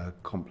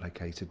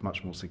complicated,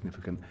 much more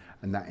significant,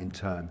 and that in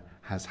turn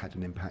has had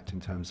an impact in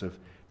terms of,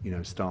 you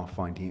know, staff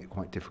finding it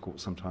quite difficult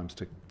sometimes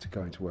to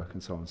go into work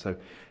and so on. So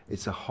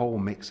it's a whole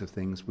mix of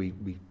things. We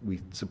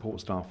support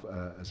staff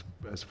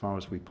as far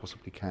as we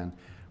possibly can.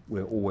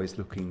 We're always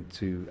looking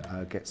to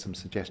get some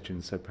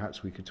suggestions, so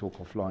perhaps we could talk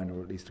offline,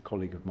 or at least a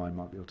colleague of mine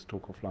might be able to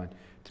talk offline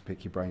to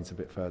pick your brains a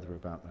bit further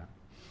about that.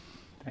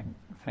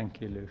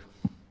 Thank you, Lou.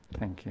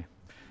 Thank you.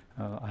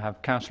 I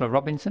have Councillor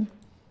Robinson.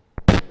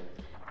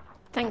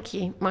 Thank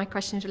you. My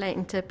question is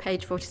relating to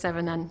page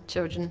 47 and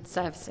Children's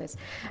Services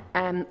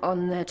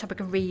on the topic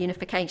of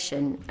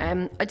reunification.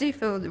 I do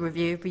feel the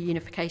review of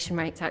reunification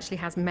rates actually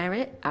has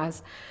merit,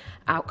 as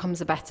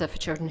outcomes are better for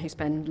children who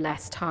spend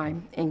less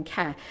time in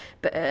care.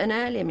 But at an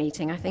earlier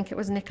meeting, I think it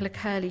was Nicola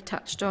Curley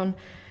touched on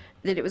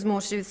that it was more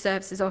to do with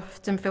services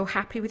often feel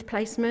happy with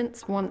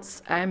placements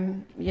once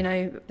you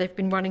know, they've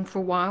been running for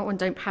a while and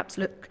don't perhaps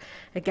look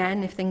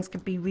again if things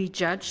could be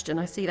rejudged, and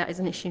I see that as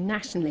an issue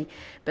nationally.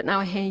 But now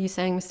I hear you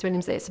saying, Mr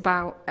Williams, that it's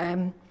about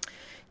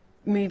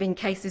moving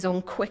cases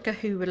on quicker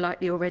who were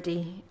likely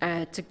already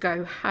to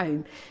go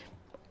home.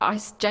 I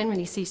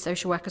generally see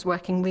social workers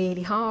working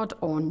really hard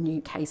on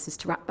new cases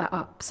to wrap that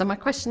up. So my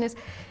question is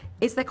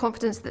there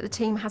confidence that the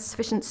team has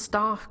sufficient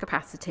staff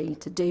capacity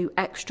to do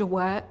extra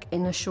work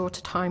in a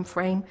shorter time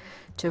frame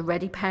to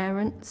ready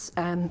parents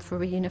for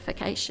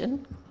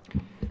reunification?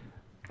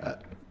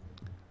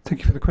 Thank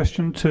you for the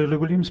question. To Lou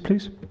Williams,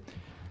 please.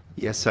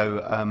 Yes,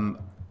 so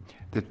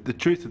the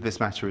truth of this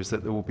matter is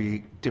that there will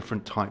be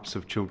different types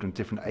of children,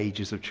 different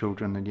ages of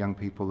children and young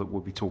people that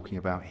we'll be talking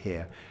about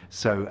here.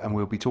 So, and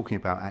we'll be talking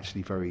about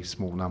actually very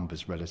small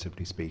numbers,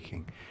 relatively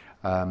speaking.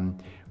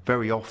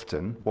 Very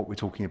often, what we're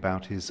talking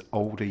about is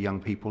older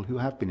young people who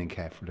have been in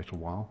care for a little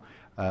while,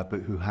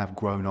 but who have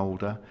grown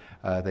older.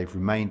 They've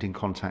remained in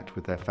contact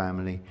with their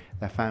family.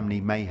 Their family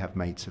may have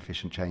made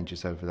sufficient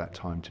changes over that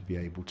time to be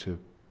able to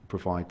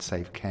provide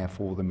safe care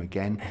for them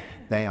again.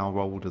 They are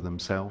older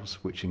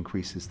themselves, which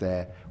increases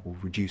their or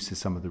reduces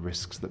some of the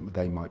risks that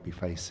they might be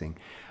facing.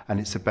 And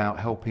it's about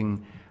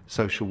helping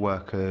social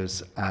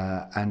workers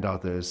and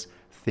others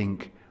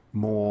think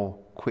more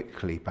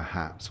quickly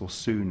perhaps or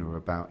sooner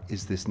about,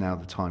 is this now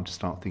the time to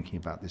start thinking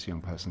about this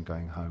young person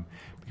going home?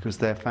 Because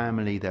their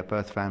family, their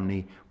birth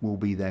family, will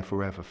be their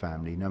forever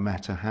family. No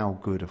matter how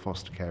good a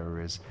foster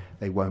carer is,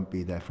 they won't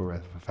be their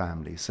forever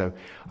family. So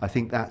I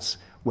think that's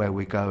where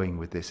we're going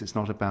with this. It's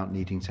not about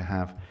needing to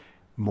have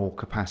more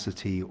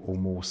capacity or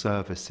more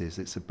services.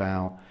 It's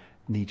about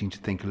needing to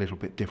think a little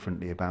bit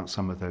differently about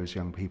some of those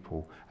young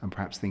people and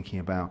perhaps thinking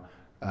about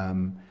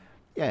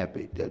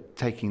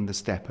taking the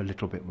step a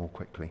little bit more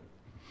quickly.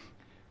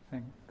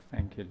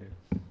 Thank you,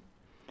 Lou.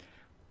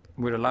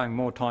 We're allowing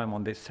more time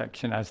on this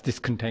section as this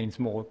contains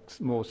more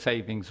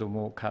savings or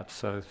more cuts.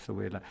 So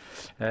we'll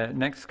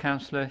next,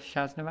 Councillor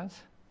Shaznawaz.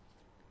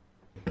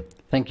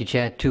 Thank you,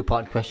 Chair.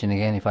 Two-part question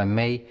again, if I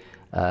may.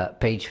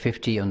 Page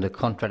 50 on the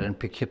contract and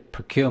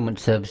procurement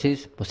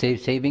services for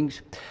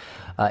savings.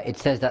 It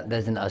says that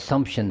there's an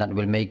assumption that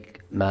will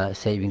make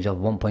savings of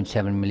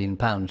 £1.7 million.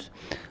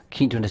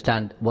 Keen to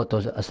understand what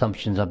those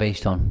assumptions are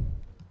based on.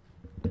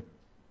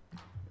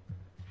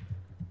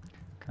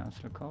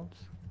 Councillor Coles.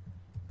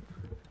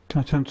 Can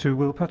I turn to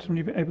Will Patton? Are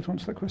you able to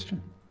answer that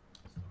question?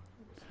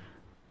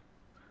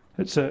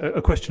 It's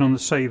a question on the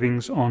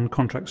savings on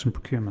contracts and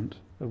procurement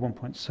at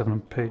 1.7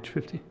 on page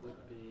 50.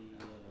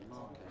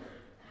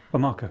 Oh,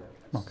 Marco.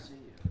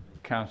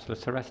 Councillor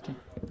Seresti.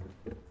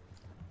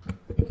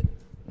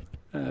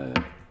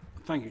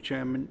 Thank you,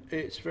 Chairman.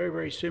 It's very,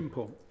 very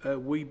simple.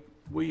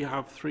 We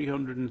have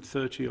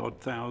 330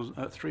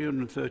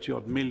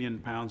 odd million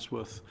pounds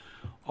worth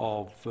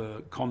of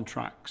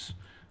contracts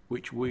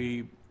which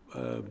we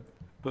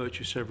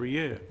purchase every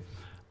year.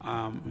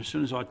 As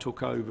soon as I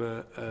took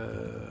over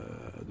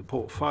the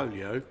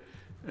portfolio,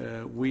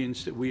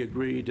 we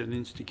agreed and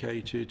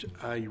instigated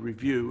a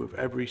review of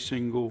every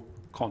single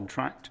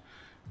contract.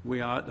 We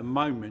are at the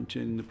moment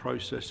in the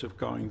process of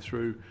going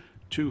through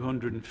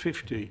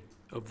 250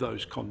 of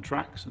those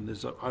contracts, and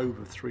there's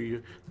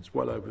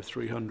well over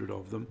 300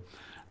 of them,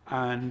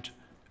 and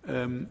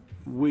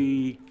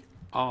we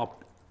are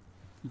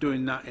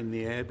doing that in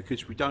the air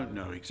because we don't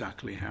know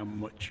exactly how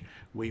much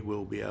we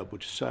will be able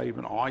to save,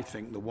 and I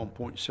think the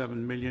 1.7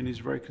 million is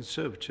very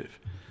conservative.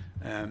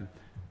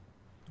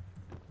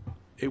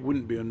 It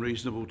wouldn't be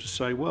unreasonable to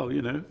say, well,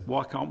 you know,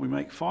 why can't we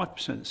make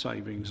 5%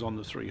 savings on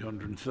the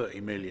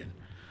 330 million?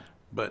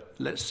 But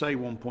let's say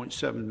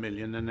 1.7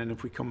 million, and then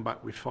if we come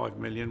back with 5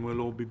 million,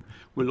 we'll all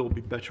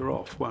be better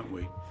off, won't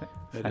we?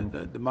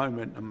 At the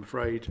moment, I'm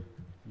afraid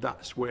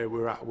that's where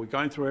we're at. We're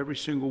going through every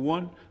single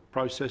one.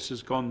 Process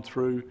has gone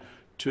through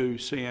to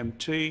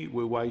CMT.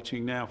 We're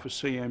waiting now for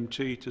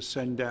CMT to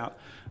send out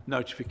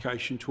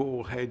notification to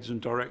all heads and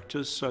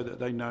directors so that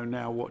they know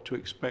now what to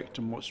expect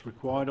and what's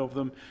required of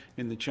them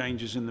in the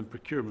changes in the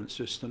procurement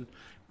system.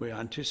 We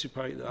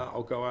anticipate that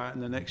I'll go out in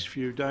the next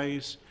few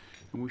days,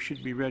 and we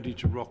should be ready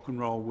to rock and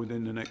roll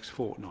within the next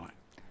fortnight.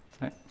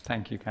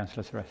 Thank you,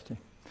 Councillor Seresti.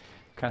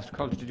 Councillor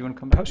College, did you want to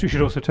come back? Perhaps we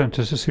should also turn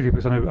to Cecilia,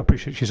 because I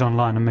appreciate she's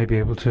online and may be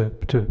able to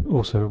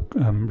also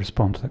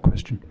respond to that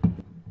question.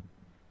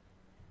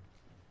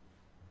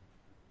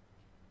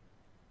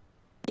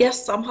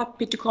 Yes, I'm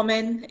happy to come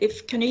in.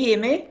 Can you hear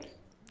me?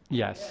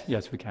 Yes,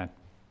 we can.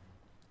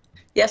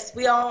 Yes,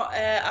 we are,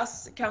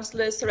 as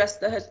Councillor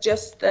Seresta has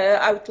just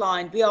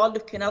outlined, we are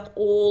looking at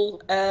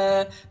all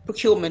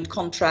procurement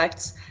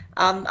contracts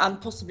and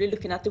possibly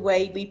looking at the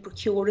way we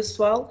procure as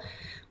well.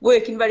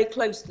 Working very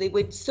closely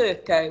with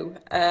Serco,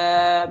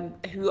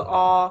 who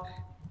are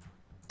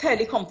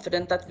fairly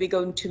confident that we're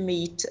going to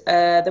meet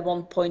the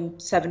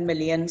 1.7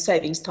 million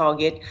savings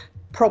target,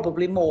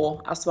 probably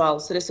more as well.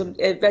 So there's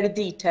a very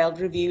detailed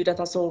review that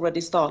has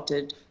already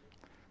started.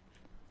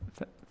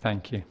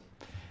 Thank you.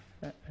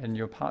 And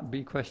your Part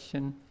B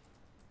question?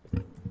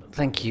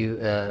 Thank you,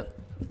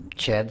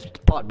 Chair.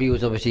 Part B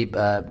was obviously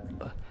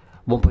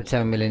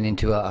 1.7 million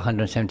into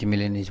 170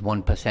 million is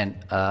 1%,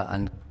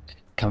 and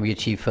can we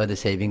achieve further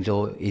savings,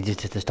 or is this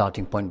just a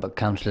starting point? But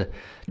Councillor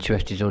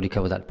Seresti has already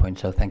covered that point,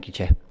 so thank you,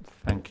 Chair.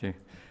 Thank you.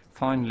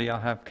 Finally, I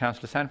have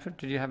Councillor Sanford.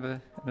 Did you have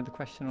another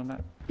question on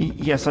that?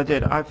 Yes, I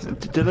did. I've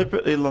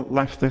deliberately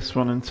left this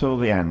one until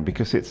the end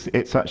because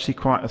it's actually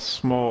quite a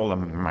small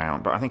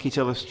amount, but I think it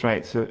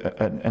illustrates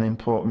an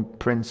important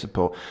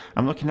principle.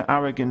 I'm looking at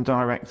Aragon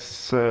Direct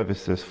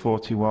Services,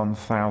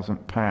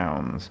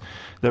 £41,000.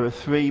 There are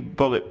 3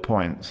 bullet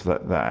points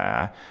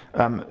there,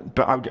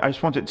 but I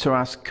just wanted to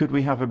ask, could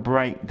we have a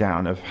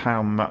breakdown of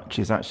how much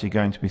is actually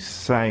going to be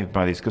saved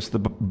by these? Because the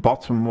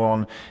bottom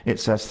one, it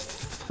says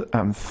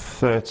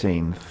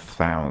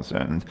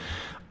 13,000.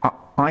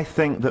 I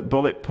think that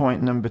bullet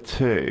point number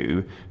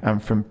 2,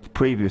 from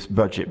previous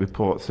budget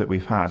reports that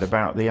we've had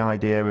about the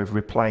idea of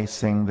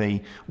replacing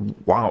the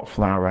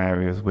wildflower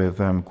areas with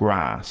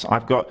grass,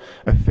 I've got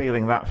a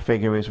feeling that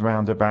figure is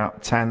around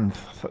about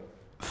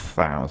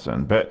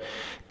 10,000. But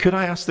could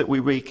I ask that we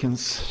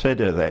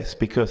reconsider this,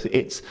 because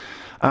it's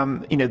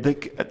you know,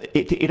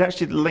 it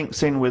actually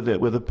links in with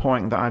a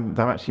point that I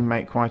actually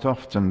make quite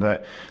often,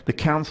 that the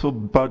council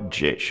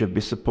budget should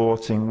be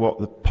supporting what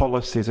the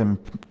policies and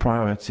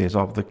priorities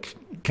of the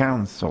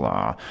council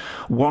are.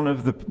 One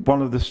of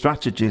the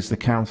strategies the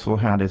council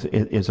had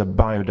is a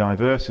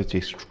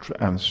biodiversity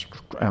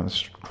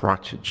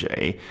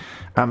strategy.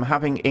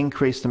 Having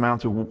increased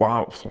amount of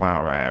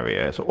wildflower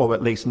areas, or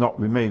at least not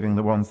removing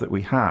the ones that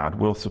we had,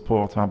 will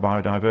support our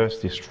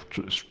biodiversity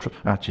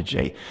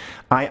strategy.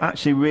 I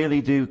actually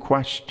really do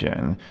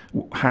question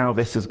how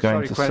this is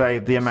going to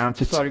save the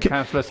amount of... Sorry,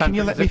 Councillor Sanford. Can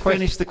you let me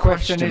finish the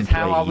question, is please?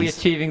 how are we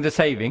achieving the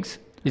savings?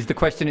 The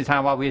question is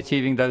how are we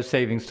achieving those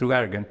savings through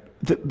Aragon?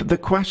 The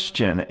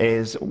question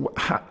is,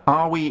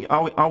 are we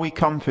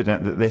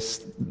confident that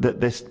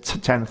this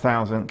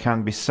 10,000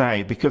 can be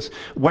saved? Because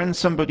when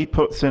somebody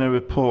puts in a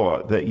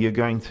report that you're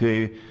going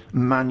to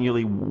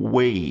manually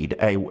weed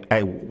a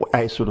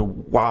sort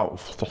of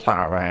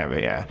wildflower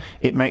area,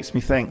 it makes me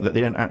think that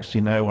they don't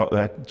actually know what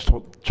they're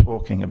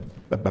talking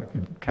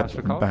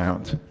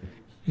about.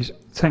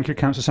 Thank you,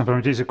 Councillor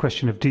Sanford. It is a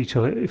question of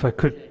detail. If I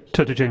could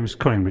turn to James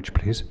Collingridge,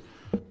 please.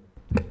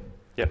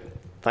 Yep.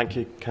 Thank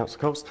you,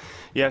 Councillor Coles.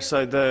 Yeah,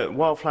 so the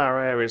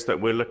wildflower areas that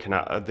we're looking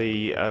at are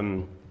the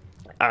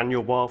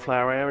annual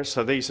wildflower areas.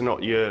 So these are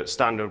not your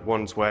standard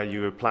ones where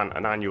you would plant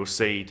an annual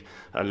seed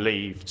and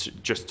leave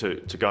just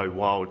to go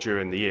wild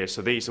during the year.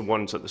 So these are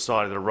ones at the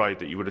side of the road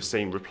that you would have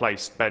seen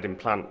replace bedding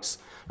plants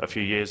a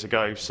few years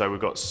ago. So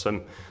we've got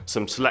some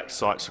select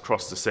sites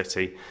across the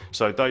city.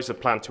 So those are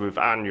planted with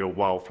annual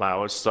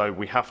wildflowers. So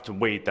we have to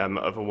weed them,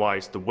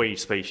 otherwise the weed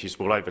species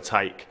will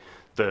overtake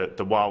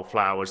the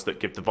wildflowers that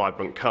give the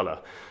vibrant colour.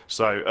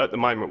 So at the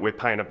moment we're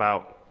paying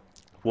about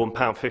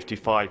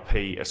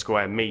 £1.55p a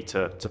square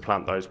metre to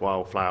plant those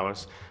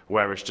wildflowers,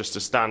 whereas just a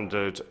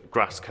standard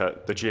grass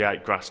cut, the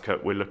G8 grass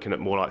cut, we're looking at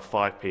more like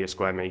 5p a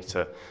square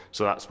metre.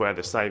 So that's where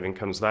the saving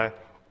comes there.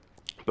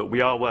 But we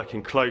are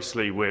working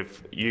closely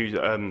with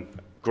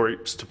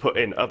groups to put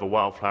in other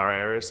wildflower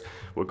areas.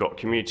 We've got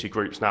community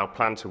groups now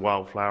planting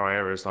wildflower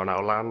areas on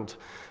our land,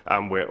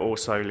 and we're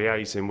also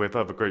liaising with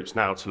other groups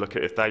now to look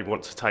at if they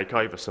want to take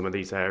over some of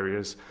these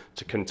areas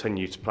to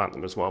continue to plant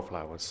them as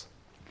wildflowers.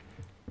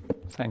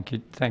 Thank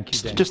you,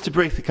 James. Just to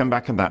briefly come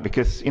back on that,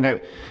 because you know,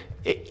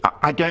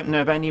 I don't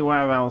know of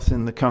anywhere else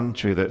in the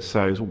country that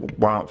sows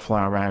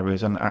wildflower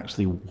areas and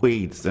actually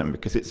weeds them,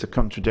 because it's a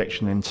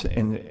contradiction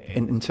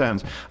in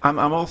terms. I'm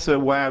also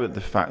aware of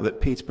the fact that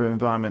Peterborough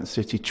Environment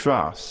City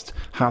Trust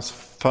has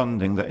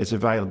funding that is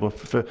available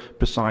for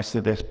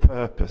precisely this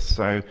purpose.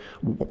 So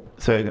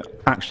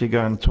actually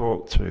go and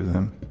talk to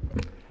them.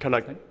 Can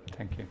I?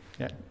 Thank you.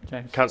 Yeah,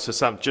 James. Councillor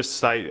Sam, just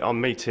say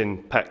I'm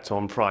meeting PECT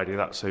on Friday.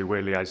 That's who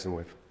we're liaising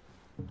with.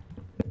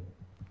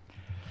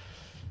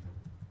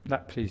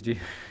 That pleased you.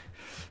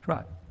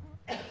 Right.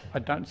 I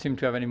don't seem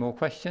to have any more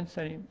questions.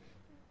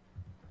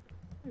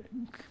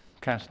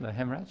 Councillor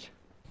Hemraj.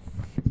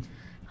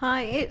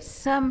 Hi,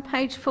 it's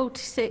page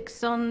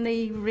 46 on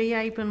the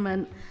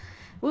reablement.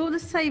 Will the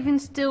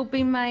savings still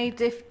be made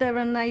if they're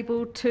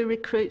unable to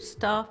recruit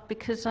staff?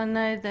 Because I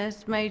know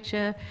there's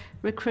major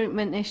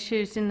recruitment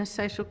issues in the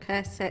social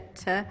care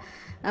sector.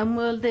 And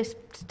will this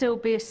still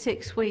be a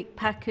 6-week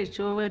package,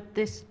 or would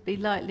this be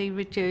likely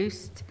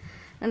reduced?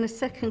 And the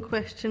second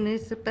question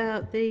is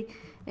about the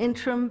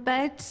interim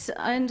beds.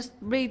 I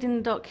read in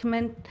the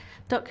document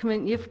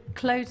you're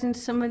closing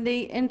some of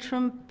the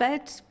interim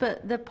beds,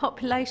 but the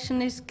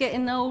population is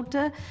getting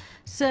older.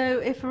 So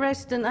if a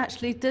resident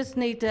actually does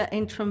need an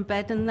interim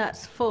bed and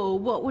that's full,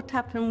 what would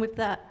happen with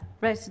that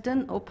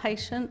resident or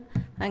patient?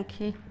 Thank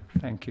you.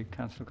 Thank you.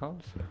 Councillor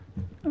Coles.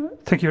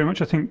 Thank you very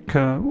much. I think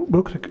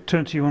we'll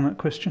turn to you on that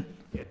question.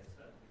 Yes,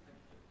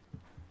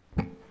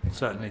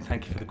 certainly.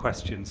 Thank you for the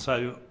question.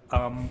 So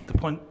the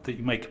point that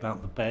you make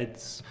about the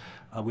beds,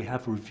 we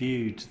have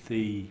reviewed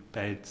the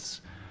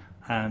beds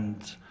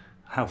and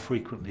how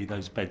frequently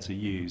those beds are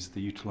used,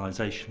 the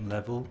utilisation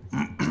level,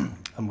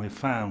 and we've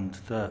found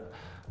that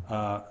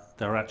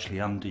they're actually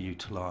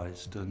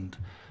underutilised, and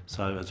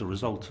so as a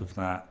result of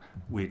that,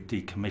 we're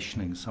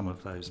decommissioning some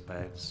of those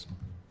beds.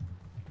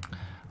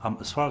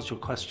 As far as your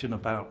question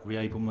about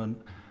reablement,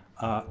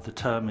 the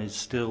term is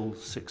still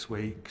 6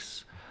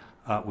 weeks.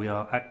 We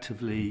are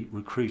actively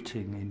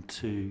recruiting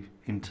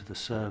into the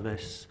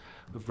service.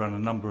 We've run a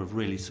number of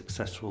really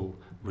successful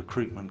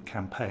recruitment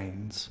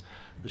campaigns.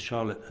 As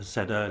Charlotte has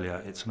said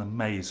earlier, it's an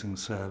amazing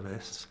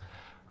service,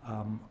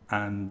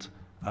 and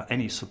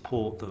any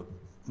support that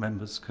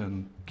members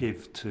can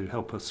give to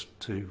help us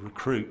to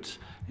recruit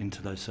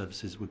into those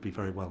services would be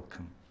very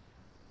welcome.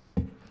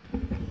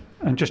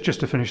 And just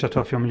to finish that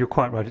off, I mean, you're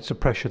quite right. It's a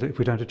pressure that if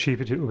we don't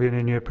achieve it, it will be an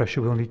in-year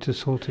pressure. We'll need to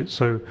sort it.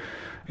 So,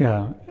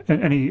 yeah,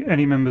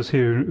 any members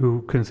here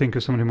who can think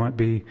of someone who might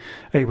be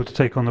able to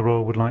take on the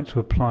role would like to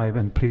apply,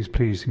 then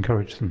please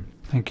encourage them.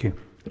 Thank you.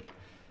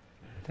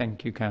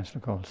 Thank you, Councillor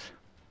Coles.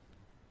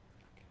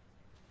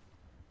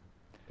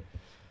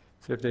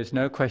 So if there's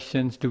no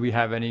questions, do we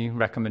have any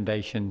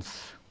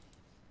recommendations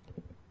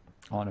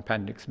on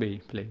Appendix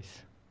B,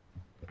 please?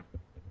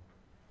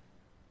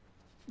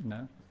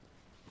 No?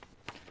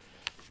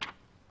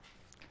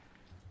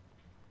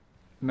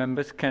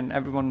 Members, can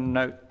everyone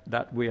note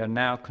that we are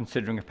now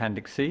considering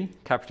Appendix C,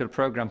 Capital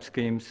Programme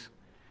Schemes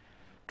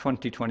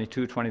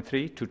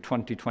 2022-23 to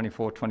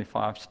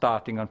 2024-25,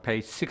 starting on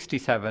page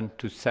 67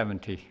 to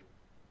 70.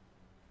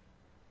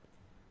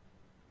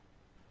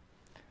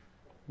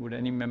 Would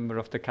any member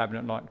of the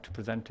Cabinet like to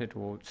present it,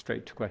 or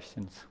straight to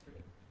questions?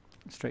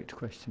 Straight to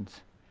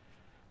questions.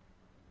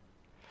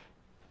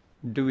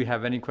 Do we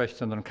have any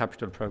questions on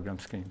capital programme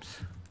schemes?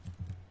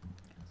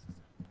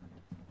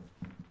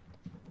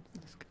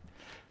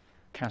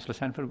 Councillor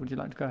Sanford, would you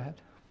like to go ahead?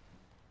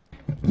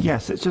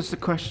 Yes, it's just a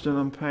question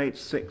on page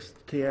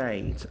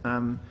 68.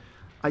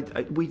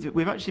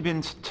 We've actually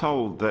been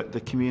told that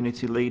the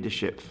Community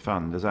Leadership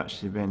Fund has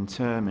actually been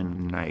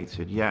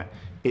terminated, yet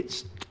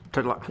it's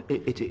there's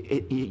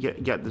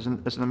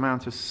an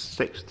amount of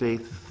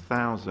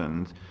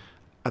 60,000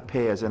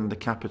 appears in the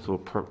capital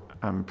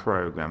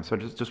programme. So I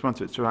just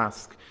wanted to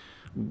ask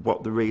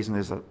what the reason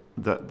is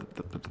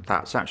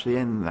that's actually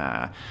in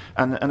there.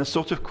 And a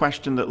sort of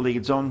question that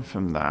leads on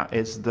from that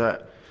is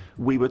that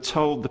we were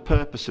told the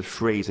purpose of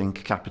freezing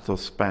capital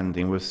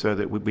spending was so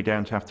that we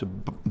don't have to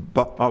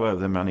borrow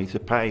the money to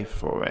pay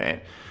for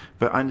it.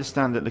 But I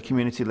understand that the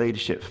Community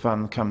Leadership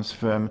Fund comes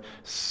from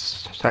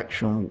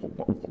Section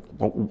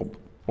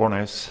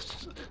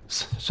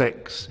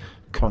 106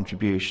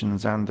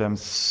 contributions and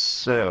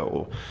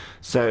SIL.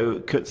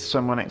 So could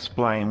someone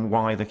explain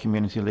why the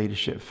Community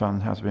Leadership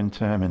Fund has been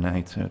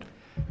terminated?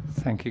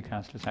 Thank you,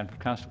 Councillor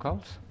Sanford. Councillor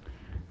Coles.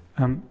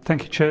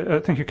 Thank you, Chair.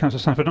 Thank you,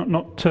 Councillor Sanford.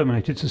 Not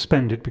terminated,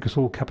 suspended, because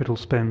all capital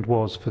spend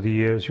was for the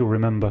year, as you'll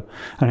remember,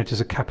 and it is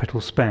a capital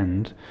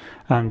spend.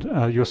 And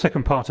your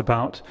second part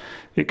about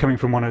it coming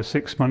from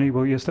 106 money,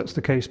 well, yes, that's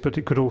the case, but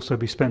it could also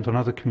be spent on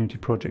other community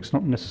projects,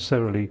 not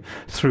necessarily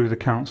through the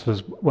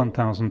councillor's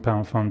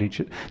 £1,000 fund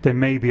each. There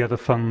may be other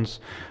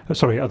funds,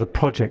 other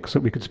projects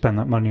that we could spend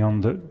that money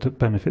on that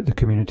benefit the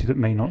community that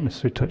may not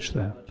necessarily touch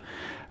there.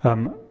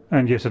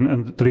 And yes,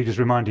 and the leader's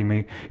reminding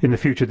me, in the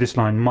future this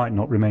line might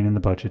not remain in the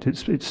budget.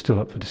 It's still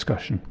up for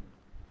discussion.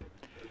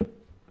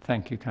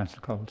 Thank you,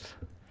 Councillor Coles.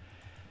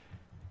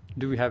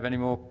 Do we have any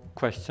more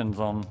questions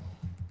on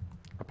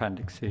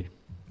Appendix C?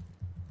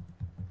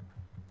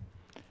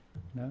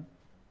 No?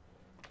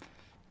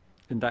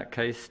 In that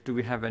case, do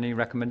we have any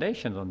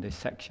recommendations on this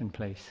section,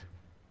 please?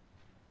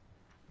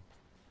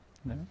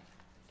 No?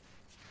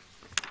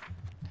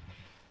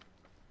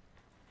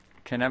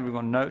 Can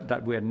everyone note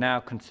that we are now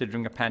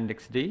considering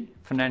Appendix D,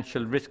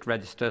 Financial Risk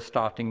Register,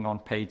 starting on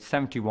page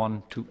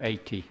 71 to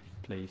 80,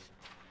 please?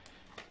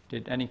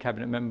 Did any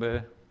Cabinet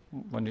member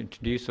want to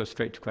introduce, or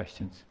straight to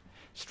questions?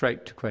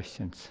 Straight to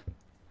questions.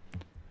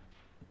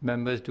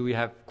 Members, do we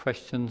have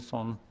questions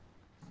on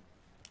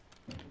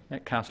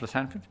Councillor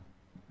Sanford?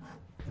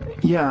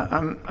 Yeah,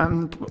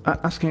 I'm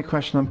asking a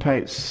question on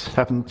page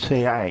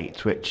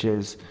 78, which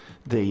is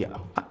the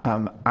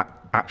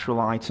actual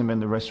item in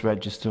the risk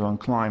register on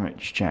climate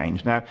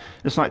change. Now,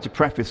 I'd just like to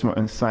preface what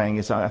I'm saying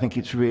is I think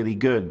it's really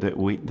good that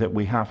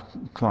we have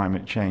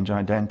climate change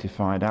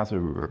identified as a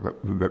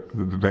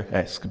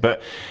risk.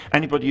 But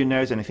anybody who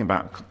knows anything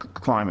about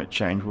climate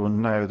change will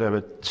know there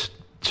are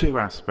two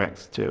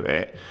aspects to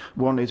it.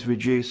 One is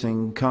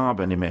reducing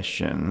carbon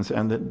emissions,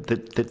 and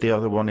the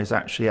other one is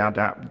actually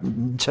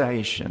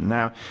adaptation.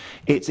 Now,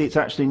 it's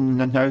actually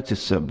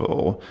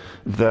noticeable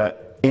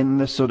that in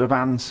the sort of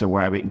answer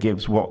where it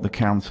gives what the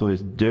council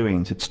is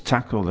doing to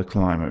tackle the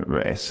climate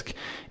risk,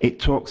 it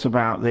talks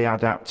about the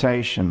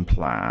adaptation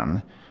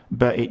plan,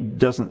 but it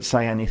doesn't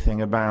say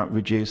anything about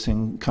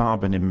reducing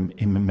carbon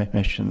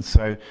emissions.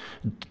 So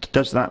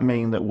does that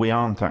mean that we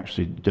aren't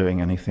actually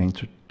doing anything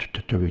to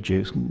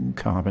reduce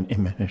carbon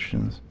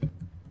emissions?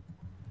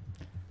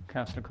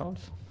 Councillor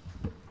Coles.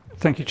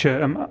 Thank you,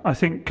 Chair. I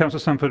think,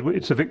 Councillor Sanford,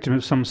 it's a victim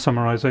of some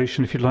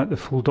summarisation. If you'd like the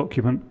full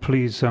document,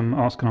 please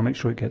ask and I'll make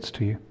sure it gets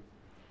to you.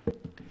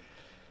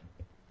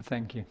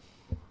 Thank you.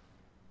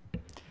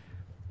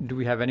 Do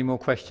we have any more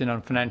questions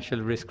on financial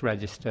risk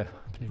register,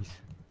 please?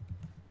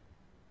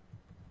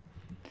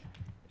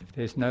 If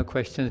there's no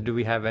questions, do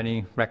we have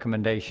any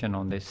recommendation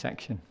on this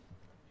section?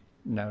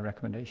 No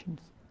recommendations?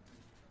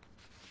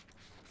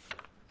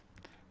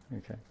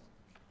 Okay.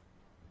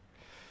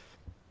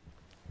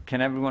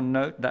 Can everyone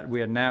note that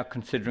we are now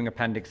considering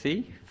Appendix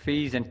E,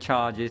 fees and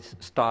charges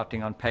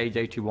starting on page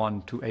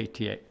 81 to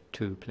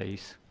 82,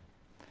 please?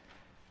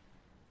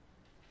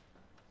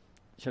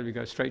 Shall we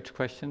go straight to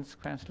questions,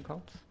 Councillor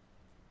Coles?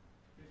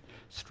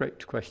 Straight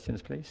to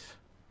questions, please.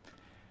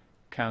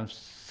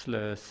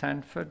 Councillor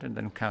Sanford and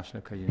then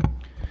Councillor Kayoum.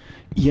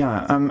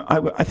 Yeah,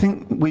 I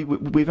think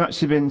we've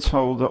actually been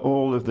told that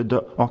all of the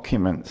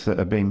documents that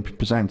have been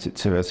presented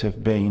to us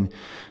have been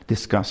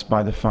discussed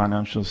by the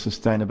Financial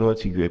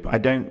Sustainability Group. I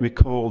don't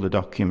recall the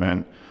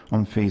document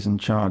on fees and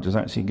charges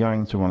actually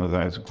going to one of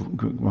those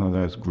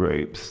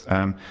groups.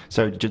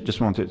 So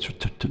just wanted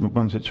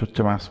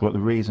to ask what the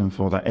reason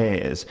for that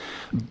is.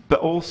 But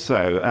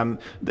also,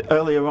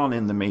 earlier on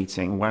in the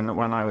meeting, when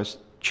I was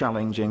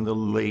challenging the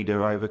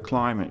leader over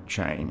climate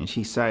change,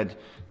 he said,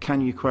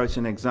 can you quote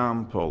an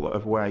example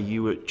of where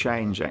you would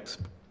change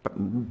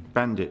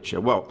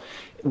expenditure? Well,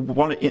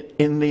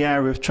 in the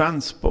area of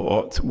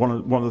transport,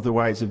 one of the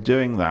ways of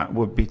doing that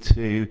would be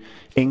to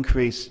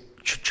increase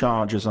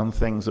charges on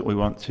things that we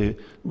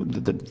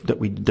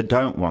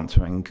don't want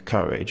to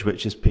encourage,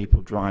 which is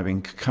people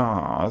driving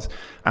cars,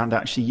 and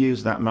actually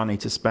use that money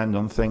to spend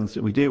on things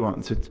that we do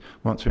want to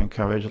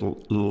encourage,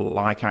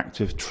 like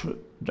active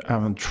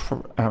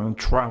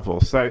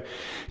travel. So,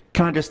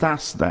 can I just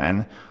ask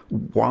then,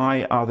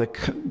 why are the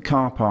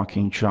car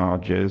parking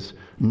charges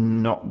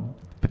not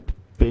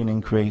being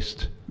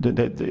increased?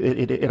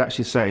 It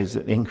actually says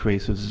that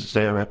increase of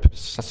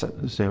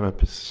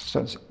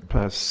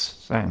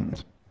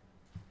 0%.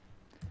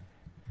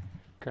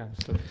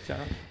 Councillor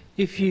Fitzgerald.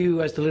 If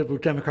you, as the Liberal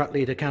Democrat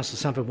leader, Councillor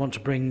Sanford, want to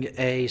bring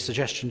a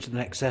suggestion to the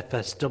next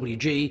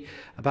FSWG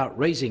about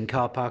raising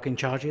car parking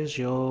charges,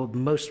 you're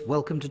most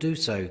welcome to do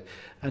so.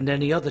 And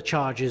any other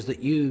charges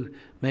that you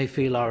may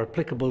feel are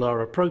applicable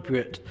or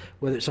appropriate,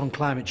 whether it's on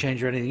climate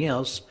change or anything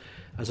else,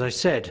 as I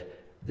said,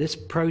 this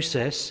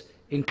process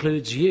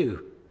includes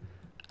you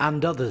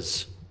and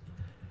others.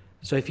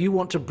 So if you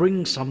want to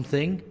bring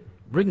something,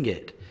 bring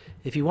it.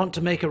 If you want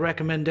to make a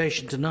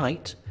recommendation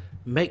tonight,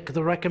 make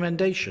the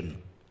recommendation.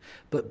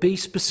 But be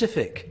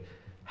specific.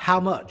 How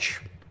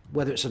much?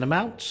 Whether it's an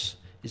amount,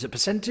 is it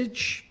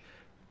percentage?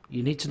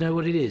 You need to know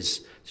what it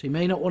is. So you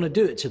may not want to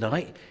do it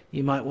tonight.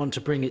 You might want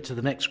to bring it to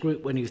the next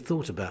group when you've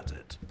thought about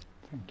it.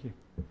 Thank you.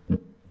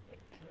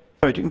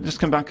 Sorry, just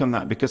come back on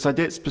that, because I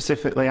did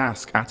specifically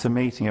ask at a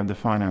meeting of the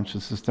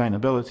Financial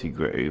Sustainability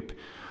Group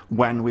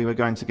when we were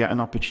going to get an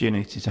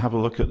opportunity to have a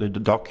look at the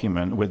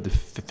document with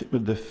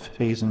the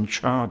fees and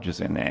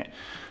charges in it.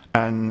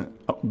 And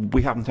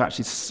we haven't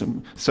actually,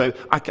 so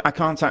I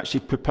can't actually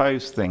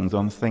propose things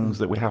on things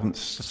that we haven't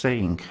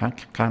seen,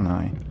 can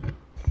I?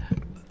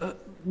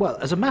 Well,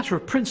 as a matter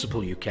of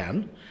principle, you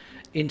can.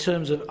 In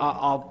terms of,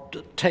 I'll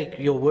take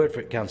your word for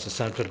it, Councillor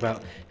Sanford,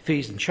 about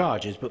fees and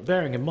charges, but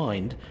bearing in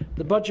mind,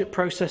 the budget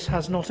process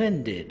has not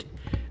ended.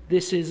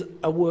 This is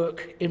a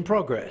work in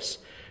progress.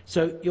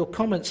 So your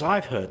comments,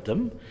 I've heard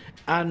them,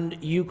 and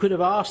you could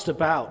have asked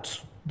about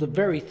the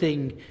very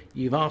thing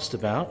you've asked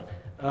about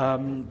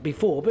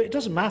before, but it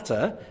doesn't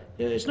matter.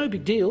 It's no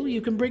big deal. You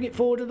can bring it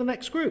forward to the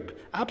next group.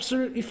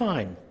 Absolutely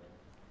fine.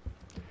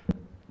 I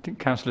think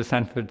Councillor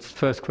Sanford's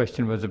first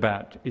question was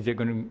about, is it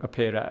going to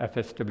appear at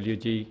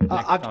FSWG next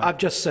time? I've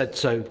just said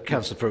so,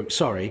 Councillor Farouk,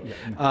 sorry. Yeah,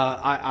 no.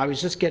 I was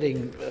just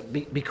getting,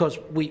 because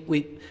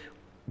we've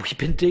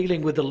been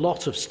dealing with a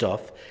lot of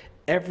stuff.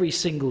 every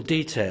single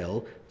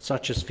detail,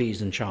 such as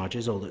fees and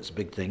charges, oh, that's a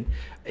big thing,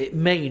 it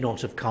may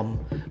not have come,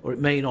 or it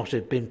may not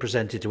have been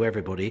presented to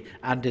everybody,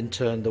 and in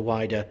turn the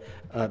wider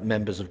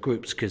members of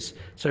groups.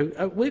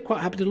 We're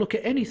quite happy to look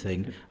at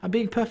anything. I'm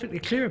being perfectly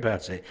clear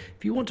about it.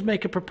 If you want to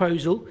make a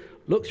proposal,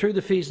 look through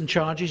the fees and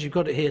charges, you've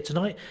got it here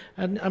tonight,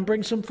 and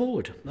bring some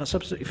forward. That's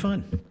absolutely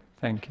fine.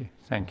 Thank you.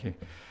 Thank you.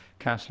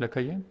 Councillor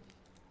Kayyem.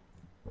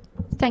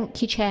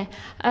 Thank you, Chair.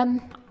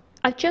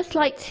 I'd just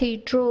like to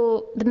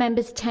draw the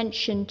members'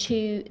 attention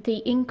to the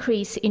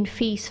increase in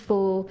fees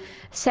for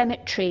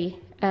cemetery,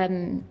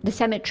 the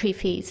cemetery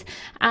fees.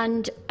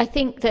 And I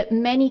think that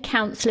many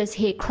councillors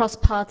here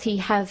cross-party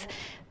have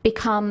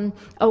become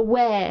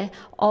aware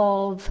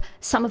of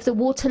some of the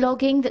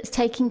waterlogging that's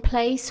taking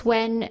place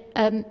when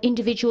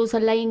individuals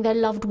are laying their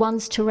loved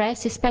ones to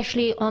rest,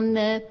 especially on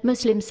the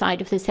Muslim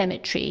side of the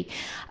cemetery.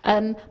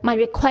 My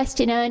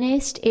request in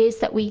earnest is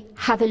that we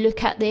have a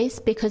look at this,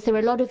 because there are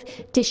a lot of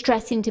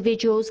distressed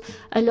individuals,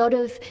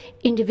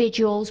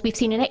 we've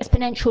seen an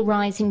exponential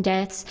rise in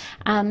deaths,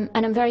 and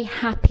I'm very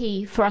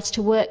happy for us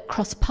to work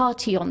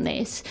cross-party on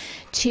this,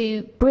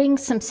 to bring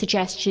some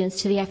suggestions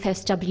to the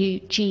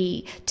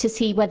FSWG to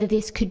see whether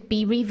this could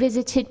be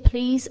revisited,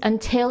 please,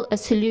 until a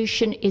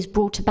solution is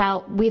brought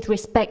about with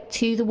respect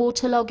to the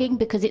waterlogging,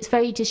 because it's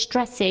very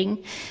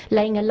distressing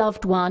laying a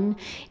loved one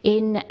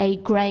in a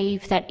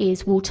grave that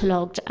is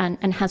waterlogged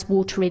and has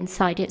water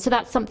inside it. So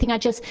that's something I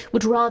just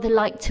would rather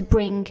like to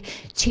bring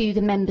to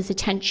the members'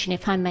 attention,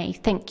 if I may.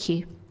 Thank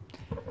you.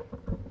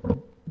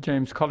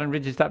 James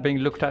Collinridge, is that being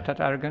looked at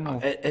Aragon? Or?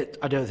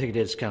 I don't think it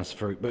is,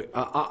 Councillor Farouk, but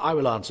I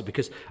will answer,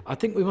 because I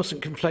think we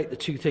mustn't conflate the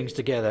two things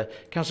together.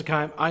 Councillor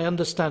Kayyem, I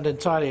understand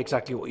entirely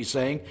exactly what you're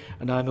saying,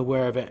 and I'm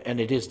aware of it, and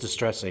it is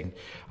distressing.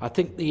 I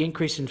think the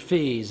increase in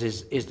fees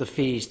is the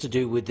fees to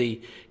do with the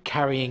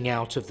carrying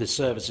out of the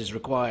services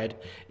required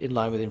in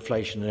line with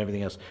inflation and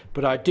everything else.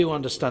 But I do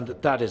understand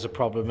that that is a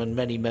problem, and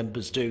many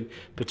members do,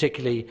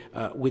 particularly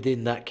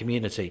within that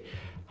community.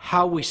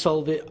 How we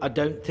solve it, I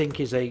don't think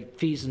is a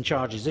fees and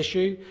charges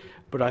issue,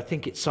 but I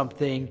think it's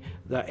something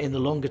that in the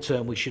longer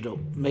term we should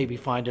maybe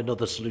find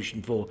another solution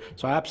for.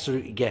 So I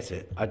absolutely get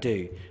it, I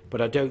do.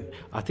 But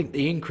I think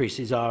the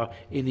increases are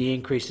in the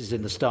increases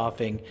in the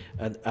staffing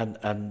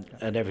and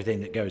everything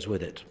that goes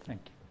with it.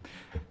 Thank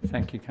you.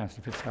 Thank you,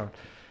 Councillor Fitzgerald.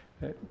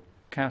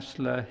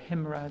 Councillor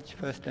Himraj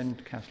first,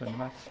 and Councillor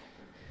Navas.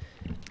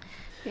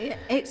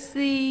 It's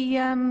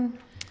the...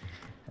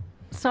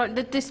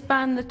 the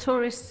disband the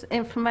Tourist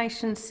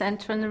Information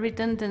Centre and the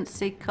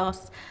redundancy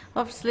costs.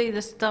 Obviously,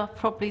 the staff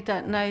probably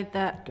don't know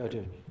that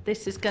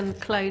this is going to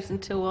close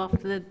until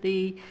after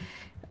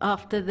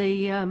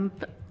the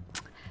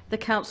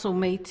council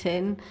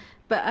meeting.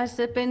 But has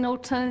there been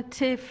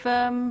alternative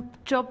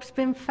jobs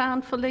been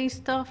found for these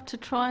staff to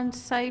try and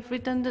save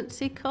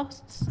redundancy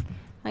costs?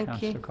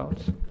 Thank you.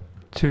 Coles.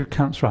 To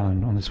Councillor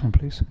Allen on this one,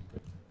 please.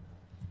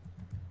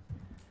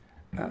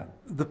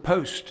 The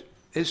post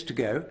is to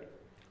go.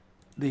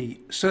 The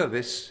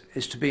service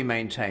is to be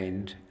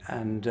maintained,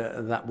 and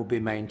that will be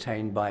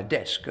maintained by a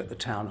desk at the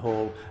Town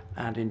Hall,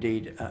 and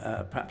indeed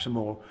perhaps a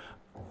more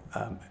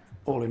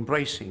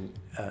all-embracing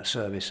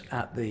service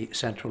at the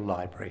Central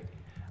Library.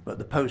 But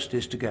the post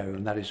is to go,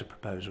 and that is a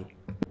proposal.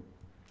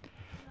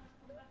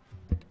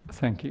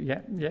 Thank you.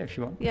 Yeah, if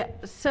you want. Yeah.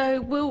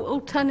 So will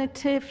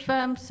alternative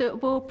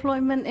suitable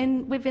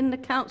employment within the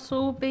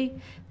council be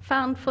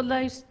found for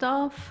those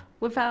staff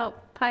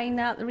without paying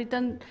out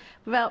the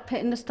without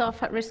putting the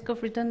staff at risk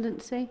of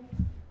redundancy?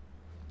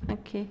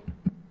 Thank you.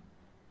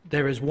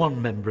 There is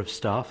one member of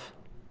staff,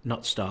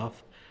 not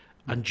staff,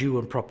 and due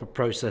and proper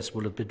process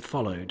will have been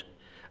followed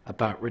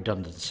about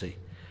redundancy.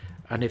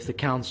 And if the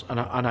council,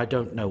 and I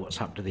don't know what's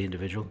happened to the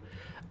individual,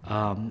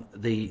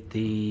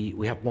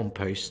 we have one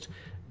post,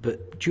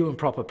 but due and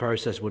proper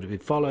process would have been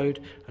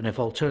followed, and if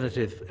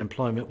alternative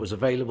employment was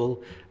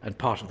available and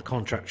part of the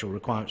contractual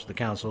requirements of the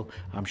council,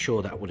 I'm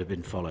sure that would have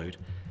been followed.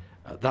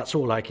 That's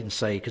all I can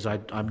say, because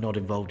I'm not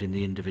involved in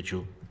the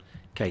individual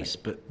case,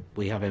 but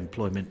we have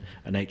employment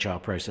and HR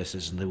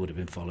processes, and they would have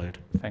been followed.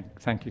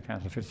 Thank you,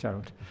 Councillor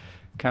Fitzgerald.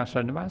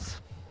 Councillor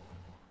Navas.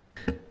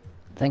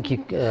 Thank you,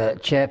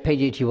 Chair.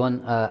 Page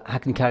 81,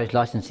 Hackney Carriage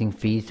licensing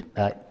fees.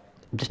 I'm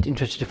just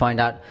interested to find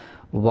out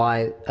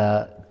why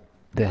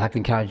the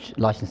Hackney Carriage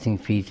licensing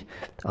fees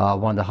are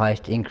one of the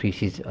highest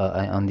increases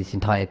on this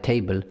entire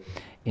table,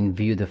 in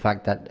view of the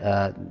fact that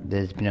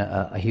there's been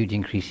a huge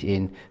increase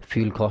in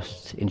fuel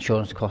costs,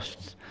 insurance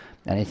costs,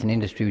 and it's an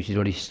industry which is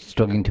already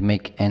struggling to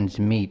make ends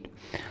meet.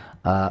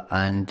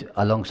 And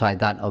alongside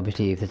that,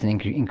 obviously, if there's an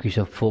increase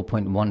of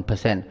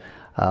 4.1%,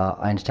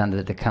 I understand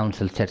that the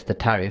council sets the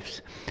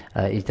tariffs.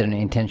 Is there an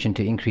intention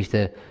to increase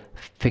the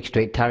fixed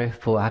rate tariff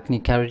for Hackney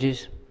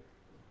carriages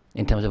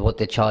in terms of what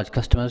they charge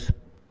customers?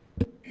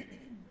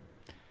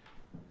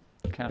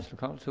 Councillor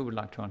Coles, who would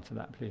like to answer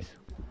that, please?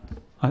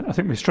 I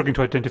think we're struggling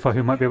to identify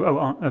who might be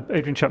able...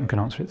 Adrian Chapman can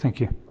answer it. Thank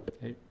you.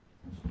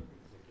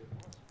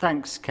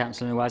 Thanks,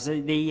 Councillor Nawaz.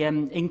 The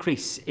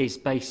increase is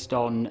based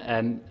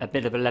on a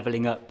bit of a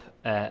levelling up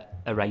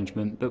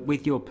arrangement, but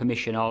with your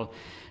permission, I'll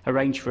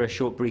arrange for a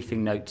short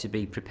briefing note to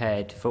be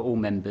prepared for all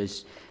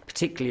members,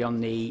 particularly on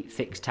the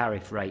fixed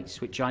tariff rates,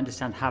 which I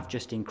understand have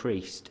just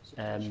increased.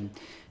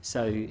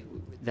 So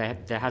there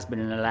has been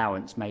an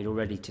allowance made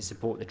already to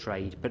support the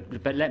trade,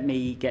 but let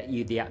me get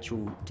you the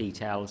actual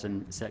details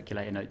and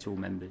circulate a note to all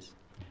members.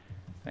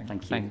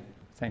 Thank you.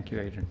 Thank you,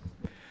 Adrian.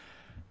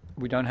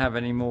 We don't have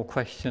any more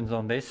questions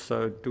on this,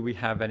 so do we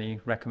have any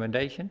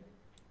recommendation?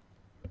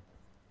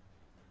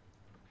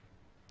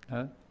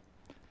 No?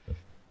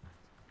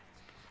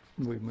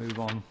 We move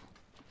on.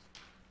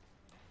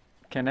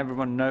 Can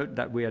everyone note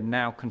that we are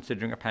now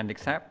considering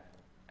Appendix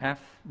F,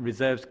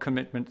 reserves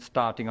commitment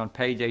starting on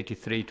page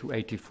 83 to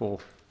 84.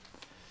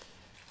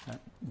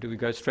 Do we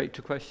go straight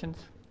to questions?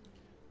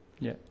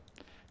 Yeah.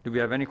 Do we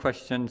have any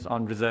questions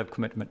on reserve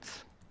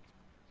commitments,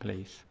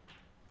 please?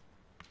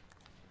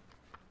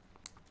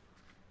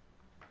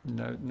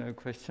 No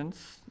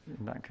questions.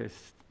 In that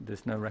case,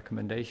 there's no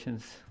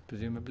recommendations,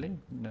 presumably.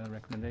 No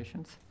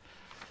recommendations.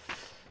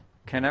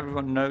 Can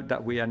everyone note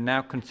that we are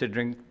now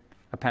considering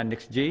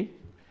Appendix G,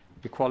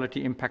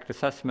 Equality Impact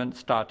Assessment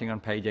starting on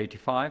page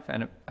 85,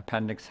 and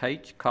Appendix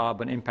H,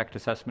 Carbon Impact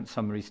Assessment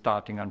Summary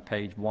starting on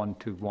page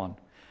 121.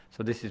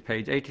 So this is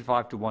page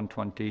 85 to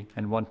 120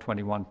 and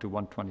 121 to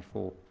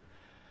 124.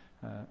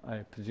 I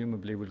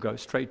presumably will go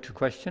straight to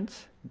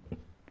questions.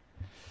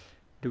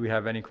 Do we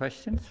have any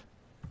questions?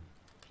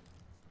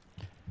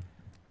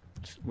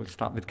 We'll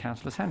start with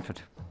Councillor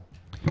Sanford.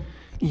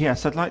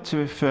 Yes, I'd like to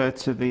refer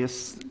to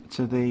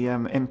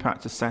the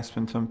impact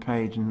assessment on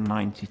page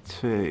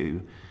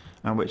 92,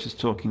 which is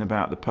talking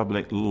about the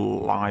public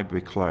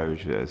library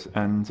closures,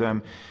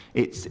 and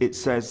it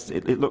says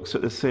it looks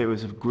at a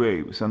series of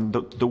groups, and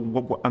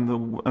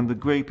the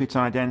group it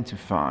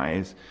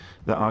identifies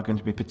that are going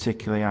to be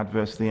particularly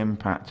adversely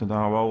impacted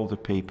are older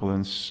people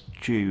and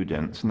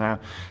students. Now,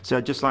 so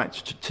I'd just like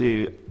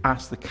to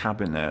ask the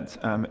Cabinet,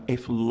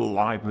 if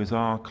libraries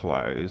are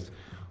closed,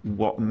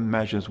 what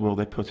measures will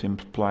they put in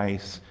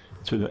place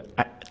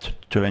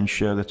to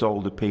ensure that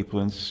older people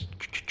and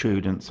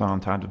students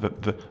aren't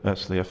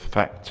adversely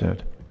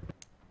affected?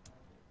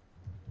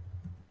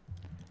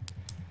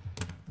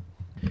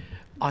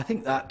 I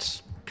think that,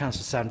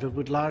 Councillor Sandford,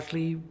 would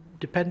largely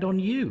depend on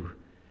you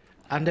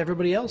and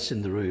everybody else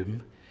in the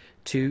room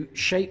to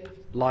shape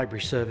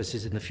library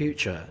services in the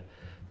future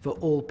for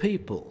all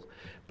people.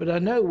 But I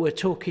know we're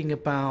talking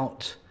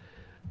about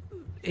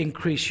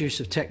increased use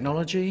of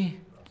technology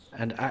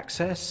and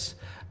access,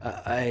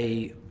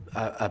 a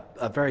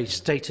very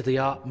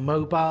state-of-the-art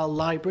mobile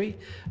library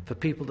for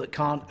people that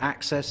can't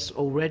access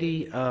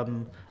already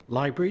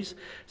libraries.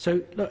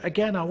 So, look,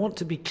 again, I want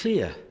to be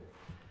clear.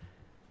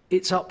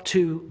 It's up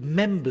to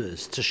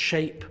members to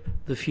shape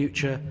the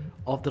future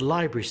of the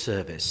library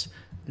service,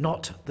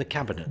 not the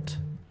Cabinet.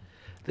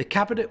 The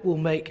Cabinet will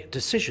make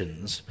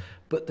decisions,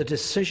 but the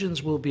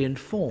decisions will be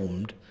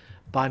informed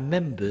by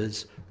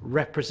members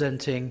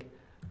representing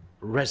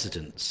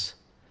residents.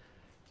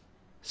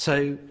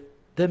 So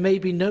there may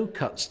be no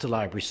cuts to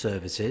library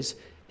services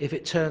if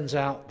it turns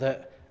out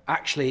that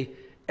actually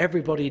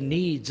everybody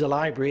needs a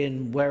library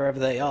in wherever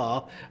they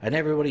are and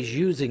everybody's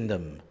using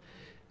them.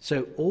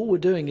 So all we're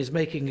doing is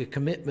making a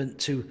commitment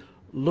to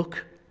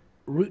look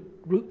root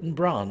and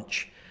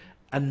branch,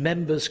 and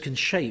members can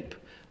shape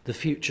the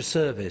future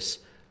service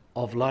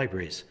of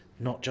libraries,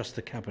 not just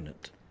the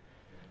Cabinet.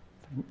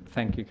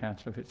 Thank you,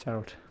 Councillor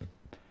Fitzgerald.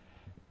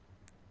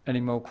 Any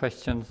more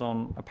questions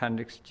on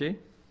Appendix G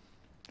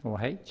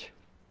or H?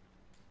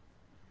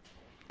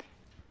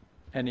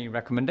 Any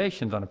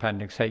recommendations on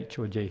Appendix H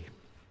or G?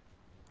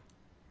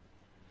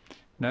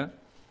 No?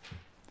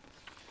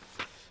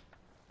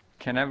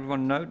 Can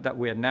everyone note that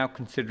we are now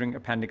considering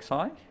Appendix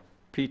I,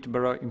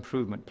 Peterborough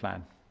Improvement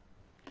Plan,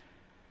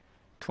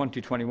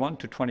 2021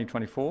 to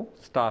 2024,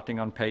 starting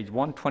on page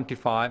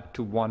 125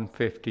 to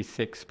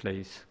 156,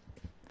 please.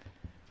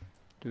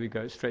 Do we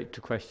go straight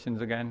to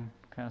questions again,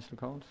 Councillor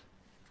Coles?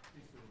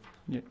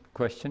 Yeah,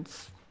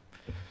 questions?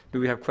 Do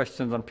we have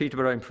questions on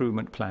Peterborough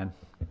Improvement Plan,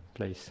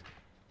 please?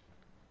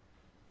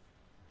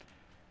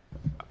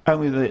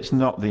 Only that it's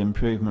not the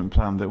improvement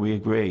plan that we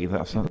agree.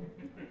 That's not.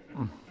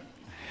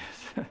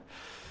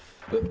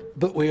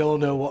 But we all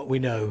know what we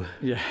know.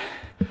 Yeah.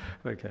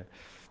 Okay.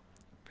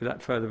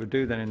 Without further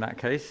ado, then in that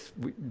case,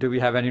 do we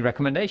have any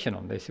recommendation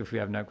on this if we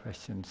have no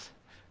questions?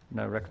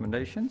 No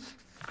recommendations.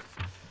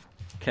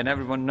 Can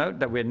everyone note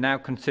that we're now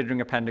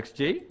considering Appendix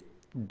G,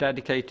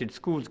 Dedicated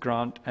Schools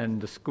Grant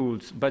and the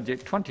Schools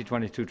Budget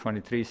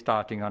 2022-23,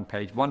 starting on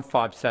page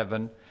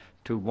 157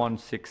 to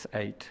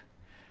 168.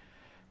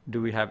 Do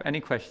we have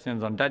any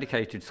questions on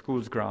Dedicated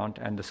Schools Grant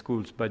and the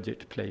Schools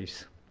Budget,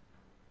 please?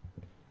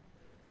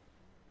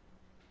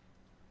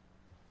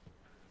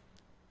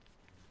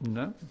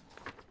 No?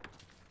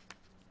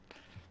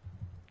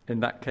 In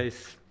that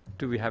case,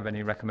 do we have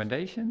any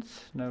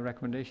recommendations? No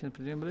recommendations,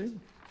 presumably?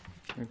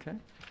 Okay.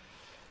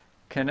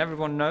 Can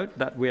everyone note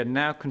that we are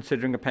now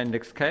considering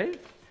Appendix K,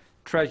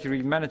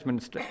 Treasury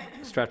Management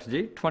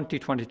Strategy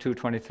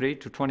 2022-23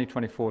 to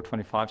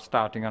 2024-25,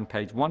 starting on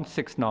page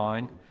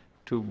 169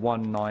 to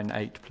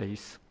 198,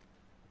 please.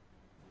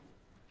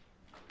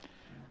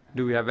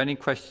 Do we have any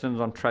questions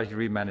on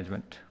Treasury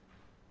management?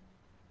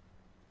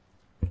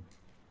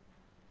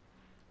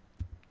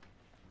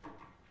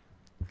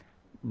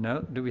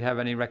 No. Do we have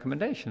any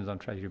recommendations on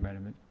Treasury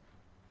management?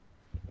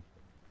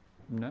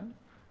 No.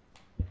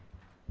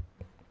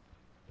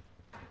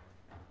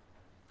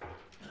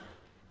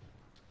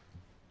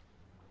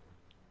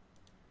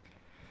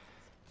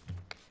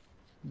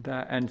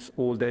 That ends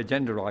all the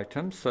agenda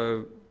items.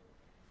 So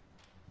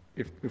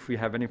if we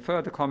have any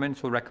further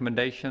comments or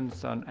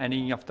recommendations on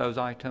any of those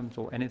items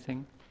or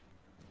anything.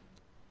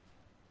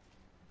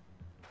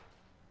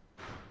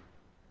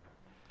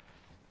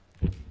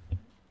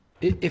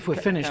 If we're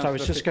finished, I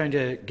was just going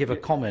to give a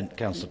comment,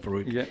 Councillor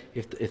Farouk, yeah.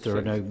 if there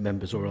are no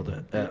members or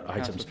other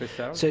items.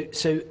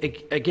 So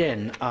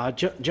Again,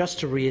 just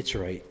to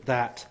reiterate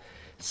that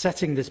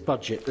setting this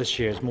budget this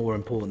year is more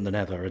important than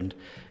ever. And,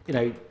 you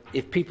know,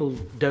 if people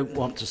don't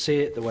want to see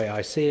it the way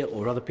I see it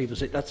or other people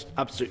see it, that's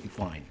absolutely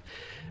fine.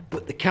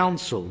 But the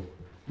Council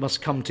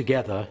must come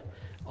together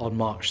on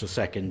March the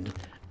 2nd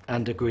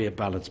and agree a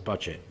balanced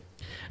budget.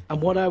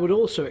 And what I would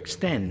also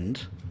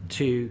extend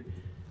to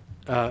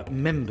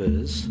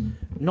members,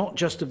 not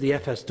just of the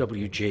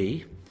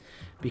FSWG,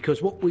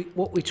 because what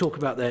we talk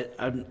about there,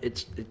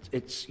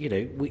 it's you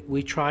know,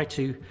 we try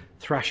to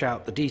thrash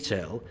out the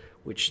detail,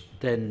 which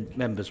then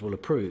members will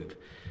approve.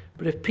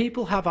 But if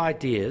people have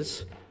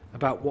ideas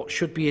about what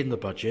should be in the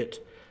budget,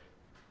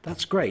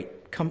 that's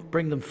great. Come,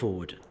 bring them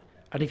forward.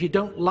 And if you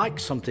don't like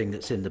something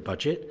that's in the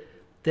budget,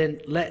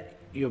 then let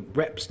your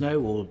reps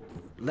know or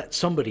let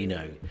somebody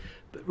know.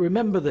 But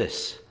remember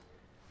this: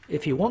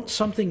 if you want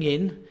something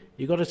in,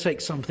 you've got to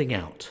take something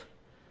out.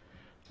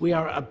 We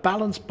are at a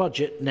balanced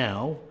budget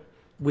now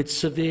with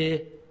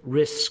severe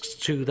risks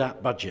to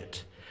that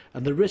budget.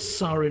 And the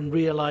risks are in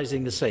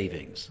realising the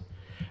savings.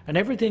 And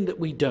everything that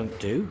we don't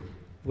do,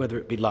 whether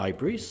it be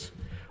libraries,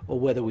 or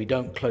whether we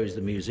don't close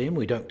the museum,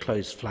 we don't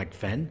close Flag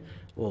Fen,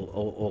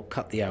 or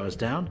cut the hours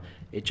down,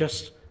 it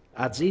just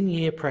adds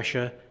in-year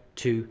pressure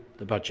to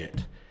the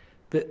budget.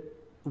 But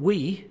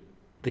we,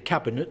 the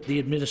Cabinet, the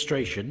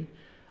administration,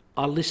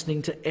 are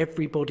listening to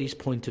everybody's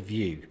point of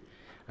view.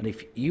 And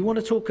if you want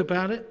to talk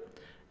about it,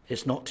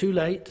 it's not too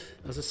late.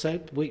 As I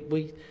said,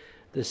 the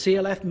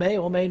CLF may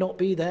or may not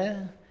be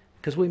there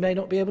because we may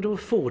not be able to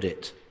afford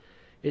it.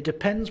 It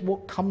depends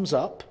what comes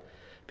up,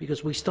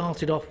 because we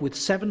started off with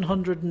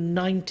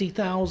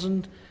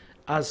 790,000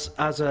 as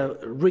a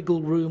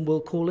wriggle room,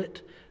 we'll call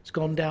it. It's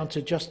gone down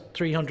to just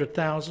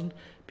 300,000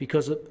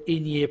 because of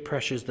in-year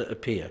pressures that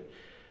appear.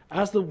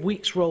 As the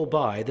weeks roll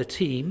by, the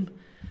team,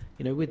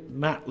 you know, with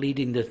Matt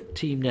leading the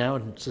team now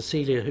and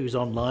Cecilia, who's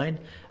online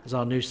as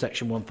our new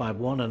Section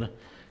 151, and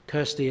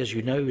Kirsty, as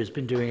you know, has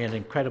been doing an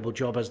incredible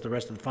job as the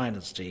rest of the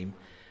finance team,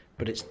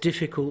 but it's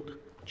difficult,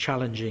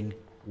 challenging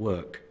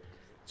work.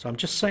 So I'm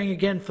just saying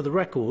again for the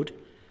record,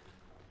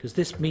 because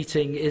this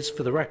meeting is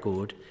for the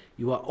record,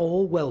 you are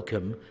all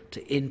welcome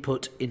to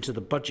input into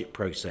the budget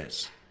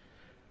process.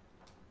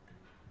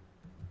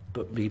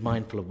 But be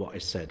mindful of what I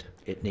said.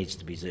 It needs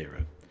to be zero.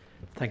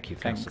 Thank you,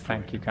 Councillor.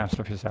 Thank you,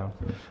 Councillor Fisher.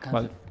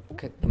 Well,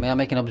 may I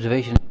make an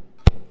observation?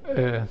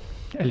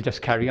 I'll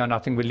just carry on. I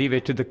think we'll leave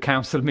it to the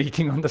council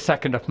meeting on the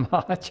 2nd of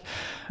March.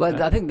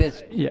 Well, I think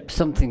there's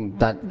something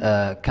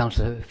that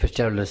Councillor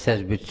Fitzgerald has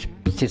said which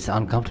sits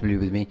uncomfortably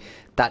with me.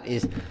 That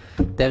is,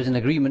 there's an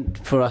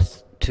agreement for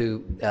us to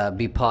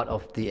be part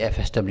of the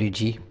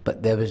FSWG,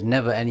 but there was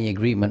never any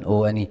agreement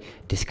or any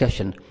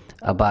discussion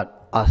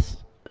about us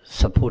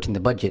supporting the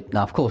budget.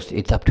 Now, of course,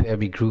 it's up to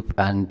every group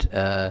and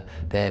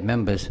their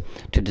members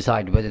to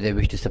decide whether they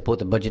wish to support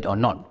the budget or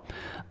not.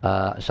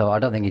 So I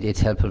don't think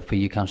it's helpful for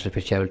you, Councillor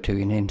Fitzgerald, to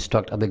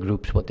instruct other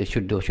groups what they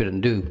should do or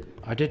shouldn't do.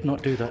 I did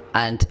not do that.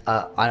 And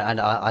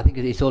I think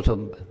it's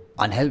also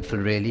unhelpful,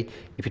 really,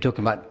 if you're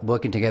talking about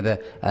working together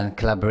and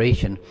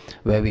collaboration,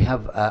 where we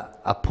have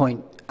a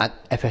point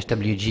at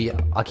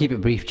FSWG, I'll keep it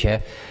brief,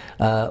 Chair,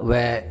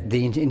 where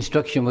the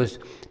instruction was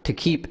to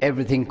keep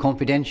everything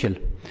confidential.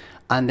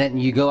 And then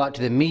you go out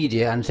to the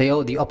media and say,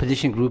 oh, the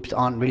opposition groups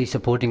aren't really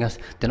supporting us,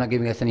 they're not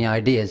giving us any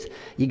ideas.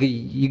 You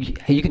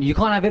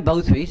can't have it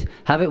both ways,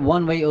 have it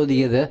one way or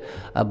the other.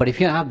 But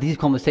if you have these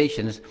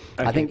conversations,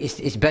 okay. I think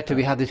it's better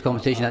we have this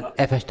conversation at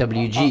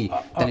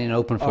FSWG than in an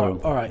open forum.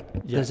 All right,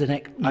 yeah.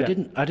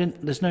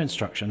 There's no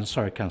instruction,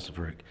 sorry, Councillor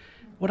Farouk.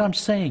 What I'm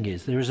saying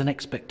is there is an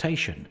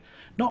expectation,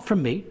 not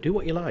from me, do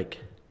what you like,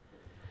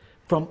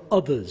 from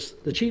others.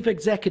 The Chief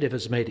Executive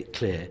has made it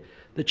clear.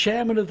 The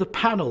Chairman of the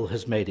panel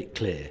has made it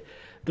clear.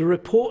 The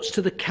reports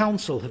to the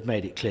Council have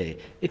made it clear.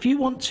 If you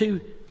want to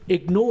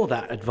ignore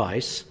that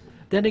advice,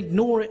 then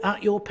ignore it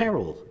at your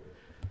peril.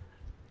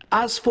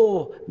 As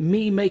for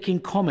me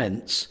making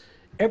comments,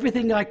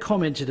 everything I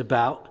commented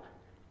about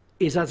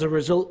is as a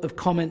result of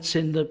comments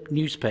in the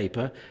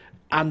newspaper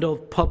and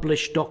of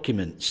published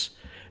documents.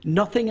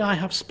 Nothing I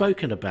have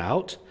spoken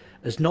about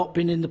has not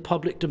been in the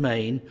public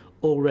domain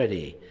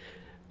already.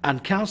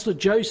 And Councillor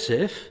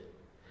Joseph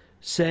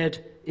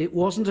said it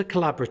wasn't a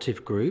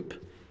collaborative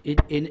group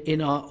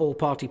in our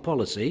all-party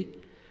policy.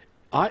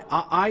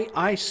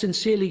 I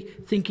sincerely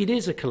think it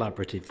is a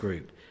collaborative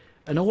group.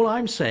 And all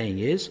I'm saying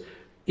is,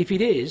 if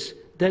it is,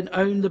 then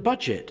own the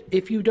budget.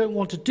 If you don't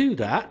want to do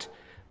that,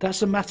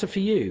 that's a matter for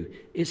you.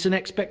 It's an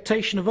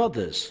expectation of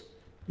others,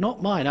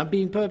 not mine. I'm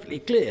being perfectly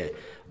clear.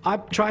 I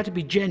try to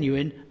be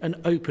genuine and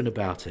open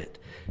about it.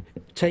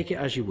 Take it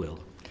as you will.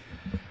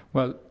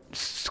 Well,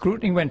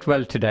 scrutiny went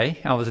well today.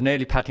 I was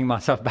nearly patting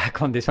myself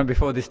back on this one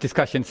before this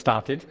discussion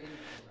started.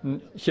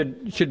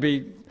 Should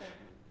we...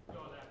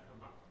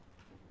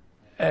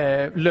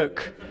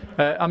 Look,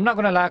 I'm not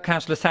going to allow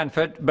Councillor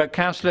Sanford, but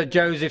Councillor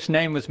Joseph's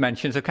name was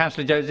mentioned. So,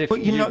 Councillor Joseph,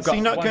 but you're not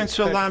going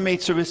to allow me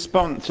to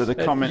respond to the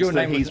comments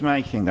that he's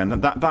making, then?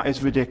 That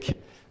is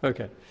ridiculous.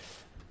 Okay.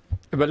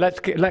 But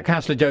let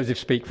Councillor Joseph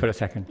speak for a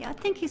second. Yeah, I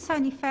think it's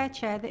only fair,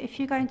 Chair, that if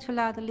you're going to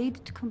allow the leader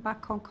to come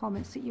back on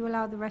comments, that you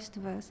allow the rest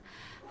of us.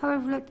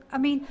 However, look, I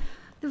mean,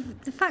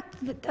 the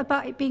fact that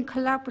about it being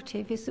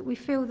collaborative is that we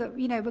feel that,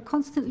 you know, we're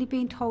constantly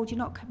being told you're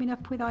not coming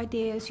up with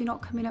ideas, you're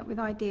not coming up with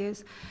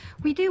ideas.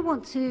 We do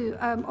want to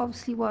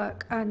obviously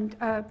work and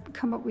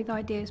come up with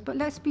ideas, but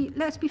let's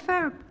be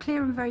fair,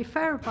 clear and very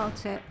fair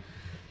about it.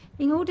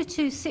 In order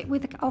to sit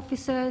with the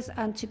officers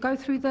and to go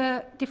through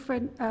the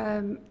different,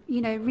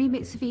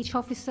 remits of each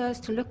officers,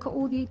 to look at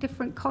all the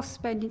different cost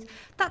spendings,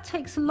 that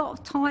takes a lot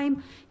of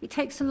time. It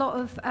takes a lot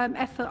of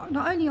effort,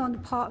 not only on the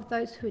part of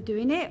those who are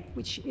doing it,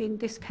 which in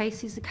this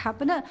case is the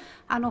Cabinet,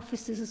 and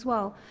officers as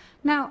well.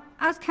 Now,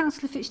 as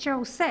Councillor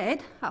Fitzgerald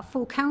said at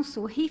full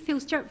council, he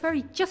feels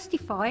very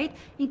justified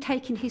in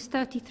taking his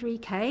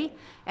 33k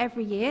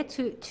every year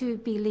to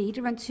be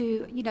leader and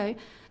to,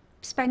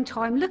 spend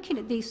time looking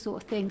at these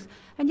sort of things,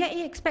 and yet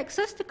he expects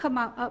us to come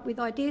up with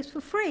ideas for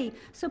free.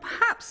 So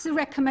perhaps the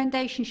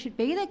recommendation should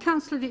be that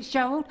Councillor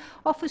Fitzgerald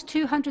offers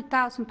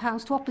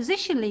 £200,000 to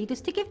opposition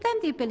leaders to give them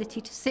the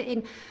ability to sit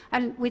in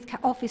and with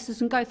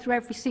officers and go through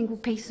every single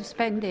piece of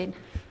spending.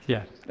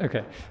 Yeah,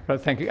 okay. Well,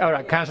 thank you. All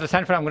right, Councillor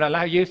Sanford, I'm going to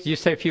allow you to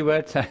say a few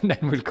words and then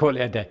we'll call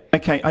it a day.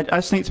 Okay, I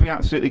just need to be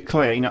absolutely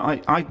clear.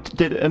 I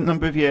did, a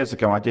number of years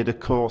ago, I did a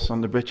course on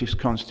the British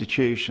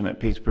Constitution at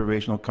Peterborough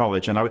Regional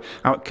College, and I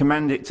would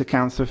commend it to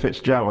Councillor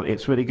Fitzgerald.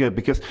 It's really good,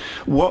 because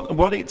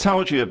what it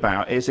tells you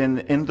about is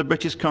in the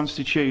British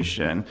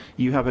Constitution,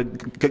 you have either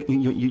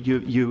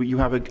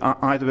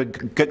a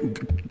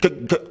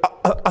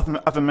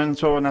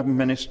government or an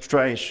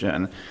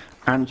administration,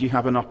 and you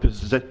have an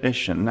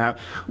opposition. Now,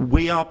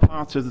 we are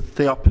part of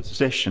the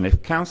opposition.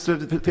 If Councillor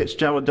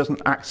Fitzgerald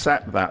doesn't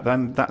accept that,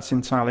 then that's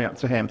entirely up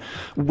to him.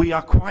 We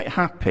are quite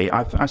happy,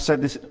 I've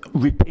said this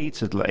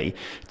repeatedly,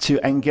 to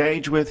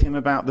engage with him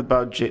about the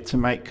budget, to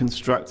make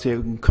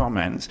constructive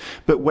comments,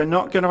 but we're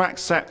not going to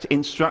accept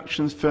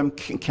instructions from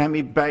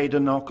Kemi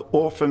Badenoch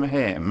or from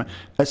him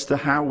as to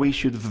how we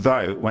should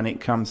vote when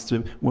it comes to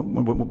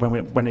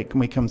when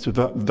we come to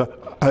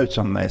vote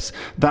on this.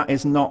 That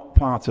is not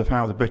part of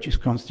how the British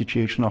Constitution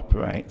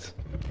operates.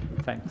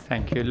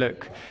 Thank you.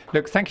 Look,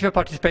 thank you for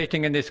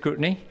participating in this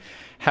scrutiny.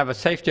 Have a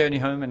safe journey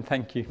home, and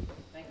thank you.